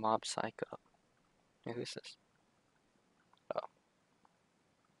 Oh, Mob Psycho. Hey, who's this? Oh.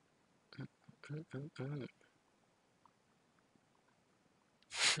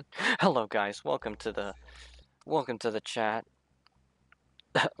 Hello, guys. Welcome to the chat.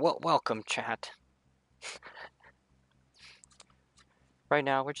 Well, welcome, chat. Right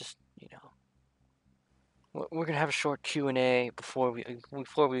now, we're just, we're gonna have a short Q&A before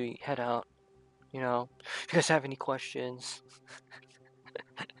we head out. You know, if you guys have any questions,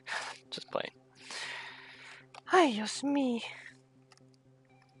 just playing. Hi, it's me.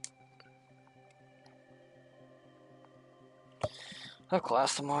 I have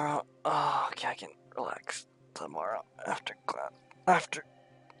class tomorrow. Oh, okay, I can relax tomorrow after class, after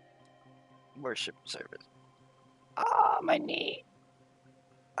worship service. Ah, my knee.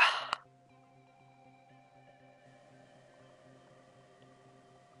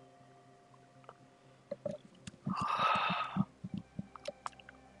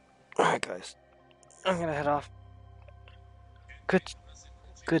 Alright, guys. I'm gonna head off.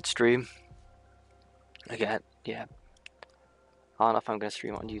 Good stream. Again, yeah. I don't know if I'm gonna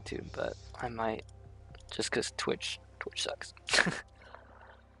stream on YouTube, but I might. Just cause Twitch sucks.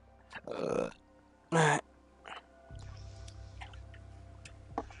 Alright.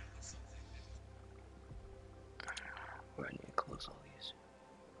 Where I need to close all these.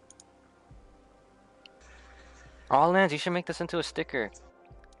 Oh, Lanz, you should make this into a sticker.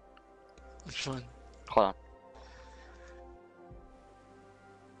 Which one? Hold on.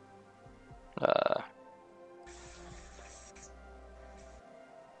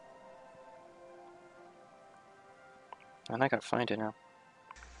 And I gotta find it now.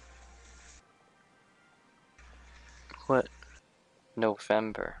 What?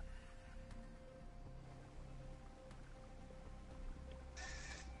 November.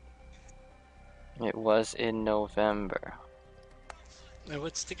 It was in November. Wait,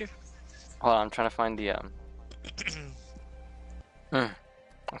 what sticker? Hold on, I'm trying to find the I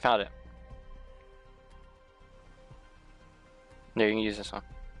found it. There, you can use this one.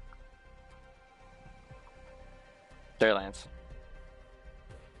 There, Lance.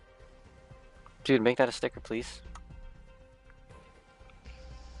 Dude, make that a sticker, please.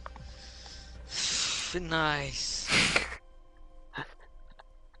 Nice. I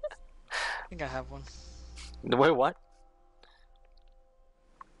think I have one. Wait, what?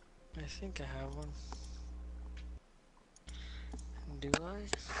 I think I have one. Do I?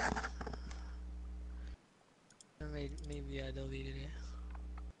 Or maybe I deleted it.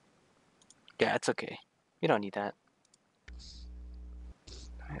 Yeah, it's okay. You don't need that.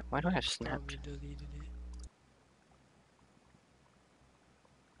 Why do I have Snapchat? Probably deleted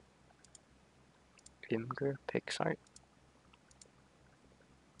it. Imgur PixArt.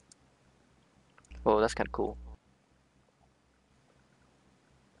 Oh, that's kind of cool.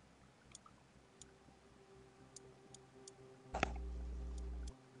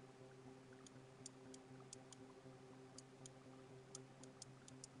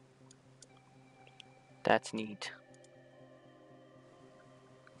 That's neat.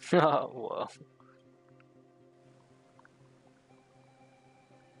 Oh, whoa.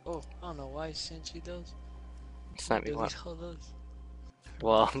 Oh, I don't know why I sent you those. Snap me one. Delete all those.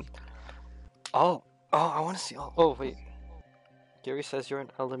 Well, oh, I want to see. Oh, wait. Gary says you're in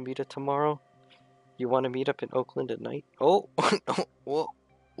Alameda tomorrow. You want to meet up in Oakland at night? Oh, whoa,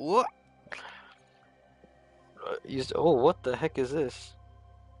 what? Oh, what the heck is this?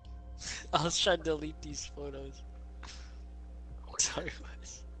 I was trying to delete these photos. Sorry,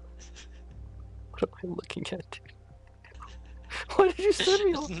 Wes. What am I looking at? What did you send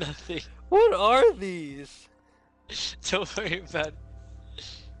me? Nothing. What are these? Don't worry about it.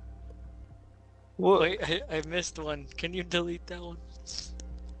 What? Wait, I missed one. Can you delete that one?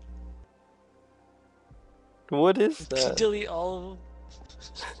 What is Can you that? delete all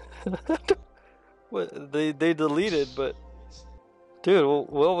of them? What they deleted, but dude,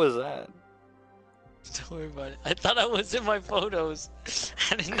 what was that? Don't worry about it. I thought I was in my photos.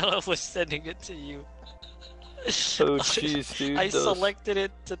 I didn't know I was sending it to you. Oh jeez, dude. I selected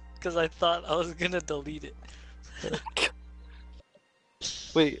it because I thought I was gonna delete it.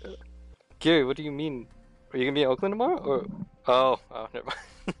 Wait, Gary, what do you mean? Are you gonna be in Oakland tomorrow? Or oh, never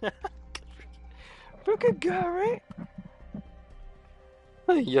mind. Look at Gary.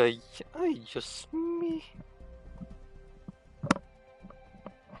 Ay, just me.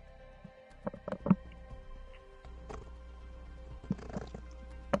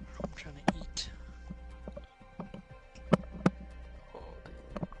 I'm trying to eat.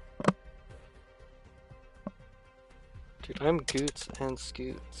 Dude, I'm Goots and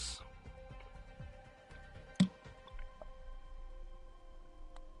Scoots.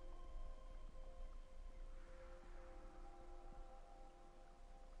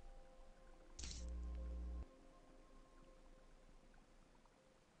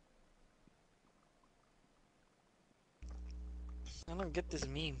 I don't get this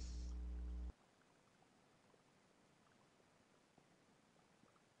meme.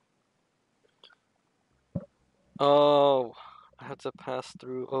 Oh, I had to pass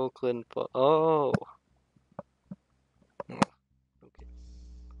through Oakland, but oh. Okay.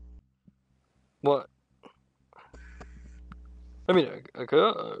 What? I mean, I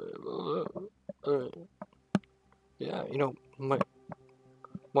could. Yeah, you know, my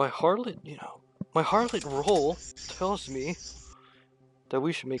harlot, my harlot role tells me that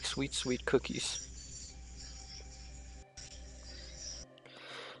we should make sweet cookies.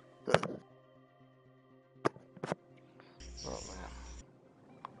 Oh man.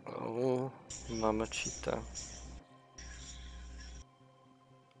 Oh, mamachita.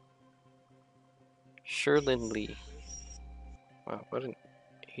 Sherlyn Lee. Wow, what an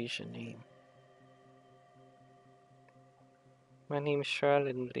Asian name. My name's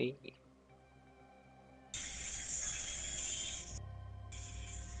Sherlyn Lee.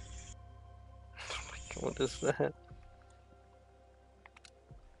 Oh my god, what is that?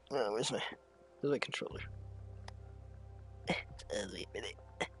 Oh, where's my controller? Wait a minute.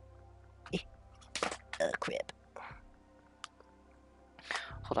 Crap.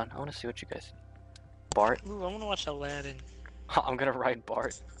 Hold on, I want to see what you guys. Bart? Ooh, I want to watch Aladdin. I'm gonna ride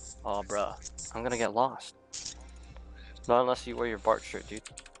Bart. Oh, bruh. I'm gonna get lost. Not unless you wear your Bart shirt, dude.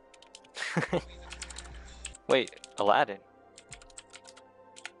 Wait, Aladdin.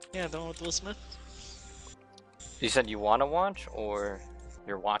 Yeah, the one with Will Smith. You said you want to watch or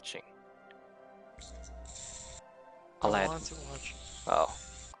you're watching? I Aladdin. want to watch. Oh.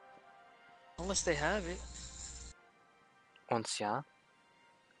 Unless they have it. Once, yeah.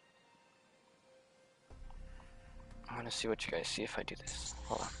 I want to see what you guys see if I do this.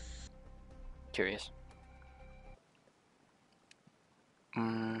 Hold on. Curious.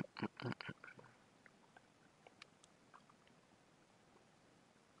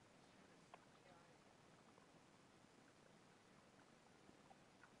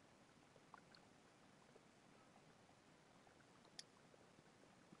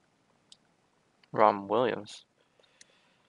 Ron Williams.